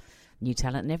develop new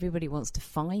talent, and everybody wants to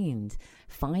find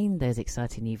those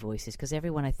exciting new voices, because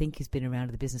everyone, I think, who's been around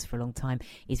in the business for a long time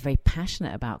is very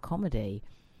passionate about comedy.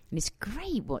 And it's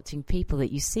great watching people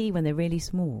that you see when they're really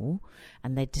small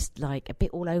and they're just like a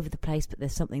bit all over the place, but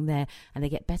there's something there, and they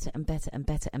get better and better and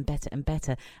better and better and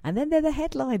better. And then they're the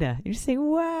headliner. You just think,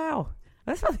 wow.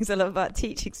 That's one of the things I love about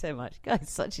teaching so much. God,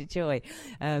 it's such a joy.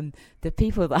 The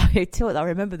people that I taught, I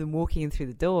remember them walking in through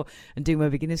the door and doing my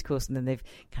beginner's course, and then they've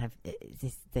kind of,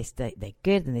 they're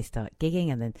good, and they start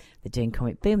gigging, and then they're doing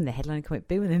Comic Boom, they're headlining Comic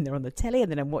Boom, and then they're on the telly,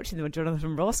 and then I'm watching them on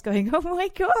Jonathan Ross going, oh my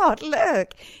God,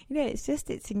 look.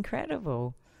 It's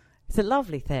incredible. It's a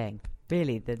lovely thing.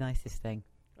 Really, the nicest thing.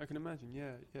 I can imagine,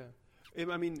 yeah.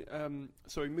 I mean,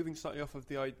 moving slightly off of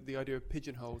the idea of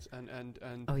pigeonholes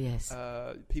and oh yes,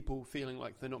 people feeling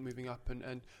like they're not moving up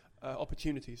and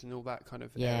opportunities and all that kind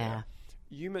of area.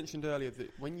 You mentioned earlier that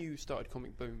when you started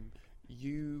Comic Boom,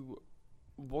 you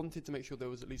wanted to make sure there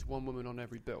was at least one woman on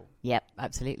every bill. Yep,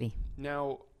 absolutely.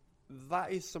 Now,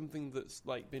 that is something that's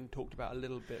been talked about a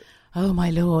little bit. Oh my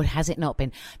Lord, has it not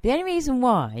been? The only reason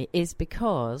why is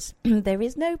because there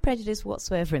is no prejudice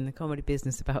whatsoever in the comedy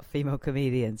business about female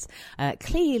comedians.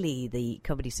 Clearly, the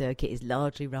comedy circuit is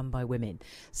largely run by women,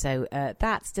 so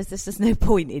there's no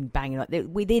point in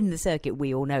banging. Within the circuit,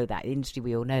 we all know that. The industry,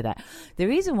 we all know that. The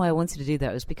reason why I wanted to do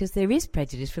that was because there is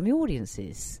prejudice from the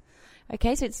audiences.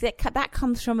 Okay, so that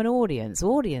comes from an audience.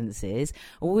 Audiences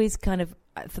always kind of,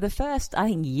 for the first, I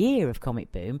think, year of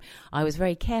Comic Boom, I was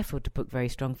very careful to book very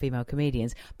strong female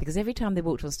comedians, because every time they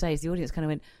walked on stage, the audience kind of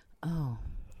went, oh.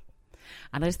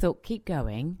 And I just thought, keep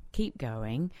going,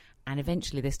 and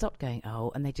eventually they stopped going,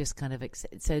 oh, and they just kind of,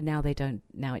 so now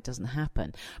it doesn't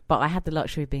happen. But I had the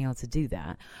luxury of being able to do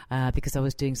that, because I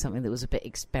was doing something that was a bit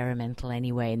experimental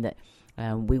anyway, in that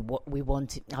I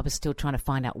was still trying to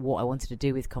find out what I wanted to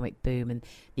do with Comic Boom, and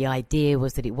the idea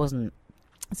was that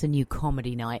it's a new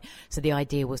comedy night, so the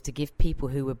idea was to give people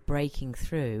who were breaking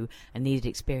through and needed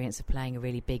experience of playing a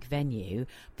really big venue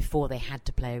before they had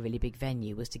to play a really big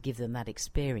venue, was to give them that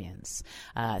experience.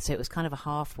 So it was kind of a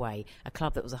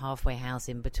club that was a halfway house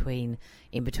in between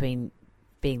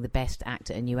being the best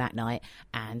actor at a new act night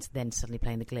and then suddenly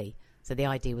playing the Glee. So the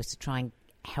idea was to try and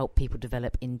help people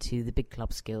develop into the big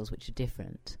club skills, which are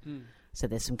different. So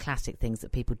there's some classic things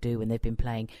that people do when they've been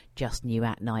playing just new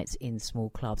act nights in small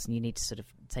clubs, and you need to sort of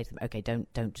say to them, okay, don't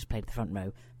just play to the front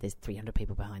row. There's 300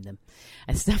 people behind them,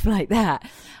 and stuff like that.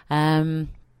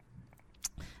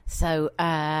 So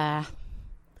I've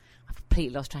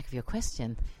completely lost track of your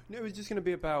question. No, it was just going to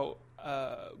be about.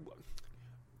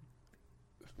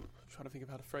 Trying to think of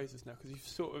how to phrase this now, because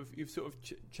you've sort of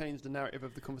changed the narrative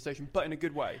of the conversation, but in a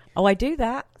good way. Oh, I do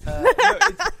that.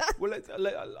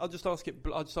 I'll just ask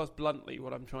bluntly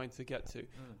what I'm trying to get to.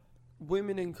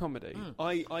 Women in comedy.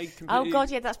 I completely. Oh God,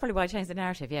 yeah, that's probably why I changed the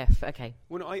narrative. Yeah, okay.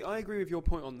 Well, I agree with your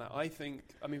point on that. I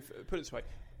mean, put it this way: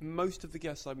 most of the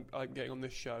guests I'm getting on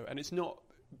this show, and it's not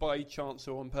by chance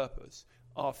or on purpose,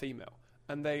 are female,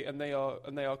 and they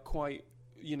are quite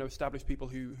established people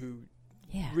who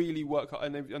really work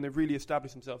hard, and they've really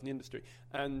established themselves in the industry,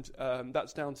 and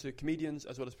that's down to comedians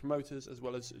as well as promoters as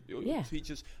well as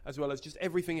teachers as well as just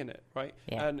everything in it, right?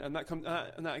 Yeah. And that comes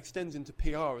and that extends into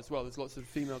PR as well. There's lots of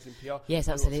females in PR. Yes,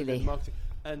 absolutely.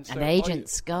 And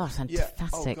agents, God, fantastic.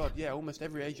 Oh God, yeah, almost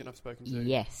every agent I've spoken to,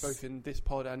 yes, both in this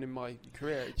pod and in my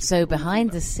career. So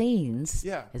behind the scenes,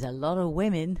 there's a lot of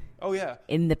women. Oh yeah,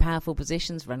 in the powerful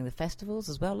positions, running the festivals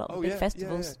as well. A lot of big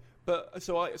festivals. Yeah. But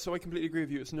so I completely agree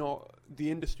with you. It's not the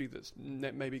industry that's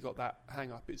maybe got that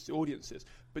hang up. It's the audiences.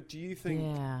 But do you think?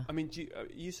 Yeah. I mean,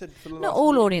 you said for the last not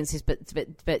all audiences, but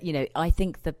I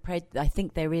think I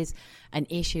think there is an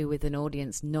issue with an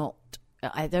audience not.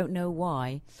 I don't know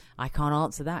why. I can't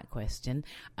answer that question.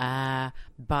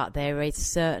 But there is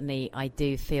certainly, I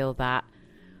do feel that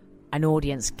an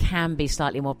audience can be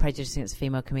slightly more prejudiced against a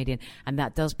female comedian, and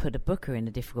that does put a booker in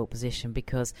a difficult position,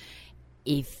 because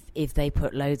if they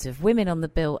put loads of women on the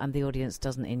bill and the audience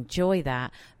doesn't enjoy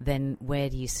that, then where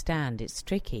do you stand? It's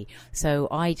tricky. So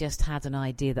I just had an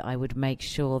idea that I would make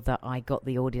sure that I got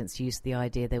the audience used to the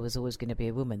idea there was always going to be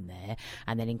a woman there,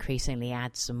 and then increasingly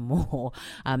add some more.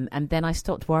 And then I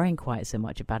stopped worrying quite so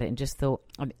much about it and just thought,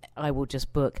 I will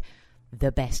just book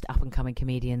the best up-and-coming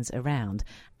comedians around,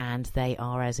 and they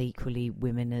are as equally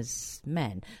women as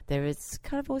men. There is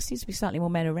kind of always seems to be slightly more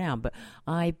men around, but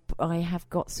I have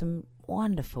got some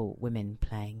wonderful women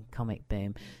playing Comic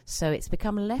Boom. So it's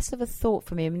become less of a thought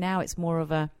for me. Now it's more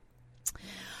of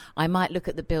I might look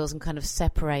at the bills and kind of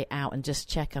separate out and just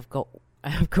check I've got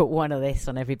one of this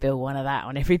on every bill, one of that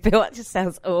on every bill. That just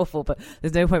sounds awful, but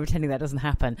there's no point pretending that doesn't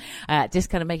happen. Just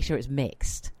kind of making sure it's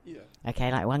mixed. Yeah.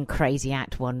 Okay, like one crazy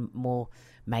act, one more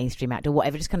mainstream act, or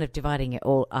whatever. Just kind of dividing it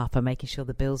all up and making sure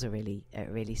the bills are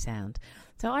really sound.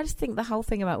 So I just think the whole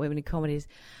thing about women in comedy is,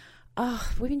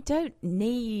 women don't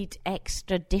need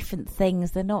extra different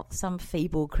things. They're not some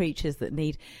feeble creatures that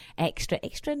need extra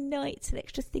nights and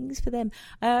extra things for them.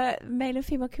 Male and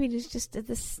female comedians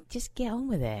just get on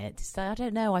with it. I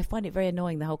don't know. I find it very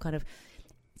annoying, the whole kind of.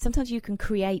 Sometimes you can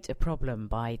create a problem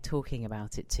by talking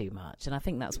about it too much, and I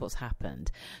think that's what's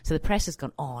happened. So the press has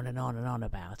gone on and on and on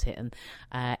about it, and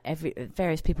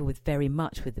various people with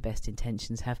the best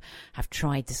intentions have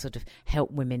tried to sort of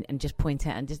help women and just point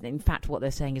out, and just in fact what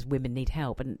they're saying is women need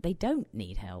help, and they don't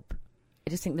need help. I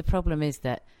just think the problem is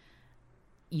that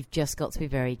you've just got to be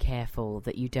very careful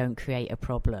that you don't create a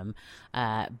problem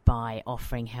by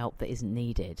offering help that isn't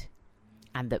needed,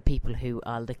 and that people who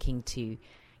are looking to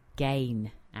gain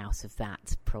out of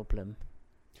that problem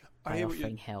by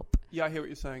offering help. Yeah, I hear what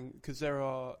you're saying, because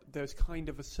there's kind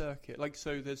of a circuit, like,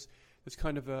 so there's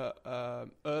kind of a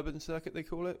urban circuit, they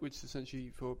call it, which is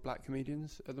essentially for black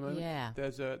comedians at the moment. Yeah.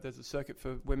 There's a circuit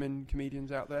for women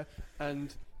comedians out there,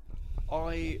 and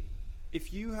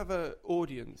if you have an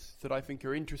audience that I think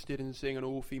are interested in seeing an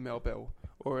all-female bill,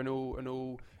 or an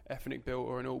all ethnic bill,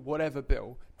 or an all whatever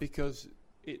bill, because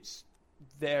it's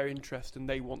their interest and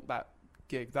they want that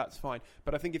gig, that's fine.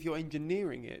 But I think if you're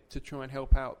engineering it to try and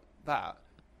help out that,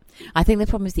 I think the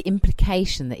problem is the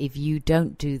implication that if you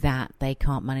don't do that, they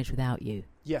can't manage without you.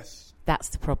 Yes. That's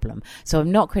the problem. So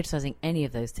I'm not criticising any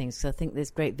of those things, because I think there's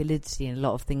great validity in a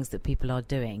lot of things that people are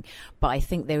doing. But I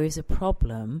think there is a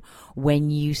problem when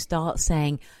you start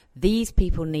saying, these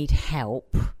people need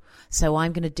help, so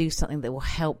I'm going to do something that will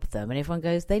help them. And everyone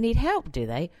goes, they need help, do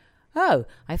they? Oh,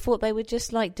 I thought they were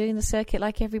just like doing the circuit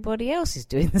like everybody else is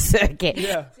doing the circuit.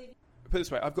 Yeah. Put it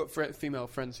this way, I've got female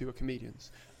friends who are comedians,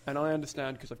 and I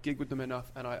understand because I've gigged with them enough,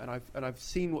 and I've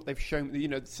seen what they've shown.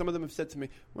 Some of them have said to me,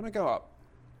 when I go up,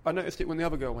 I noticed it when the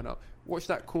other girl went up. Watch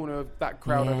that corner of that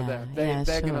crowd over there.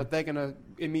 They're gonna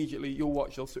immediately, you'll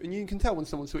watch, and you can tell when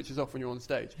someone switches off when you're on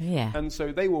stage. Yeah. And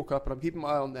so they walk up, and I'm keeping my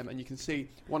eye on them, and you can see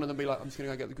one of them be like, "I'm just gonna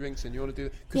go get the drinks in. You want to do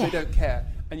that?" Because they don't care,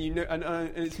 and you know, and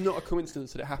it's not a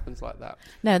coincidence that it happens like that.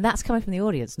 No, that's coming from the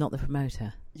audience, not the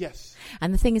promoter. Yes.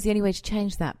 And the thing is, the only way to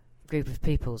change that group of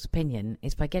people's opinion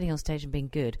is by getting on stage and being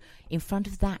good in front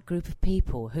of that group of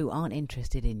people who aren't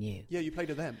interested in you. Yeah, you play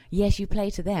to them. Yes, you play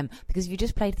to them, because if you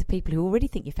just play to the people who already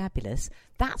think you're fabulous,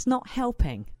 that's not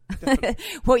helping.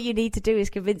 What you need to do is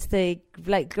convince the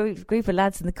group of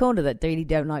lads in the corner that really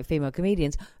don't like female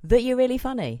comedians that you're really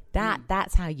funny.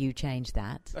 That's how you change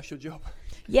that. That's your job.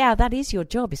 Yeah, that is your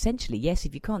job, essentially. Yes,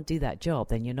 if you can't do that job,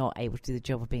 then you're not able to do the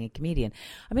job of being a comedian.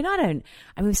 I mean,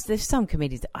 there's some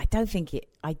comedians that I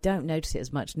don't notice it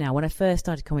as much now. When I first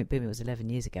started Comic Boom, it was 11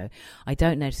 years ago. I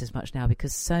don't notice as much now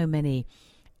because so many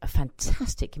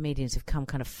fantastic comedians have come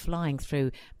kind of flying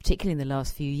through, particularly in the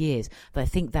last few years, that I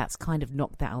think that's kind of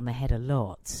knocked that on the head a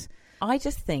lot. I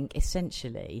just think,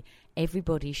 essentially,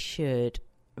 everybody should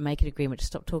make an agreement to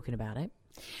stop talking about it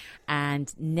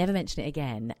and never mention it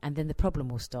again, and then the problem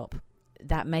will stop.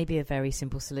 That may be a very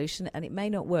simple solution, and it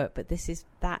may not work, but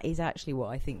that is actually what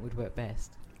I think would work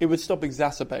best. It would stop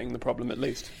exacerbating the problem, at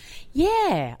least.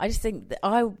 Yeah, I just think that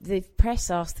the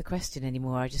press ask the question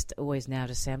anymore. I just always now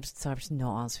just say, I'm just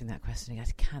not answering that question. I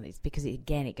can't. It's because it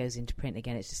goes into print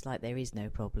again. It's just like, there is no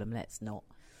problem. Let's not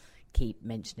keep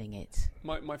mentioning it.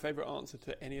 My favourite answer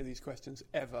to any of these questions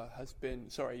ever has been,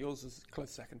 sorry, yours is a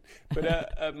close second,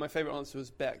 but my favourite answer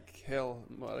was Beck Hill,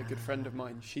 a good friend of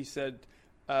mine. She said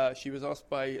she was asked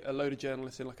by a load of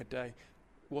journalists in like a day,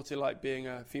 what's it like being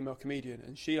a female comedian?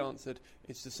 And she answered,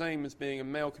 it's the same as being a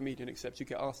male comedian, except you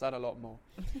get asked that a lot more.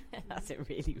 That's a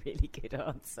really, really good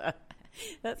answer.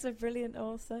 That's a brilliant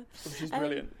answer. Which is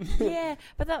brilliant. Yeah,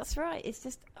 but that's right. It's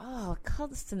just,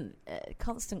 constant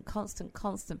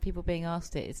people being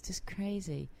asked it. It's just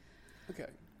crazy.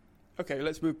 Okay,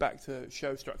 let's move back to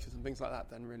show structures and things like that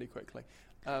then really quickly.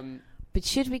 But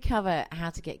should we cover how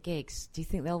to get gigs? Do you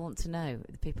think they'll want to know,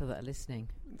 the people that are listening?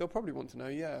 They'll probably want to know,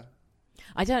 yeah.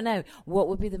 I don't know. What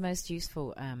would be the most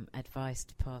useful advice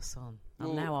to pass on?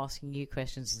 I'm now asking you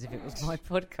questions as if it was my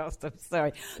podcast. I'm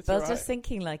sorry. But I was just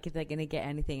thinking, like, if they're going to get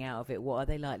anything out of it, what are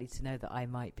they likely to know that I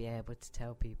might be able to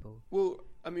tell people? Well,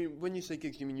 I mean, when you say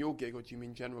gigs, do you mean your gig or do you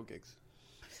mean general gigs?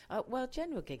 Well,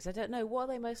 general gigs. I don't know. What are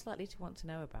they most likely to want to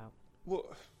know about? Well,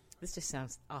 this just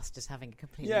sounds us just having a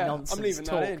completely nonsense I'm leaving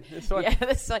talk. that in. It's fine. Yeah,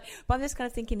 that's like, but I'm just kind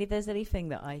of thinking, if there's anything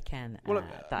that I can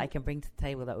that I can bring to the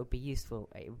table that would be useful,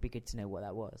 it would be good to know what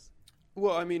that was.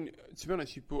 Well, I mean, to be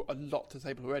honest, you've brought a lot to the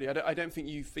table already. I don't think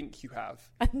you have.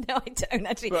 No, I don't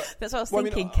actually. But, that's what I was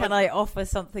thinking. I mean, can I offer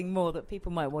something more that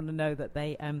people might want to know that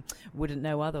they wouldn't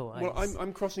know otherwise? Well,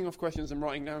 I'm crossing off questions and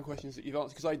writing down questions that you've answered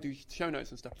because I do show notes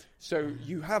and stuff. So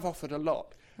you have offered a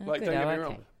lot. Don't get me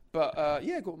wrong. But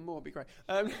go on, more would be great.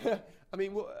 I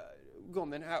mean, go on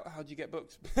then. How do you get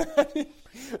booked?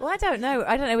 Well, I don't know.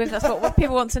 I don't know if that's what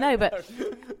people want to know, but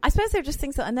I suppose there are just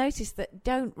things that I noticed that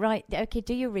don't write. Okay,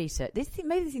 do your research.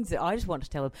 Maybe the things that I just want to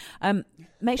tell them.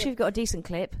 Make sure you've got a decent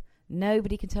clip.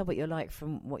 Nobody can tell what you're like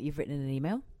from what you've written in an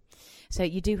email. So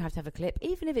you do have to have a clip,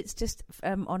 even if it's just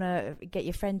get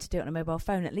your friend to do it on a mobile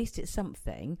phone. At least it's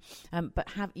something. But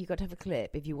you've got to have a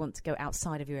clip if you want to go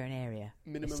outside of your own area.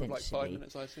 Minimum of like 5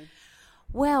 minutes, I assume.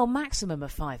 Well, maximum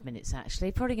of 5 minutes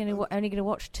actually. Probably only going to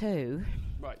watch 2.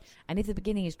 Right. And if the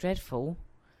beginning is dreadful,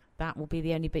 that will be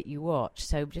the only bit you watch.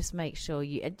 So just make sure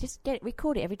you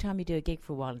record it every time you do a gig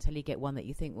for a while until you get one that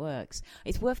you think works.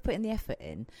 It's worth putting the effort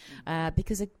in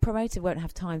because a promoter won't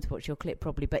have time to watch your clip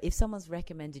probably. But if someone's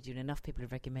recommended you and enough people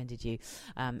have recommended you,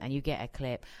 and you get a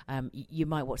clip, you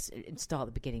might watch and start at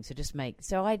the beginning.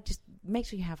 So I just make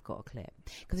sure you have got a clip,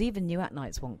 because even New Act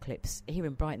Nights want clips. Here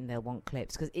in Brighton, they'll want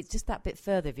clips because it's just that bit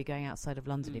further if you're going outside of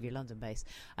London, if you're London based.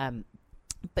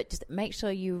 But just make sure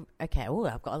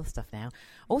I've got other stuff now.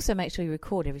 Also, make sure you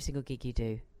record every single gig you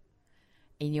do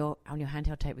on your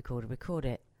handheld tape recorder. Record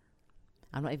it.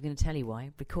 I'm not even going to tell you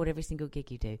why. Record every single gig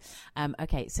you do.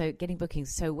 Okay, so getting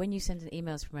bookings. So when you send an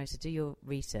email to promoter, do your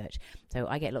research. So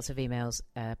I get lots of emails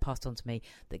passed on to me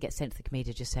that get sent to the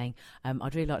Commedia just saying,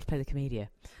 I'd really like to play the Commedia.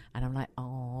 And I'm like,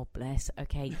 oh, bless.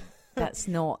 Okay, that's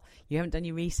not... You haven't done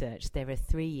your research. There are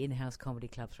 3 in-house comedy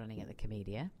clubs running at the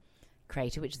Commedia.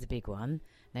 Creator, which is the big one.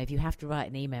 Now, if you have to write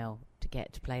an email to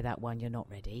get to play that one, you're not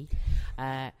ready.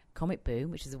 Comic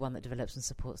Boom, which is the one that develops and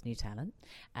supports new talent,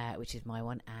 which is my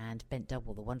one, and Bent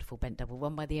Double, the wonderful Bent Double,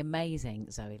 run by the amazing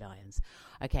Zoe Lyons.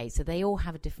 Okay, so they all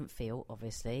have a different feel,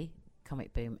 obviously.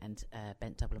 Comic Boom and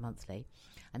Bent Double Monthly.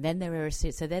 And then there are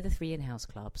so they're the 3 in-house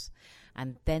clubs,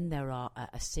 and then there are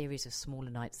a series of smaller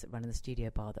nights that run in the Studio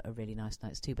Bar that are really nice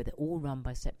nights too, but they're all run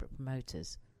by separate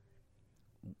promoters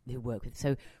who work with.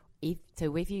 So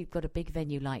if you've got a big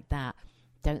venue like that,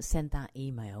 don't send that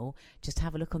email. Just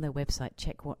have a look on their website,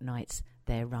 check what nights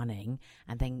they're running,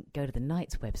 and then go to the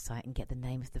night's website and get the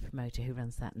name of the promoter who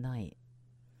runs that night.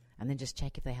 And then just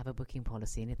check if they have a booking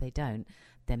policy. And if they don't,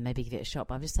 then maybe give it a shot.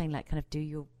 But I'm just saying, like, kind of do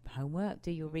your homework,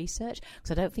 do your research. Because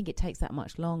I don't think it takes that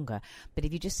much longer. But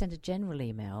if you just send a general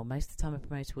email, most of the time a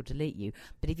promoter will delete you.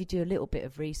 But if you do a little bit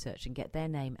of research and get their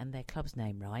name and their club's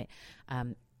name right,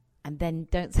 and then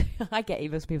don't say, I get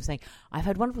emails from people saying, I've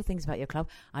heard wonderful things about your club.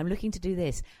 I'm looking to do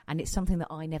this. And it's something that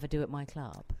I never do at my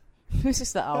club. It's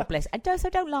just like, oh, bless. And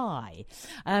don't lie.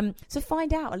 So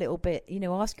find out a little bit,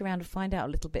 ask around and find out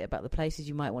a little bit about the places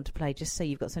you might want to play, just so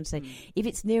you've got something to say. If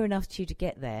it's near enough to you to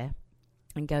get there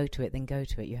and go to it, then go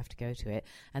to it. You have to go to it.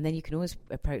 And then you can always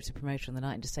approach the promoter on the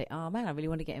night and just say, oh, man, I really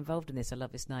want to get involved in this. I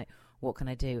love this night. What can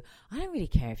I do? I don't really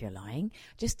care if you're lying.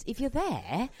 Just if you're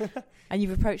there and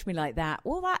you've approached me like that,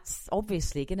 well, that's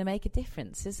obviously going to make a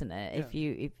difference, isn't it?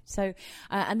 Yeah.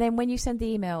 And then when you send the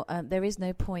email, there is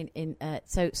no point in,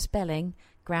 so spelling,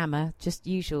 grammar, just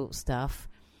usual stuff,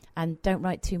 and don't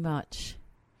write too much.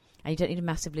 And you don't need a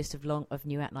massive list of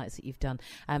new act nights that you've done.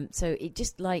 So it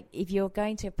just like, if you're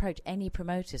going to approach any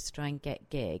promoters to try and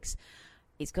get gigs,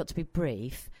 it's got to be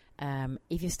brief.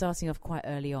 If you're starting off quite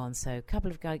early on, so a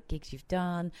couple of gigs you've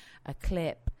done, a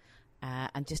clip,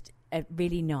 and just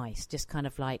really nice, just kind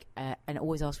of like, and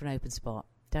always ask for an open spot.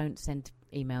 Don't send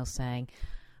emails saying,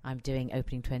 I'm doing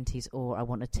opening 20s, or I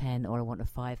want a 10, or I want a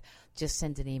 5. Just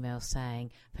send an email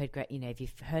saying, I've heard great, if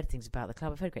you've heard things about the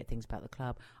club, I've heard great things about the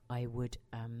club. I would,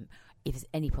 if there's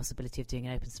any possibility of doing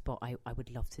an open spot, I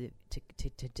would love to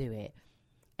do it.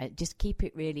 Just keep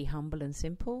it really humble and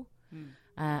simple.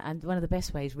 And one of the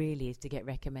best ways really is to get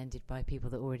recommended by people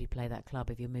that already play that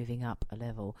club if you're moving up a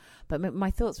level. But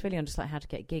my thoughts really on just like how to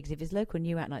get gigs. If there's local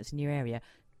new act nights in your area,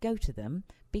 go to them,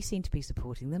 be seen to be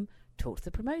supporting them, talk to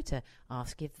the promoter,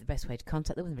 ask if the best way to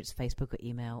contact them, whether it's Facebook or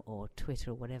email or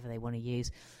Twitter or whatever they want to use.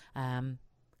 And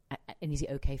is it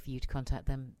okay for you to contact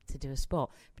them to do a spot?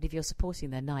 But if you're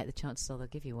supporting their night, the chances are they'll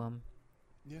give you one.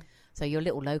 Yeah. So your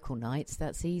little local nights,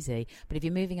 that's easy. But if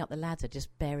you're moving up the ladder,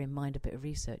 just bear in mind a bit of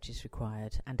research is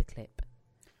required and a clip.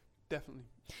 Definitely.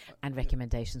 And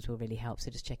recommendations will really help.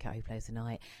 So just check out who plays the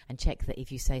night, and check that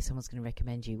if you say someone's going to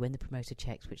recommend you, when the promoter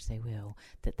checks, which they will,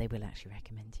 that they will actually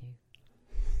recommend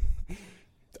you.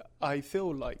 I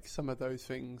feel like some of those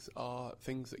things are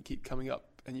things that keep coming up,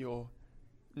 and you're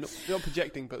not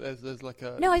projecting, but there's like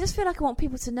a... No, I just feel like I want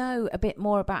people to know a bit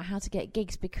more about how to get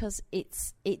gigs, because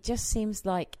it just seems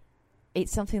like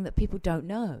it's something that people don't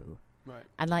know. Right.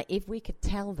 And like, if we could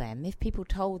tell them, if people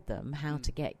told them how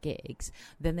to get gigs,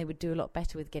 then they would do a lot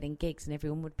better with getting gigs, and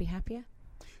everyone would be happier.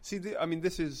 See,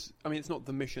 it's not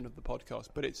the mission of the podcast,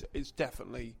 but it's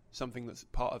definitely something that's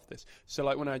part of this. So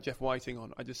like when I had Jeff Whiting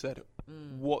on, I just said,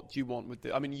 what do you want with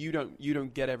this? I mean, you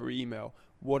don't get every email.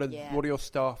 What do your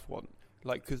staff want?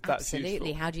 Like, because that's absolutely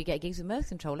useful. How do you get gigs with Mirth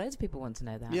Control? Loads of people want to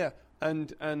know that. Yeah,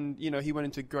 and he went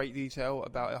into great detail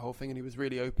about the whole thing, and he was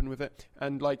really open with it.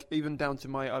 And like, even down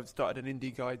to I've started an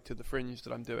indie guide to the Fringe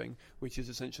that I'm doing, which is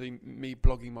essentially me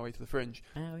blogging my way to the Fringe.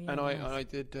 Oh yeah. And nice.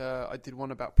 I did one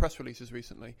about press releases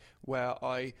recently, where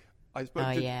I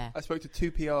spoke to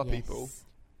 2 PR people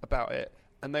about it,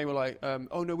 and they were like,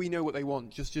 oh no, we know what they want.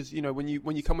 Just when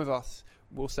you come with us,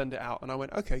 we'll send it out. And I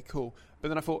went, okay, cool. But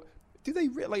then I thought, do they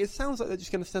really? It sounds like they're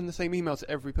just going to send the same email to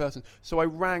every person. So I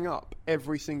rang up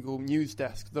every single news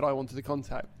desk that I wanted to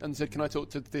contact and said, can I talk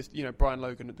to this, Brian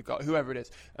Logan, the guy, whoever it is?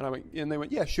 And they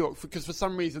went, yeah, sure. Because for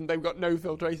some reason they've got no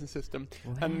filtration system.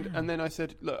 Wow. And then I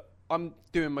said, look, I'm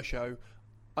doing my show.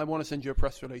 I want to send you a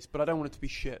press release, but I don't want it to be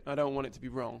shit. I don't want it to be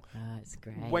wrong. Oh, it's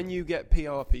great. When you get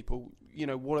PR people,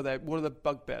 what are the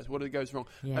bugbears? What goes wrong?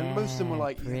 Yeah, and most of them were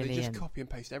like, brilliant. they just copy and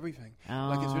paste everything. Oh.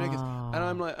 Like, it's ridiculous. And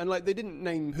I'm like, they didn't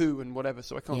name who and whatever,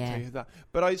 so I can't tell you that.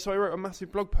 But I wrote a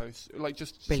massive blog post, like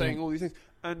just saying all these things.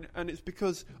 And it's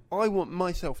because I want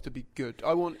myself to be good.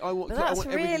 I want. But that's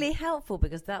really helpful,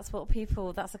 because that's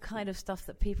the kind of stuff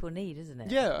that people need, isn't it?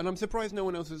 Yeah, and I'm surprised no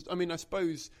one else has. I mean, I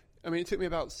suppose I mean, it took me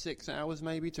about 6 hours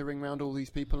maybe to ring round all these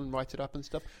people and write it up and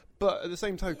stuff. But at the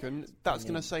same token, that's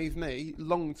going to save me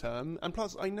long term. And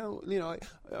plus, I know,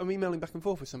 I'm emailing back and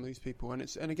forth with some of these people, and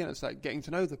again, it's like getting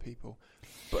to know the people.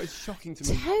 But it's shocking to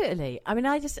me. Totally. I mean,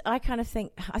 I kind of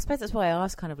think. I suppose that's why I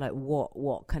ask, kind of like,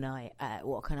 what can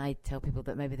I tell people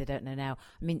that maybe they don't know now?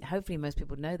 I mean, hopefully most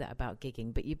people know that about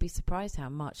gigging, but you'd be surprised how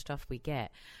much stuff we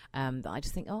get. That I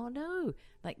just think, oh no,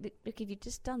 like look, if you'd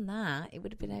just done that, it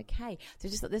would have been okay.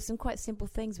 So there's some quite simple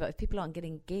things about if people aren't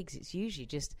getting gigs, it's usually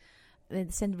just. They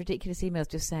send ridiculous emails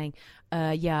just saying,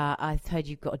 yeah, I've heard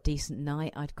you've got a decent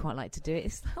night. I'd quite like to do it.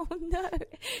 It's like, oh, no.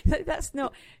 That's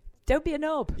not... Don't be a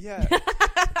knob. Yeah.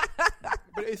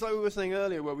 But it's like we were saying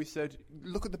earlier where we said,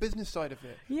 look at the business side of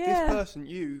it. Yeah. This person,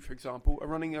 you, for example, are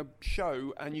running a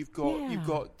show and you've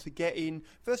got to get in...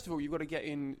 First of all, you've got to get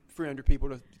in 300 people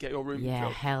to get your room filled. Yeah,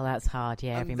 hell, that's hard,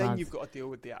 yeah, every month. And then you've got to deal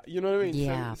with the... You know what I mean?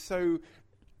 Yeah. So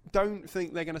don't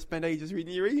think they're going to spend ages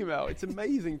reading your email. It's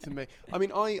amazing to me. I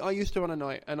mean, I used to run a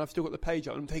night, and I've still got the page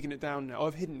up. I'm taking it down now.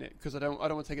 I've hidden it because I don't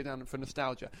want to take it down for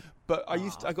nostalgia. But I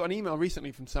got an email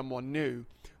recently from someone new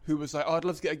who was like, I'd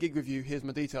love to get a gig with you. Here's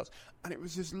my details. And it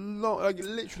was this long, like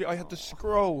literally, I had to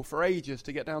scroll for ages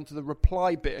to get down to the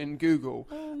reply bit in Google.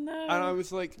 Oh no! And I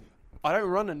was like, I don't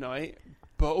run a night.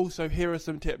 But also, here are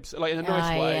some tips, like in a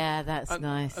nice way. Yeah, that's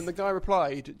nice. And the guy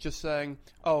replied just saying,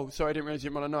 "Oh, sorry, I didn't realise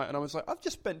you didn't run a night." And I was like, "I've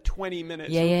just spent 20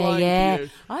 minutes replying to you."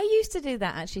 I used to do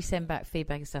that, actually send back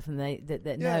feedback and stuff, and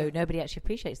no, nobody actually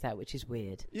appreciates that, which is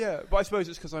weird. Yeah, but I suppose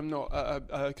it's because I'm not at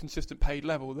a consistent paid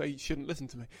level. They shouldn't listen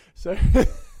to me. So.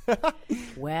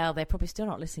 Well, they're probably still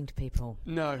not listening to people.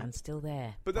 No, and still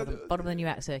there. But bottom of the new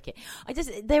act circuit.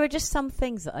 There are just some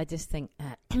things that I just think,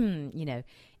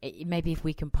 maybe if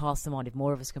we can pass them on, if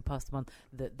more of us can pass them on,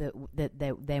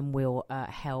 that then will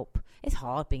help. It's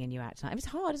hard being a new act tonight. It's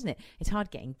hard, isn't it? It's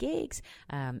hard getting gigs,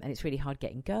 and it's really hard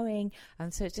getting going.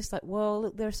 And so it's just like, well,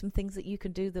 look, there are some things that you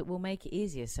can do that will make it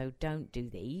easier. So don't do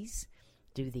these.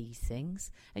 Do these things,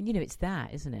 and it's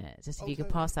that, isn't it? Just if you can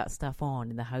pass that stuff on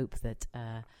in the hope that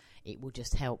it will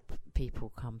just help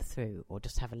people come through, or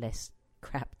just have a less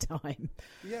crap time.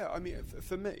 Yeah, I mean,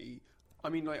 for me, I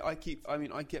mean, like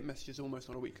I get messages almost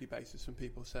on a weekly basis from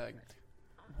people saying,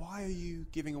 "Why are you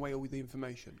giving away all the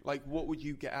information? Like, what would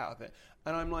you get out of it?"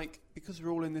 And I'm like, because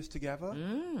we're all in this together.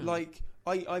 Like,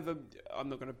 I'm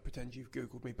not going to pretend you've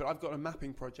Googled me, but I've got a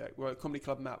mapping project where a comedy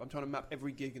club map. I'm trying to map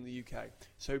every gig in the UK.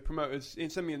 So promoters,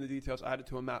 send me in the details. I add it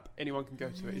to a map. Anyone can go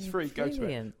to it. It's free. Brilliant. Go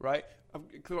to it. Right?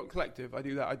 Collective. I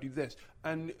do that. I do this.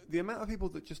 And the amount of people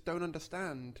that just don't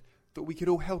understand that we could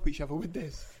all help each other with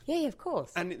this. Yeah, of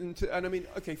course. And I mean,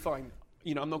 okay, fine.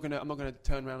 I'm not gonna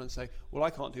turn around and say, well, I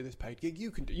can't do this paid gig.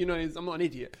 You can do. I'm not an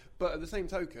idiot. But at the same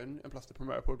token, and plus the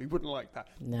promoter probably wouldn't like that.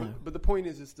 No. But the point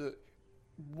is that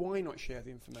why not share the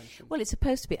information? Well, it's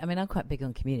supposed to be. I mean, I'm quite big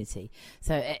on community.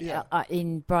 So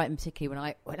in Brighton,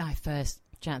 particularly when I first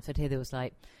transferred here, there was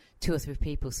like 2 or 3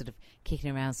 people sort of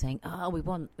kicking around saying, "Oh, we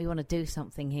want to do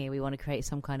something here. We want to create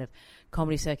some kind of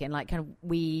comedy circuit." And like, kind of,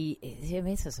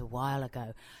 this was a while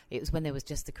ago. It was when there was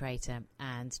just the Creator,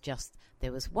 and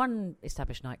there was one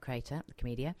established night Creator, the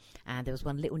Comedia, and there was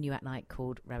one little new act night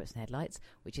called Rabbits and Headlights,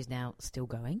 which is now still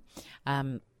going.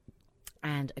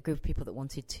 And a group of people that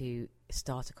wanted to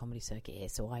start a comedy circuit here.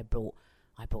 So I brought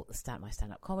my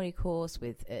stand-up comedy course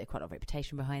with quite a lot of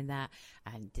reputation behind that,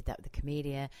 and did that with the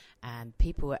Comedia. And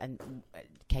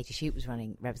Katie Shute was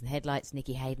running Rabbits and Headlights.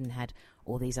 Nikki Hayden had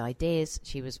all these ideas.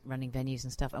 She was running venues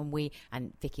and stuff. And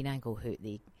Vicky Nangle, who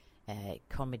the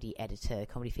comedy editor,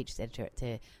 comedy features editor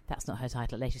at that's not her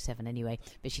title, at Later 7 anyway,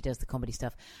 but she does the comedy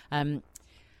stuff.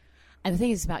 And the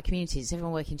thing is about communities, it's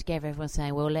everyone working together, everyone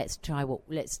saying, well, let's try it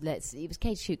was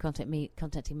Katie Shute contacting me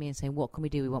and saying, what can we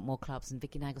do? We want more clubs. And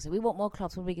Vicky Nangle said, we want more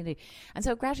clubs, what are we going to do? And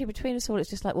so gradually between us all,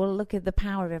 it's just like, well, look at the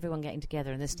power of everyone getting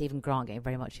together. And there's Stephen Grant getting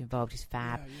very much involved, he's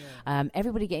fab. Yeah.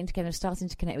 Everybody getting together and starting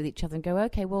to connect with each other and go,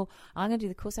 okay, well, I'm going to do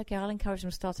the course. Okay, I'll encourage them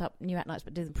to start up new act nights,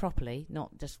 but do them properly,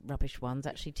 not just rubbish ones,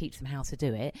 actually teach them how to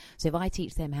do it. So if I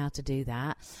teach them how to do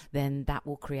that, then that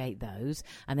will create those.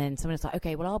 And then someone's like,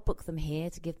 okay, well, I'll book them here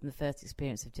to give them the first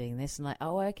experience of doing this, and like,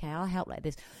 oh, okay, I'll help like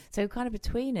this. So kind of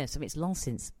between us, I mean, it's long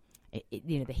since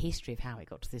the history of how it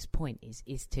got to this point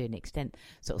is to an extent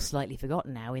sort of slightly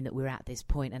forgotten now, in that we're at this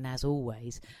point, and as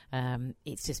always,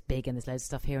 it's just big and there's loads of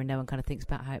stuff here and no one kind of thinks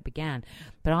about how it began.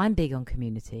 But I'm big on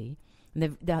community,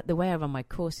 and the way I run my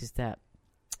course is that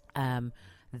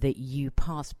that you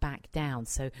pass back down.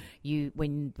 So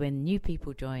when new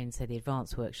people join, say, the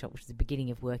advanced workshop, which is the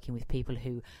beginning of working with people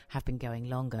who have been going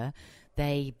longer,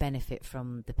 they benefit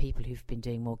from the people who've been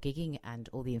doing more gigging, and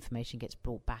all the information gets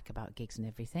brought back about gigs and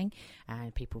everything,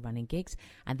 and people running gigs.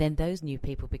 And then those new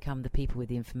people become the people with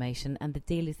the information, and the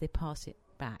deal is they pass it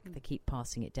back. They keep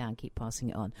passing it down, keep passing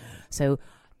it on. So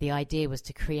the idea was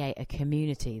to create a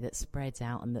community that spreads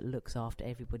out and that looks after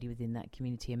everybody within that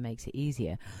community and makes it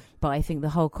easier. But I think the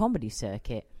whole comedy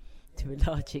circuit, to a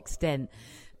large extent,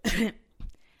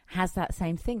 has that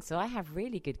same thing. So I have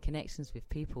really good connections with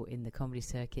people in the comedy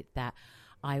circuit that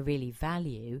I really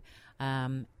value.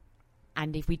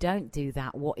 And if we don't do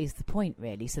that, what is the point,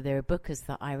 really? So there are bookers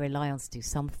that I rely on to do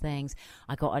some things.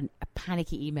 I got a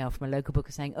panicky email from a local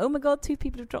booker saying, oh, my God, 2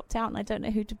 people have dropped out and I don't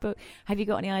know who to book. Have you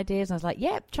got any ideas? And I was like,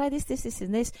 yeah, try this,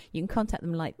 and this. You can contact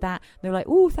them like that. And they're like,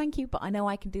 oh, thank you, but I know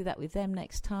I can do that with them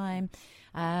next time.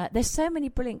 There's so many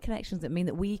brilliant connections that mean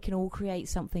that we can all create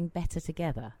something better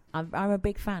together. I'm a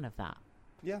big fan of that.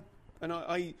 Yeah, and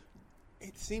I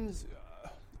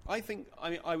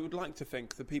would like to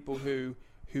think the people who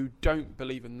don't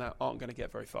believe in that aren't going to get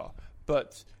very far.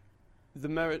 But the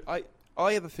merit, I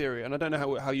have a theory, and I don't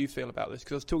know how you feel about this,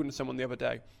 because I was talking to someone the other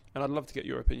day, and I'd love to get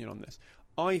your opinion on this.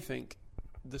 I think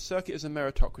the circuit is a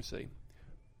meritocracy,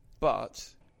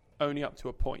 but only up to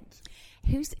a point.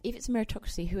 If it's a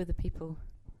meritocracy, who are the people?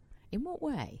 In what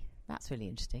way? That's really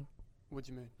interesting. What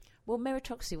do you mean? Well,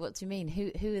 meritocracy, what do you mean?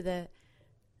 Who are the...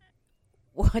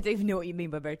 Well, I don't even know what you mean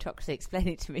by meritocracy. Explain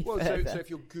it to me further. So if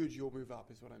you're good, you'll move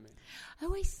up, is what I mean.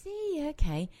 Oh, I see.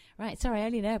 Okay. Right. Sorry, I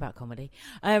only know about comedy.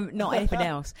 Not anything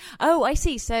else. Oh, I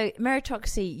see. So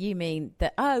meritocracy, you mean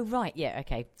that... Oh, right. Yeah,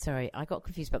 okay. Sorry, I got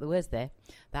confused about the words there.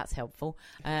 That's helpful.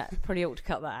 Probably ought to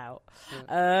cut that out.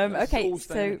 Okay,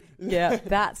 so... yeah,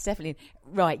 that's definitely...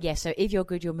 Right, yeah, so if you're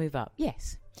good, you'll move up.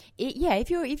 Yes. If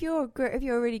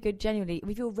you're really good, genuinely,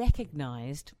 if you're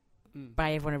recognised...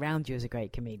 by everyone around you as a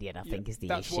great comedian, I think is the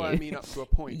that's issue. That's what I mean, up to a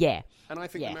point. Yeah. And I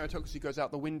think the meritocracy goes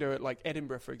out the window at, like,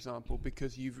 Edinburgh, for example,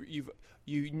 because you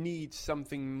need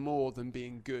something more than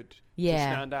being good to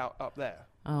stand out up there.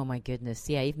 Oh, my goodness.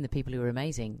 Yeah, even the people who are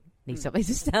amazing need something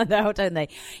to stand out, don't they?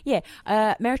 Yeah.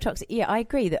 Meritocracy, yeah, I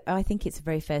agree that I think it's a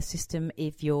very fair system.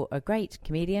 If you're a great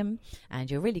comedian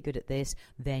and you're really good at this,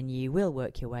 then you will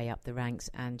work your way up the ranks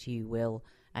and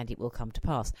it will come to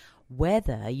pass.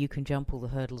 Whether you can jump all the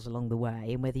hurdles along the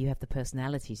way and whether you have the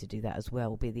personality to do that as well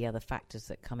will be the other factors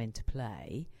that come into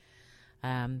play.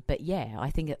 But yeah, I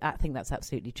think that's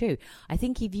absolutely true. I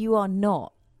think if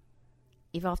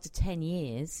after 10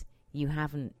 years you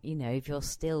haven't, if you're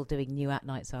still doing new at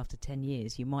nights after 10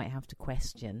 years, you might have to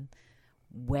question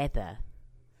whether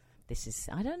this is,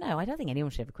 I don't know. I don't think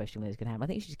anyone should ever question whether it's going to happen. I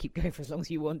think you should just keep going for as long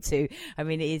as you want to. I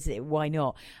mean, why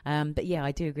not? But yeah,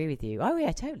 I do agree with you. Oh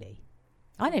yeah, totally.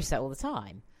 I notice that all the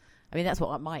time. I mean, that's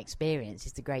what my experience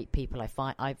is. The great people I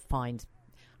find, I'm sure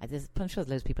there's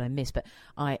loads of people I miss, but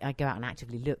I go out and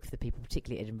actively look for the people,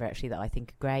 particularly at Edinburgh, actually, that I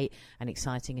think are great and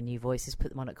exciting and new voices,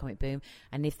 put them on at Comic Boom.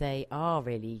 And if they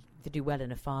do well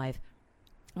in a 5,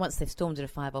 once they've stormed in a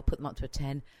 5, I'll put them up to a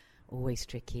 10. Always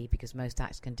tricky because most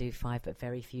acts can do 5, but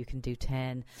very few can do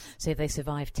 10. So if they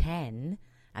survive 10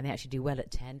 and they actually do well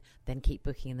at 10, then keep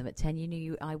booking them at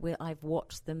 10. I've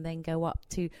watched them then go up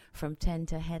from 10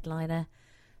 to headliner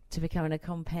to becoming a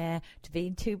compare to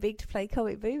being too big to play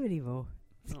Comic Boom anymore.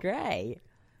 It's great.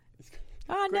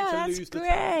 Oh, no, that's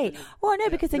great. Well, no,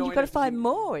 because then you've got to find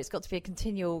more. It's got to be a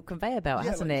continual conveyor belt,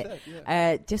 hasn't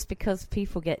it? Just because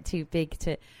people get too big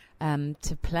to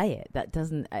play it, that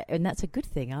doesn't, and that's a good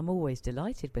thing. I'm always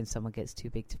delighted when someone gets too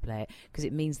big to play it because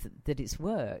it means that it's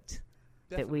worked.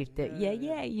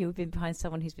 You've been behind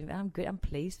someone who's been. I'm good. I'm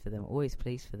pleased for them. Always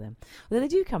pleased for them. Although they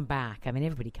do come back. I mean,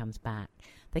 everybody comes back.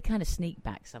 They kind of sneak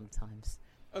back sometimes.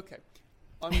 Okay,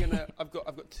 I've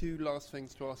got 2 last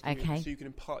things to ask you, so you can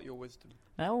impart your wisdom.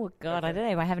 Oh God, okay. I don't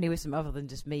know if I have any wisdom other than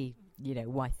just me.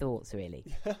 My thoughts really.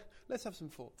 Let's have some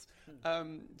thoughts.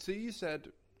 So you said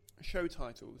show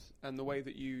titles and the way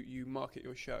that you market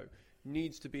your show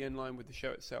needs to be in line with the show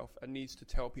itself and needs to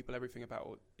tell people everything about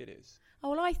what it is.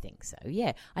 Oh, well, I think so,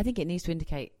 yeah. I think it needs to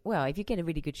indicate, well, if you get a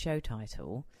really good show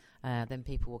title, then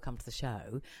people will come to the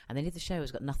show. And then if the show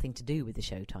has got nothing to do with the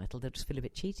show title, they'll just feel a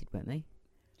bit cheated, won't they?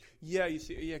 Yeah, you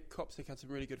see, Copstick had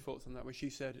some really good thoughts on that where she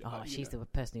said... she's the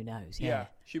person who knows, yeah.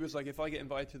 She was like, if I get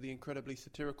invited to the incredibly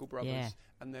satirical brothers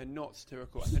and they're not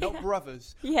satirical, and they're not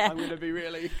brothers, I'm going to be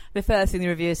really... The first thing the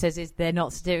reviewer says is they're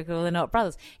not satirical, they're not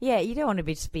brothers. Yeah, you don't want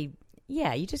to be...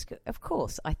 Yeah, you just... Of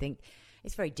course, I think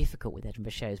it's very difficult with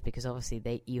Edinburgh shows because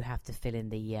obviously you have to fill in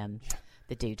the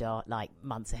the doodah like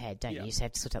months ahead, don't you? You just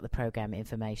have to sort out the programme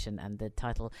information and the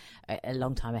title a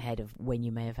long time ahead of when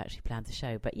you may have actually planned the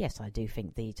show. But yes, I do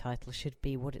think the title should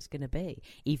be what it's going to be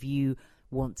if you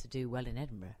want to do well in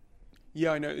Edinburgh.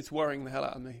 Yeah, I know, it's worrying the hell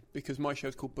out of me because my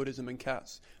show's called Buddhism and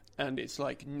Cats, and it's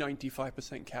like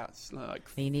 95% cats. Like,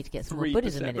 you need to get some more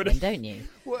Buddhism in it, then, don't you?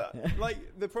 Well, like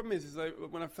the problem is that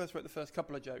when I first wrote the first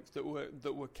couple of jokes that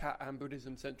were cat and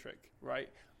Buddhism centric, right?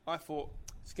 I thought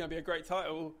it's going to be a great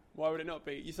title. Why would it not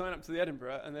be? You sign up to the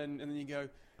Edinburgh, and then you go,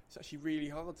 it's actually really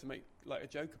hard to make like a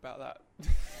joke about that.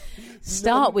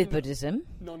 Start with Buddhism.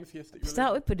 Non-theistic.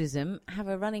 Start with Buddhism. Have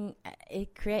a running.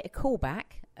 Create a callback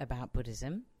about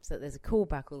Buddhism, so that there's a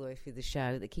callback all the way through the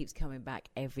show that keeps coming back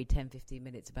every 10-15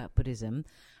 minutes about Buddhism,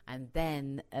 and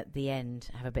then at the end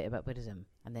have a bit about Buddhism,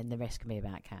 and then the rest can be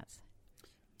about cats.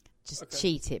 Just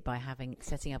cheat it by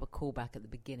setting up a callback at the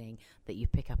beginning that you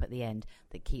pick up at the end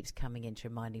that keeps coming into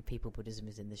reminding people Buddhism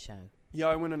is in the show. Yeah,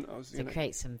 I went and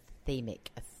create some theme. I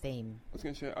was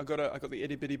going to say I got the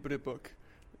Itty Bitty Buddha book,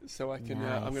 so I can.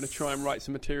 Nice. I'm going to try and write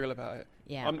some material about it.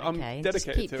 Yeah, I'm dedicated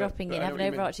just keep to dropping it. in. Have an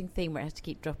overarching theme where it has to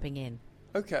keep dropping in.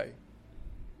 Okay,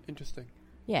 interesting.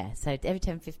 Yeah, so every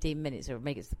 10-15 minutes, or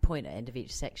make it the point at the end of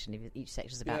each section. If each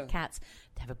section is about cats,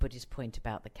 to have a Buddhist point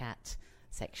about the cat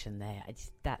section there.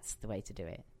 That's the way to do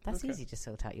it. That's easy to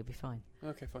sort out. You'll be fine.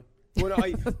 Okay, fine. Well,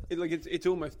 it's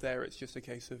almost there. It's just a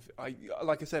case of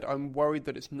like I said, I'm worried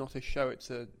that it's not a show. It's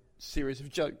a series of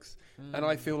jokes, and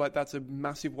I feel like that's a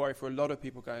massive worry for a lot of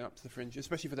people going up to the Fringe,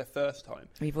 especially for their first time.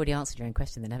 Well, you've already answered your own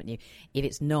question, then, haven't you? If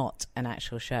it's not an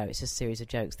actual show, it's just a series of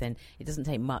jokes, then it doesn't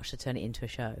take much to turn it into a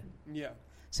show. Yeah.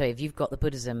 So if you've got the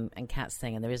Buddhism and cats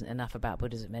thing and there isn't enough about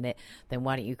Buddhism in it, then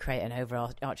why don't you create an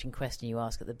overarching question you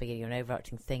ask at the beginning, or an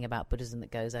overarching thing about Buddhism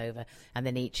that goes over, and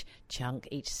then each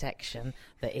section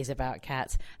that is about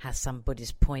cats has some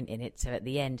Buddhist point in it, so at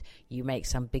the end you make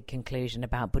some big conclusion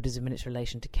about Buddhism and its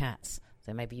relation to cats.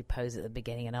 So maybe you pose it at the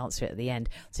beginning and answer it at the end.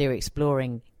 So you're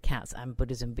exploring cats and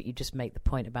Buddhism, but you just make the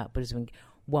point about Buddhism,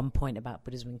 one point about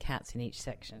Buddhism and cats in each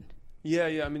section. Yeah.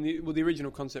 I mean, the original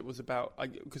concept was about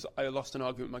because I lost an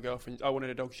argument with my girlfriend. I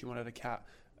wanted a dog, she wanted a cat,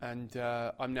 and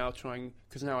I'm now trying,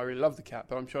 because now I really love the cat,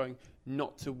 but I'm trying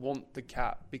not to want the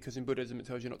cat, because in Buddhism it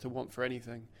tells you not to want for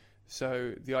anything.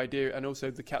 So the idea, and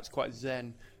also the cat's quite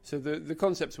zen. So the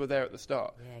concepts were there at the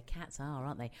start. Yeah, cats are,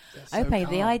 aren't they? So okay,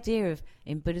 the idea of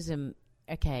in Buddhism.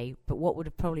 Okay, but what would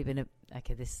have probably been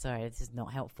this is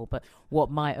not helpful, but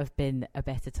what might have been a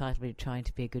better title would be Trying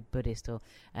to be a Good Buddhist, or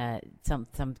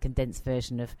some condensed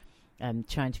version of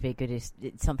Trying to be a Buddhist,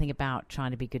 something about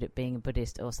trying to be good at being a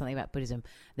Buddhist, or something about Buddhism.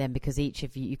 Then, because each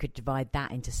of you could divide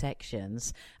that into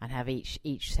sections and have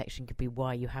each section could be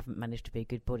why you haven't managed to be a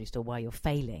good Buddhist, or why you're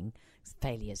failing.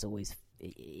 Failure is always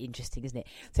interesting, isn't it?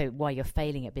 So why you're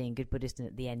failing at being a good Buddhist, and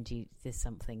at the end there's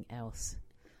something else.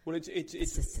 Well, it's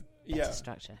just better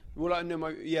structure. Well, I know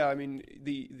I mean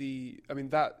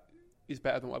that is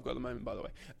better than what I've got at the moment, by the way.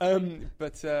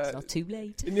 But it's not too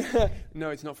late. No,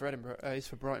 it's not for Edinburgh. It's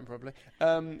for Brighton, probably.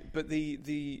 But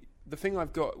the thing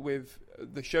I've got with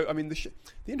the show, I mean, the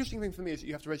interesting thing for me is that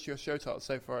you have to register your show title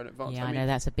so far in advance. Yeah, I know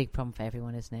that's a big problem for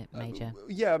everyone, isn't it, Major?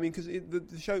 Yeah, I mean,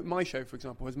 because my show, for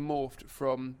example, has morphed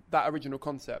from that original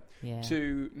concept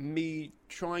to me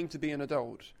trying to be an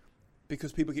adult,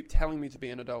 because people keep telling me to be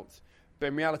an adult. But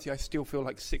in reality, I still feel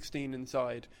like 16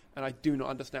 inside, and I do not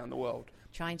understand the world.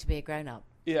 Trying to be a grown-up.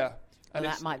 Yeah. And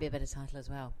that might be a better title as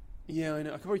well. Yeah, I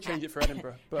know. I could probably change it for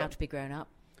Edinburgh. But how to be grown-up.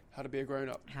 How to be a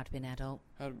grown-up. How to be an adult.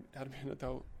 How to be an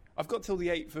adult. I've got till the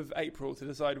 8th of April to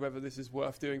decide whether this is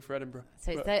worth doing for Edinburgh.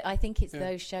 So I think it's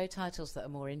those show titles that are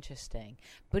more interesting.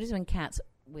 Buddhism and Cats,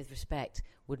 with respect,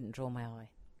 wouldn't draw my eye.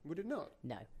 Would it not?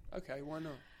 No. Okay, why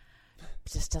not?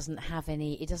 It just doesn't have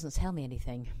any. It doesn't tell me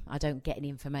anything. I don't get any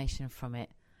information from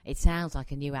it. It sounds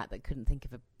like a new act that couldn't think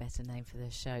of a better name for the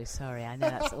show. Sorry, I know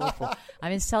that's awful.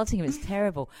 I'm insulting him. It's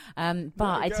terrible. But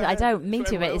I don't mean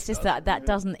to. But it's just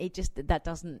that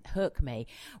doesn't hook me.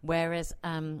 Whereas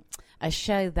a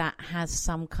show that has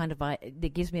some kind of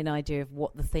that gives me an idea of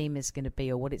what the theme is going to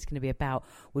be or what it's going to be about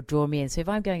would draw me in. So if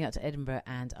I'm going out to Edinburgh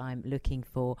and I'm looking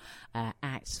for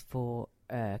acts for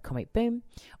Comic Boom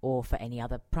or for any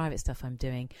other private stuff I'm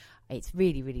doing, it's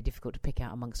really, really difficult to pick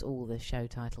out amongst all the show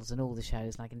titles and all the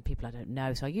shows, and people I don't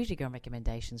know. So I usually go on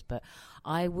recommendations, but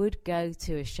I would go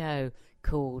to a show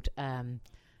called, I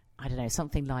don't know,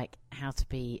 something like How to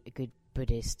Be a Good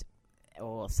Buddhist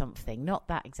or something. Not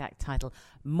that exact title,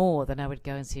 more than I would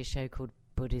go and see a show called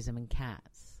Buddhism and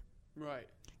Cats. Right.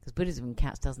 Because Buddhism and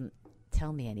Cats doesn't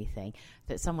tell me anything.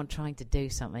 That someone trying to do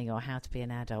something, or how to be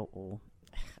an adult, or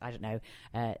I don't know,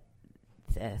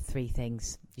 3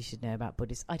 things you should know about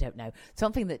Buddhists. I don't know.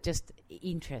 Something that just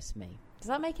interests me. Does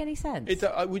that make any sense?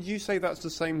 Would you say that's the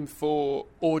same for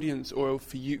audience or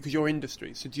for you, because you're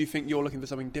industry? So do you think you're looking for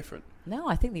something different? No,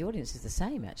 I think the audience is the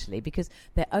same, actually, because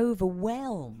they're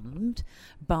overwhelmed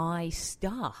by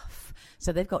stuff.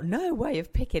 So they've got no way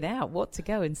of picking out what to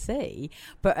go and see,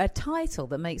 but a title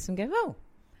that makes them go, oh,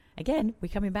 again, we're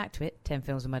coming back to it, 10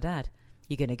 Films with My Dad.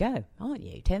 You're going to go, aren't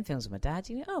you? 10 Films with My Dad.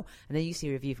 You go, oh. And then you see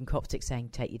a review from Copstick saying,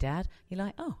 take your dad. You're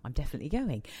like, oh, I'm definitely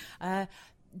going.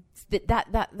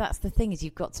 That's the thing, is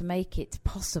you've got to make it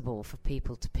possible for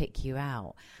people to pick you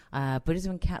out.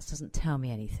 Buddhism and Cats doesn't tell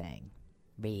me anything,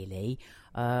 really.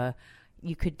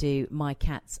 You could do My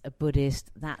Cat's a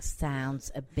Buddhist. That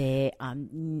sounds a bit...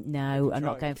 no, I'm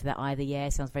not going for that either. Yeah,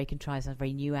 sounds very contrived, sounds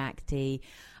very new acty.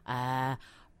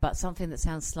 But something that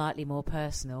sounds slightly more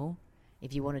personal,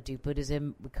 if you want to do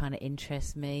Buddhism, would kind of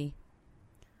interest me.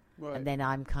 Right. And then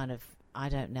I'm kind of... I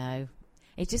don't know.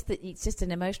 It's just that it's just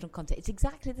an emotional content. It's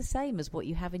exactly the same as what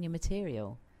you have in your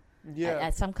material. Yeah.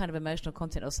 Some kind of emotional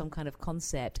content or some kind of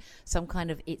concept, some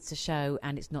kind of it's a show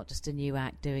and it's not just a new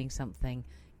act doing something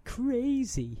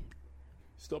crazy.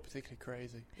 It's not particularly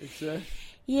crazy. It's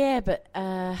yeah, but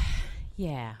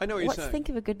yeah. I know what you're saying. Think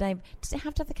of a good name. Does it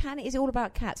have to have the cat? Is it all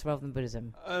about cats rather than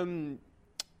Buddhism?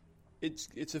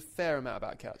 It's a fair amount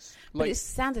about cats. But it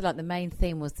sounded like the main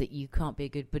theme was that you can't be a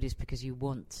good Buddhist because you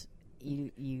want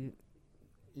you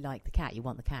like the cat. You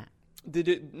want the cat.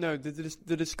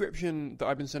 The description that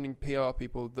I've been sending PR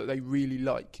people that they really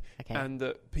like, and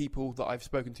that people that I've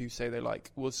spoken to say they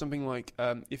like, was something like,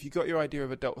 if you got your idea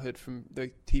of adulthood from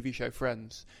the TV show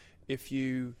Friends, if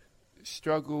you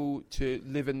struggle to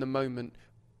live in the moment,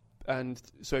 and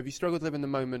so if you struggle to live in the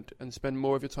moment and spend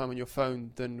more of your time on your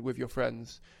phone than with your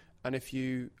friends, and if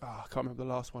you, I can't remember the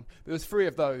last one, but there's 3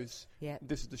 of those,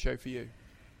 this is the show for you.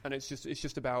 And it's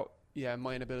just about,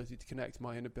 my inability to connect,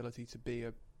 my inability to be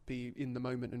in the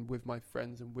moment and with my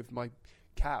friends and with my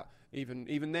cat. Even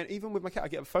with my cat, I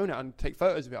get a phone out and take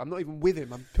photos of it. I'm not even with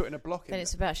him. I'm putting a block in. Then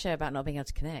it's about a show about not being able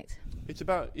to connect. It's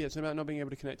about not being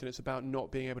able to connect, and it's about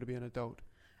not being able to be an adult.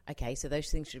 Okay, so those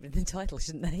things should have been in the title,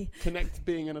 shouldn't they? Connect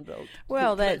being an adult.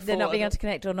 Well, they're not being able to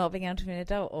connect or not being able to be an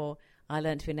adult, or I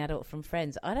learned to be an adult from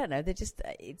Friends. I don't know. They're just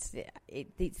it's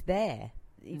there.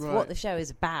 It's right. What the show is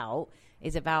about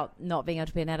not being able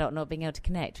to be an adult, not being able to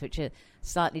connect, which are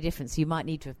slightly different. So you might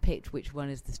need to have picked which one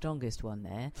is the strongest one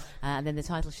there, and then the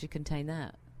title should contain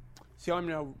that. See, I'm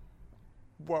now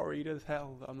worried as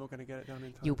hell that I'm not going to get it done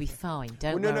in time. You'll be fine.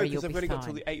 Don't worry, you'll be fine. I've only got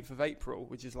till the 8th of April,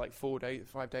 which is like 5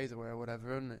 days away or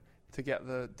whatever, isn't it? To get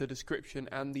the description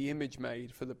and the image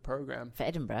made for the programme. For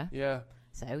Edinburgh? Yeah.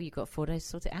 So you've got 4 days to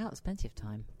sort it out. There's plenty of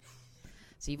time.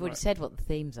 So you've already said what the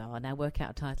themes are. Now work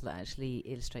out a title that actually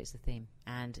illustrates the theme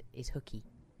and is hooky.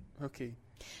 Hooky.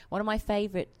 One of my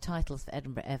favourite titles for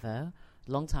Edinburgh ever,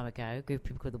 a long time ago, a group of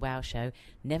people called The Wow Show,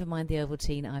 Never Mind the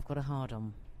Ovaltine, I've Got a Hard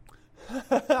On.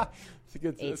 It's a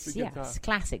good title. It's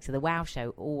classic. So The Wow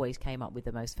Show always came up with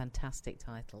the most fantastic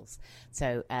titles.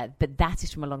 So, but that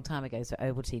is from a long time ago, so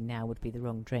Ovaltine now would be the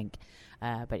wrong drink.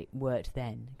 But it worked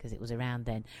then, because it was around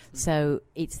then. So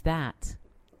it's that.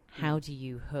 How do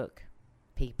you hook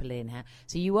people in?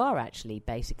 So you are actually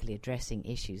basically addressing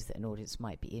issues that an audience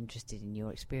might be interested in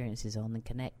your experiences on and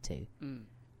connect to.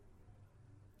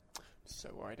 So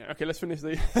worried. Okay, let's finish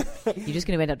the. You're just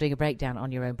going to end up doing a breakdown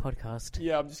on your own podcast.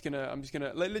 Yeah, I'm just gonna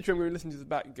literally I'm going to listen to the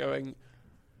back going,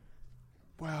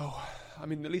 well, I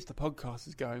mean, at least the podcast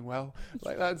is going well.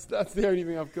 Like that's the only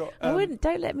thing I've got.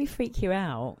 Don't let me freak you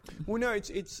out. Well, no,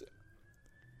 it's.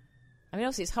 I mean,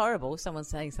 obviously it's horrible, someone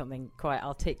saying something quite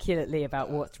articulately about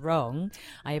what's wrong.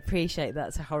 I appreciate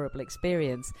that's a horrible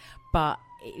experience. But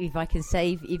if I can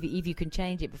save, if you can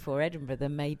change it before Edinburgh,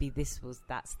 then maybe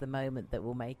that's the moment that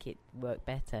will make it work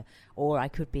better. Or I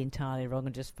could be entirely wrong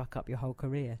and just fuck up your whole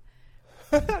career.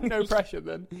 No pressure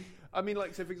then. I mean,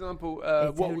 like, so for example...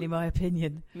 it's only my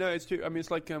opinion. No, it's true. I mean,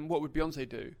 it's like, what would Beyonce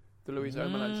do? The Louise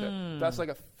O'Malan show. That's like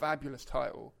a fabulous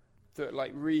title that,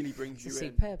 like, really brings you in. It's a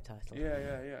superb title.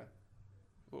 Yeah.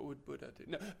 What would Buddha do?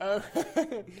 No.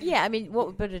 Yeah, I mean, what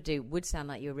would Buddha do would sound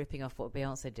like you're ripping off what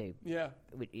Beyonce do. Yeah.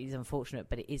 Which is unfortunate,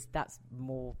 but that's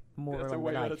more that's along a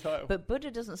way the line. better title. But Buddha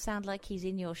doesn't sound like he's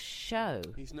in your show.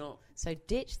 He's not. So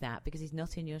ditch that because he's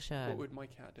not in your show. What would my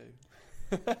cat do?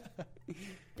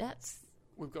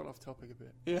 We've gone off topic a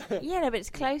bit. Yeah. Yeah, no, but it's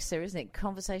closer, isn't it?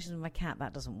 Conversations with my cat,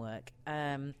 that doesn't work.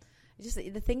 Just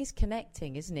the thing is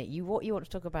connecting, isn't it? What you want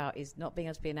to talk about is not being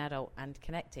able to be an adult and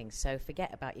connecting. So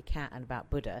forget about your cat and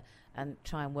about Buddha and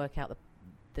try and work out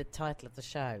the title of the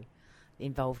show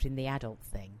involved in the adult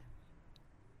thing.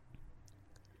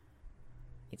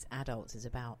 It's adults. It's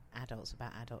about adults,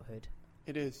 about adulthood.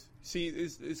 It is. See,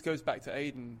 this goes back to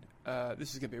Aidan.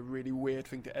 This is going to be a really weird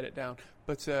thing to edit down.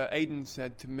 But Aidan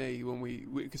said to me when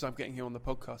because I'm getting him on the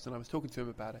podcast, and I was talking to him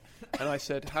about it, and I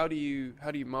said, "How do you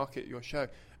market your show?"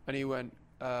 And he went,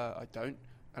 "I don't."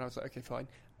 And I was like, "Okay, fine.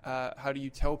 How do you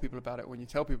tell people about it when you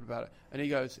tell people about it?" And he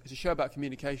goes, "It's a show about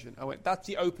communication." I went, "That's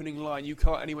the opening line. You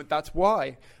can't." And he went, "That's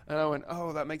why." And I went,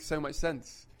 "Oh, that makes so much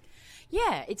sense."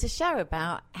 Yeah, it's a show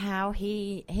about how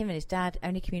him and his dad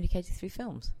only communicated through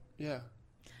films. Yeah.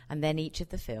 And then each of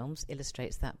the films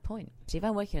illustrates that point. So if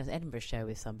I'm working on an Edinburgh show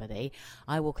with somebody,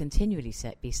 I will continually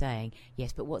be saying,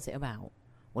 yes, but what's it about?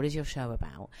 What is your show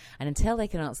about? And until they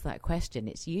can answer that question,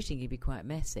 it's usually going to be quite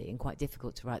messy and quite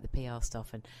difficult to write the PR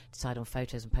stuff and decide on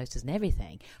photos and posters and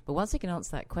everything. But once they can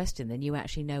answer that question, then you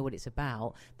actually know what it's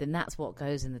about. Then that's what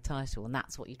goes in the title, and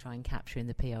that's what you try and capture in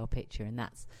the PR picture, and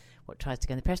that's what tries to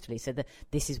go in the press release. So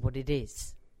this is what it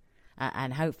is.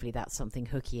 And hopefully that's something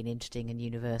hooky and interesting and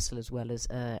universal as well as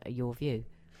your view.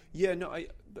 Yeah, no,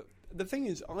 the thing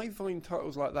is, I find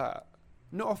titles like that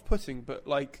not off-putting, but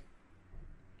like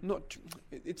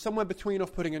it's somewhere between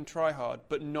off-putting and try-hard,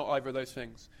 but not either of those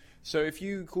things. So if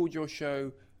you called your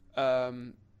show,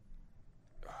 I'm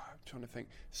trying to think.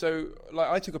 So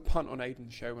like I took a punt on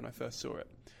Aidan's show when I first saw it,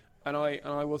 and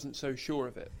I wasn't so sure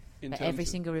of it. But every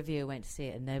single reviewer went to see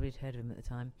it, and nobody had heard of him at the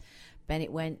time.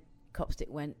 Bennett went. Copstick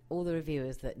went. All the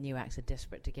reviewers that new acts are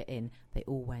desperate to get in, they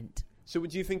all went. So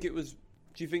do you think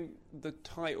the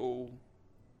title...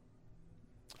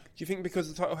 Do you think because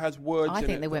the title has words in it... I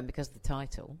think they went because of the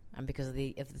title and because of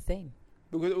the theme.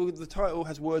 Because the title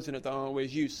has words in it that aren't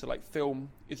always used. So like film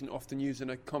isn't often used in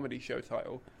a comedy show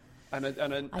title. I don't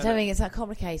think it's that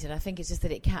complicated. I think it's just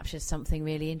that it captures something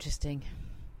really interesting.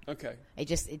 Okay.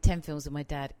 10 Films with My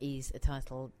Dad is a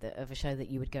title of a show that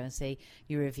you would go and see.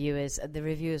 The reviewers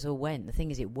all went. The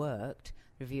thing is, it worked.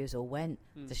 The reviewers all went.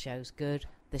 The show's good.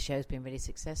 The show's been really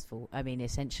successful. I mean,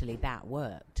 essentially, that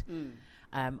worked.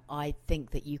 I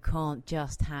think that you can't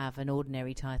just have an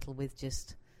ordinary title with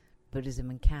just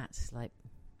Buddhism and cats. Like,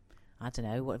 I don't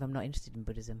know. What if I'm not interested in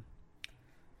Buddhism?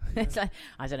 Yeah. It's like,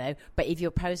 I don't know. But if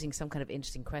you're posing some kind of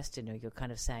interesting question, or you're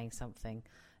kind of saying something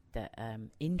that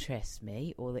interests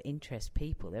me or that interests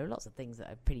people, there are lots of things that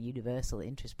are pretty universal that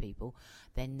interest people,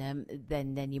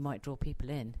 then you might draw people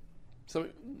in. So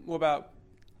what about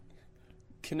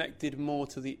connected more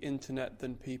to the internet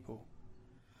than people?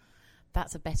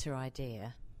 That's a better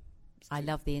idea. I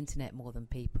love the internet more than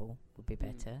people would be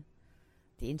better.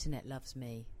 The internet loves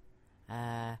me.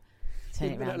 Turn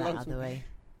it around that other way.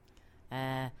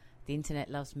 The internet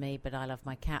loves me, but I love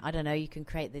my cat. I don't know, you can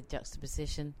create the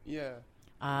juxtaposition. Yeah.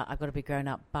 I've got to be grown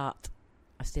up, but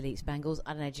I still eat Spangles.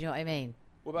 I don't know, do you know what I mean?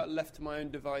 What about left to my own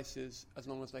devices as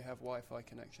long as they have Wi-Fi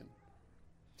connection?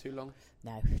 Too long?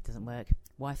 No, it doesn't work.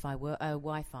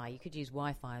 Wi-Fi. You could use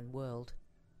Wi-Fi in world.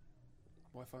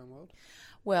 Wi-Fi in world?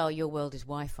 Well, your world is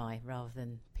Wi-Fi rather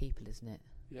than people, isn't it?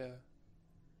 Yeah.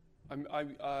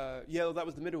 Well, that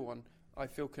was the middle one. I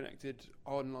feel connected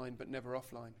online but never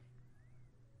offline.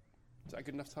 Is that a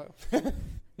good enough title?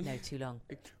 No, too long.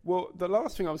 Well, the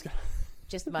last thing I was going to...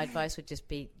 Just my advice would just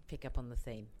be pick up on the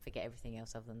theme. Forget everything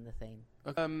else other than the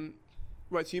theme.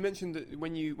 Right, so you mentioned that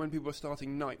when people were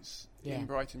starting nights in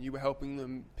Brighton, you were helping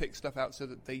them pick stuff out so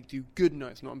that they do good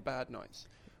nights, not bad nights.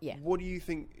 Yeah. What do you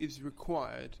think is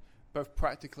required, both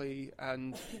practically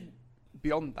and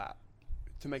beyond that,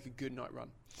 to make a good night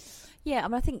run? Yeah, I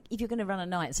mean, I think if you're going to run a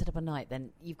night and set up a night,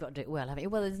 then you've got to do it well, haven't you?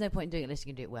 Well, there's no point in doing it unless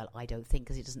you can do it well, I don't think,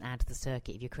 because it doesn't add to the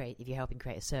circuit. If you're helping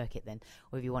create a circuit, then,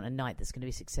 or if you want a night that's going to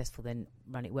be successful, then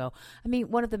run it well. I mean,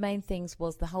 one of the main things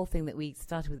was the whole thing that we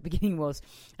started with at the beginning was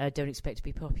don't expect to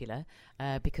be popular,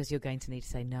 because you're going to need to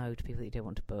say no to people that you don't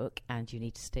want to book, and you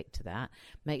need to stick to that.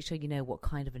 Make sure you know what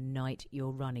kind of a night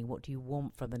you're running. What do you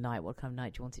want from the night? What kind of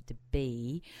night do you want it to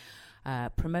be?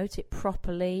 Promote it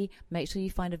properly. Make sure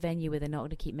you find a venue where they're not going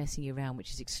to keep messing you around,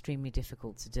 which is extremely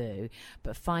difficult to do.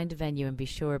 But find a venue and be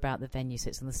sure about the venue so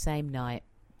it's on the same night.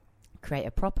 Create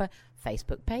a proper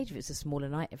Facebook page. If it's a smaller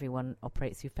night, everyone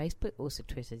operates through Facebook. Also,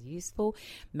 Twitter is useful.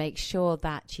 Make sure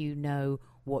that you know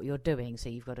what you're doing. So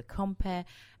you've got to compare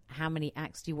how many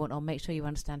acts do you want, or make sure you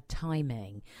understand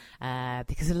timing,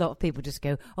 because a lot of people just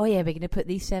go, oh yeah, we're going to put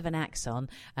these 7 acts on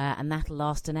and that'll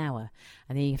last an hour,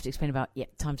 and then you have to explain about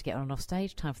time to get on and off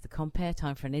stage, time for the compare,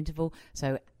 time for an interval.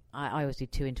 So I always do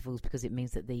 2 intervals because it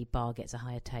means that the bar gets a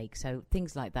higher take. So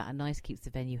things like that are nice, keeps the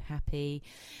venue happy.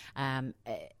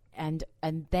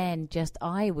 and then just,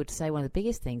 I would say one of the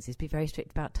biggest things is be very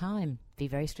strict about time. Be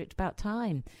very strict about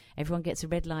time. Everyone gets a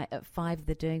red light at 5 if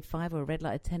they're doing 5, or a red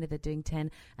light at 10 if they're doing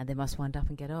 10, and they must wind up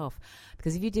and get off.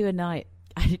 Because if you do a night,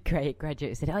 I had a great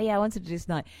graduate who said, oh yeah, I wanted to do this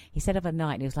night. He set up a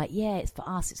night and he was like, yeah, it's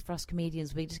for us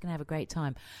comedians. We're just going to have a great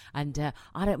time. And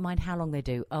I don't mind how long they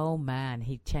do. Oh man,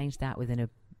 he changed that within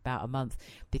about a month,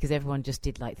 because everyone just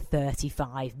did like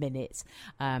 35 minutes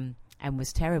and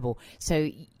was terrible. So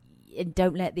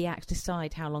don't let the acts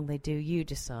decide how long they do. You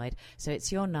decide. So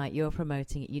it's your night. You're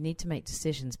promoting it. You need to make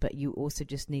decisions, but you also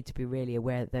just need to be really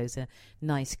aware that those are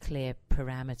nice, clear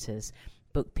parameters.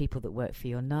 Book people that work for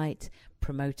your night,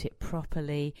 promote it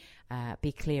properly,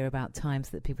 be clear about times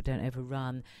so that people don't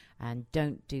overrun, and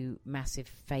don't do massive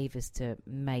favours to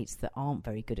mates that aren't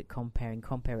very good at compare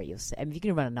it yourself. I mean, if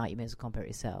you're going to run a night, you may as well compare it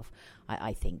yourself,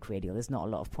 I think, really. Or there's not a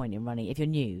lot of point in running. If you're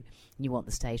new and you want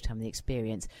the stage time and the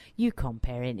experience, you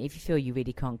compare it. If you feel you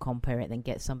really can't compare it, then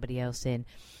get somebody else in.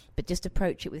 But just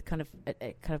approach it with kind of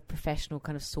a kind of professional,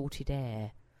 kind of sorted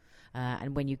air.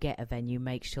 And when you get a venue,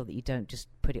 make sure that you don't just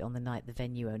put it on the night the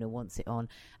venue owner wants it on.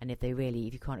 And if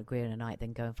you can't agree on a night,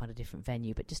 then go and find a different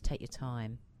venue. But just take your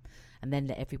time, and then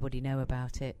let everybody know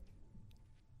about it.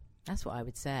 That's what I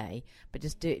would say. But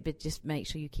just do it. But just make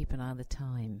sure you keep an eye on the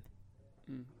time.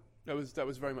 Mm. That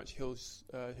was very much Hills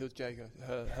Jager.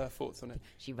 Her thoughts on it.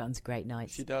 She runs great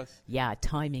nights. She does. Yeah,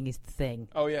 timing is the thing.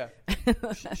 Oh yeah,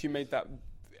 she made that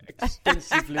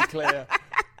extensively clear.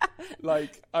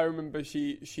 Like, I remember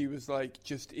she was like,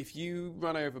 just if you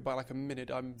run over by like a minute,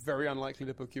 I'm very unlikely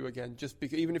to book you again, just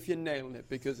because, even if you're nailing it,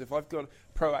 because if I've got a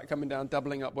pro act coming down,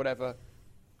 doubling up, whatever,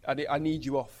 I need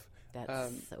you off.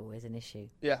 That's always an issue.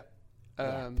 Yeah.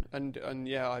 And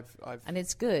yeah, I've and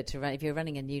it's good to run, if you're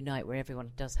running a new night where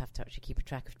everyone does have to actually keep a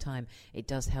track of time. It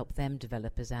does help them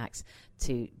develop as acts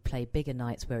to play bigger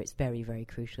nights where it's very, very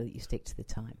crucial that you stick to the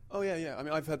time. Oh yeah. I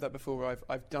mean, I've heard that before. Where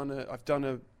I've done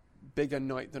a bigger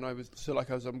night than I was. So like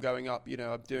as I'm going up, you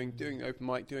know, I'm doing open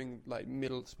mic, doing like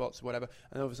middle spots or whatever,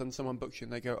 and all of a sudden someone books you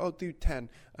and they go, "Oh, do 10,"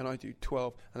 and I do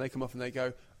 12, and they come off and they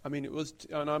go, "I mean, it was,"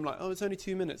 and I'm like, "Oh, it's only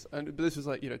 2 minutes," but this was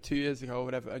like 2 years ago or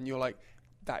whatever, and you're like,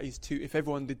 that is 2. If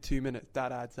everyone did 2 minutes,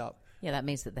 that adds up. Yeah, that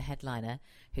means that the headliner,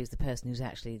 who's the person who's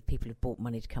actually, people who've bought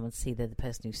money to come and see, they're the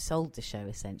person who sold the show,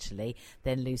 essentially,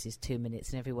 then loses 2 minutes,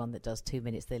 and everyone that does 2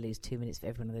 minutes, they lose 2 minutes for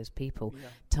every one of those people. Yeah.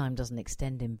 Time doesn't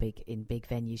extend in big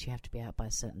venues. You have to be out by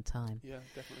a certain time. Yeah,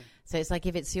 definitely. So it's like,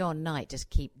 if it's your night, just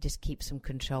keep some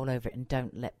control over it, and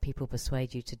don't let people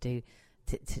persuade you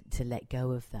to let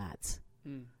go of that.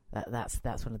 Mm.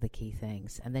 That's one of the key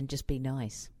things. And then just be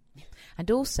nice. And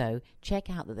also check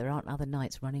out that there aren't other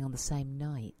nights running on the same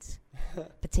night,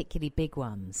 particularly big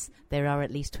ones. There are at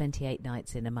least 28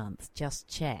 nights in a month. Just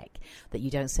check that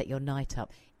you don't set your night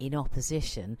up in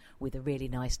opposition with a really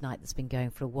nice night that's been going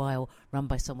for a while, run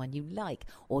by someone you like,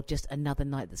 or just another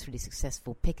night that's really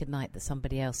successful. Pick a night that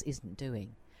somebody else isn't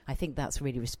doing. I think that's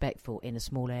really respectful in a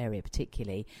small area,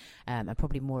 particularly, and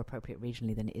probably more appropriate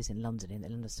regionally than it is in London. In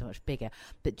London's so much bigger.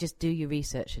 But just do your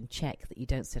research and check that you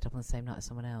don't set up on the same night as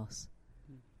someone else.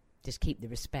 Just keep the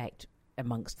respect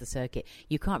amongst the circuit.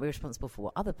 You can't be responsible for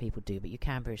what other people do, but you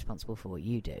can be responsible for what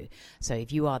you do. So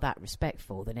if you are that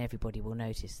respectful, then everybody will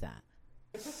notice that.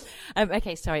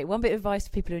 Okay, sorry. One bit of advice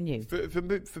for people who are new.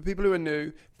 For people who are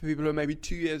new, for people who are maybe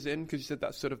 2 years in, because you said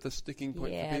that's sort of the sticking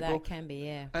point for people. Yeah, that can be,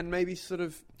 yeah. And maybe sort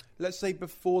of, let's say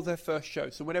before their first show,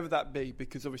 so whenever that be,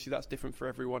 because obviously that's different for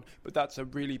everyone, but that's a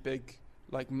really big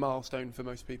milestone for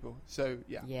most people. So,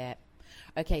 yeah. Yeah.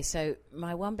 Okay, so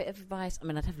my one bit of advice, I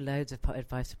mean, I'd have loads of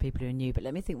advice for people who are new, but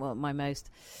let me think what my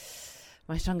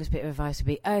strongest bit of advice would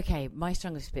be. Okay, my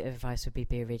strongest bit of advice would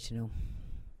be original.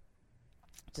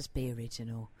 Just be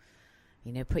original.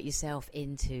 Put yourself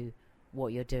into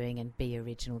what you're doing and be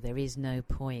original. There is no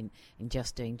point in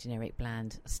just doing generic,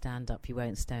 bland stand-up. You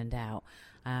won't stand out.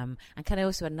 And kind of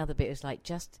also another bit is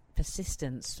just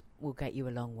persistence will get you a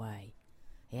long way.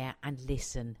 Yeah, and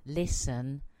listen.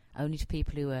 Listen only to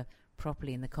people who are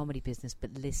properly in the comedy business,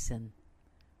 but listen.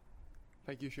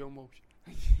 Thank you, Sean Walsh.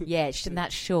 Yeah,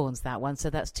 that's Sean's, that one. So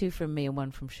that's 2 from me and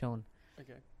 1 from Sean.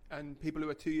 Okay. And people who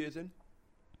are 2 years in?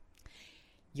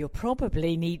 You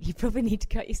probably need to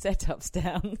cut your setups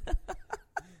down.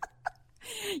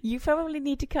 You probably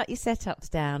need to cut your setups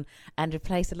down and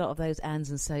replace a lot of those ands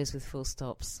and so's with full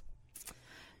stops.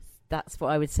 That's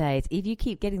what I would say. If you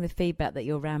keep getting the feedback that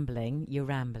you're rambling, you're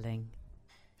rambling.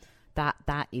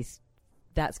 That is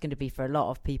that's going to be for a lot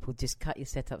of people, just cut your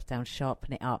setups down,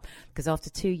 sharpen it up. Because after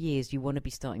 2 years, you want to be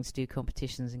starting to do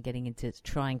competitions and getting into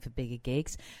trying for bigger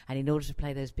gigs. And in order to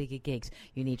play those bigger gigs,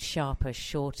 you need sharper,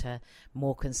 shorter,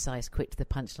 more concise, quick to the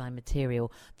punchline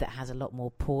material that has a lot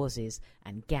more pauses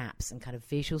and gaps and kind of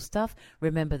visual stuff.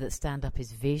 Remember that stand-up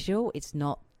is visual. It's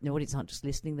not, the audience aren't just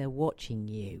listening, they're watching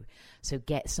you. So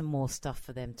get some more stuff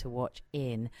for them to watch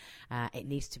in.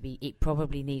 It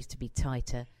probably needs to be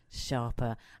tighter,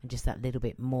 sharper, and just that little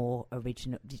bit more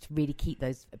original. Just really keep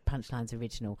those punchlines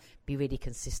original. Be really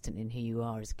consistent in who you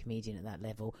are as a comedian at that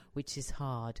level, which is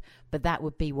hard. But that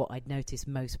would be what I'd notice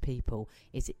most people,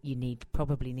 is that you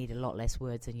probably need a lot less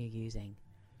words than you're using.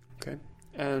 Okay.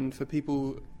 And for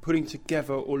people putting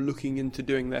together or looking into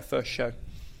doing their first show?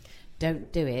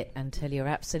 Don't do it until you're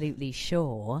absolutely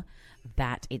sure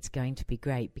that it's going to be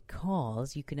great,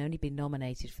 because you can only be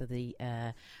nominated for the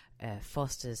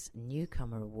Foster's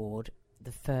Newcomer Award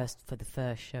for the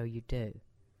first show you do.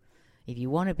 If you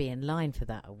want to be in line for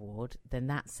that award, then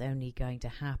that's only going to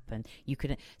happen.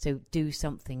 So do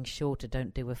something shorter.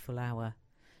 Don't do a full hour.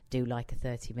 Do like a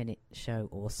 30-minute show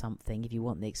or something if you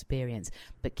want the experience.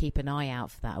 But keep an eye out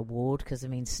for that award, because,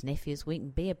 Sniffy's Week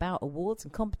can be about awards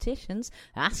and competitions.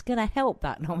 That's going to help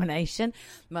that nomination.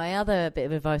 My other bit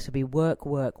of advice would be work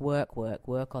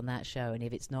on that show. And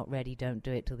if it's not ready, don't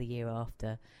do it till the year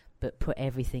after. But put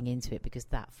everything into it, because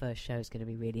that first show is going to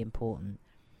be really important.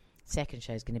 Second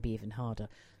show is going to be even harder.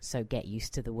 So get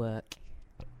used to the work.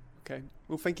 Okay.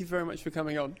 Well, thank you very much for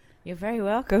coming on. You're very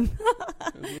welcome.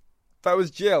 That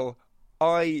was Jill.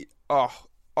 I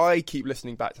keep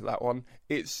listening back to that one.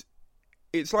 It's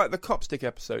like the Copstick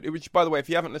episode. Which, by the way, if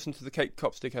you haven't listened to the Kate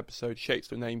Copstick episode, Shape's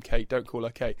the name Kate, don't call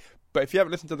her Kate. But if you haven't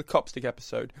listened to the Copstick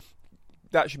episode,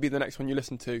 that should be the next one you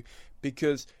listen to,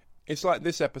 because it's like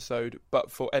this episode, but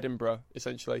for Edinburgh,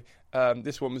 essentially.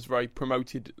 This one was very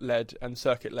promoted-led and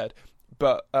circuit-led.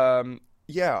 But, I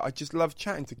just love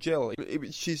chatting to Jill.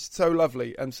 She's so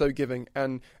lovely and so giving,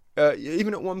 and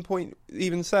even at one point,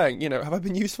 even saying, have I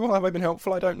been useful? Have I been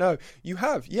helpful? I don't know. You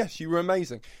have. Yes, you were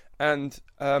amazing. And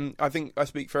I think I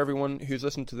speak for everyone who's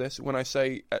listened to this when I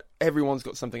say everyone's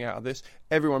got something out of this.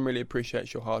 Everyone really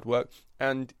appreciates your hard work.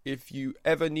 And if you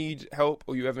ever need help,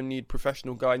 or you ever need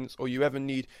professional guidance, or you ever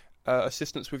need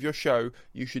assistance with your show,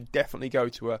 you should definitely go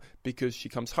to her, because she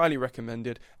comes highly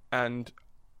recommended. And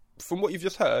from what you've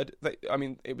just heard,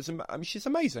 she's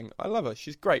amazing. I love her.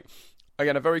 She's great.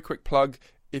 Again, a very quick plug.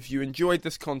 If you enjoyed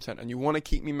this content and you want to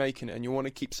keep me making it and you want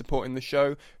to keep supporting the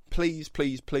show, please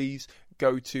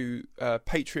go to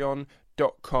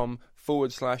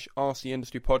patreon.com/RC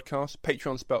Industry Podcast.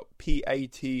 Patreon spelled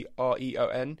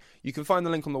Patreon. You can find the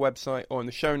link on the website or in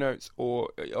the show notes or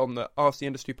on the RC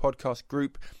Industry Podcast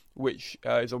group, which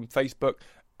is on Facebook.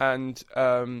 And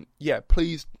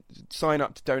please sign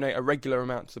up to donate a regular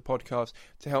amount to the podcast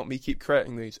to help me keep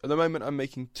creating these. At the moment, I'm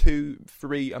making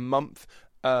 2-3 a month.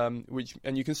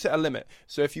 And you can set a limit.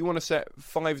 So if you want to set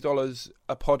 $5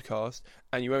 a podcast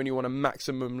and you only want to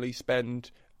maximally spend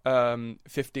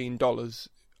 $15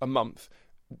 a month,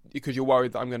 because you're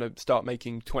worried that I'm going to start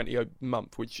making 20 a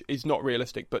month, which is not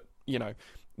realistic, but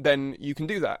then you can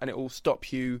do that, and it will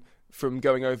stop you from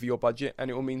going over your budget, and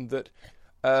it will mean that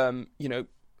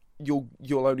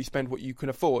you'll only spend what you can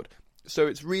afford. So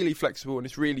it's really flexible and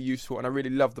it's really useful, and I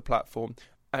really love the platform.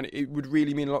 And it would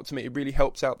really mean a lot to me. It really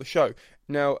helps out the show.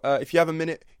 Now, if you have a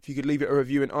minute, if you could leave it a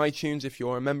review in iTunes, if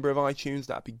you're a member of iTunes,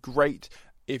 that'd be great.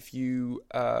 If you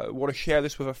want to share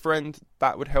this with a friend,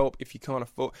 that would help. If you can't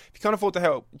afford to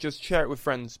help, just share it with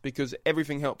friends, because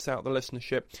everything helps out the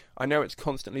listenership. I know it's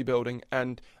constantly building,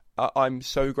 and I'm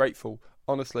so grateful.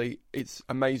 Honestly, it's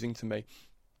amazing to me.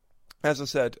 As I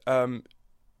said,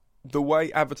 the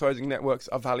way advertising networks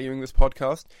are valuing this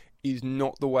podcast is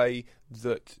not the way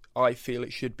that I feel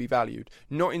it should be valued.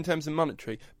 Not in terms of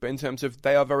monetary, but in terms of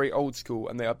they are very old school,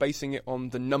 and they are basing it on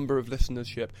the number of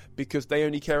listenership, because they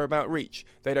only care about reach.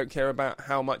 They don't care about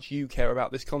how much you care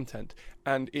about this content.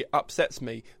 And it upsets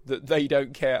me that they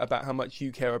don't care about how much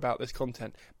you care about this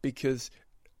content, because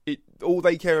all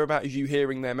they care about is you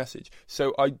hearing their message.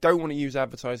 So I don't want to use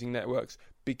advertising networks,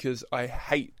 because I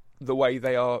hate the way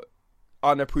they are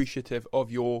unappreciative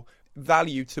of your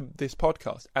value to this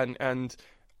podcast.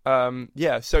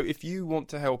 So if you want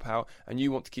to help out and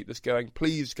you want to keep this going,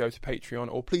 please go to Patreon,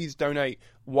 or please donate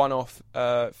one-off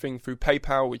thing through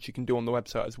PayPal, which you can do on the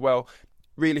website as well.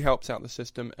 Really helps out the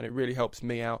system, and it really helps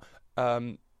me out.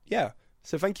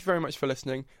 So thank you very much for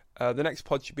listening. The next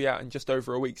pod should be out in just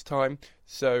over a week's time,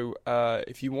 so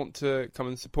if you want to come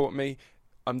and support me,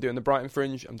 I'm doing the Brighton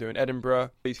Fringe, I'm doing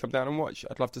Edinburgh. Please come down and watch.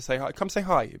 I'd love to say hi. Come say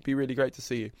hi. It'd be really great to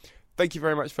see you. Thank you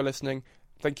very much for listening.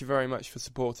 Thank you very much for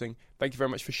supporting. Thank you very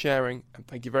much for sharing. And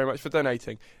thank you very much for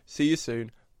donating. See you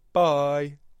soon.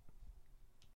 Bye.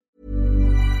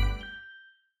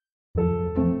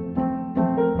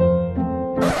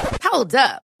 Hold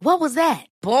up. What was that?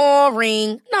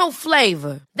 Boring. No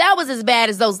flavor. That was as bad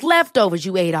as those leftovers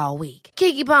you ate all week.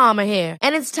 Keke Palmer here,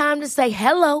 and it's time to say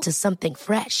hello to something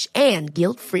fresh and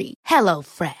guilt-free. Hello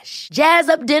Fresh. Jazz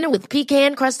up dinner with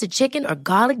pecan-crusted chicken or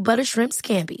garlic butter shrimp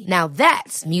scampi. Now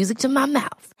that's music to my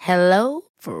mouth. Hello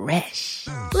Fresh.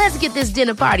 Let's get this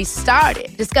dinner party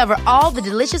started. Discover all the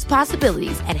delicious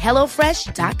possibilities at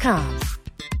hellofresh.com.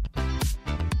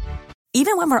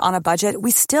 Even when we're on a budget,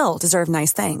 we still deserve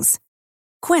nice things.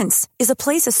 Quince is a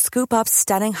place to scoop up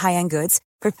stunning high-end goods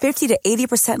for 50 to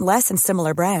 80% less than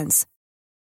similar brands.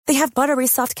 They have buttery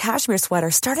soft cashmere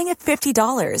sweaters starting at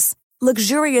 $50,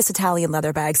 luxurious Italian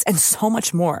leather bags, and so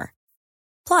much more.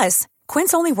 Plus,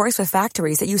 Quince only works with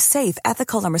factories that use safe,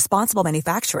 ethical, and responsible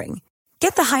manufacturing.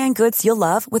 Get the high-end goods you'll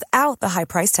love without the high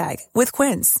price tag with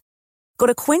Quince. Go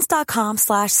to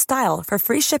quince.com/style for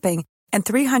free shipping and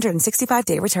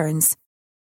 365-day returns.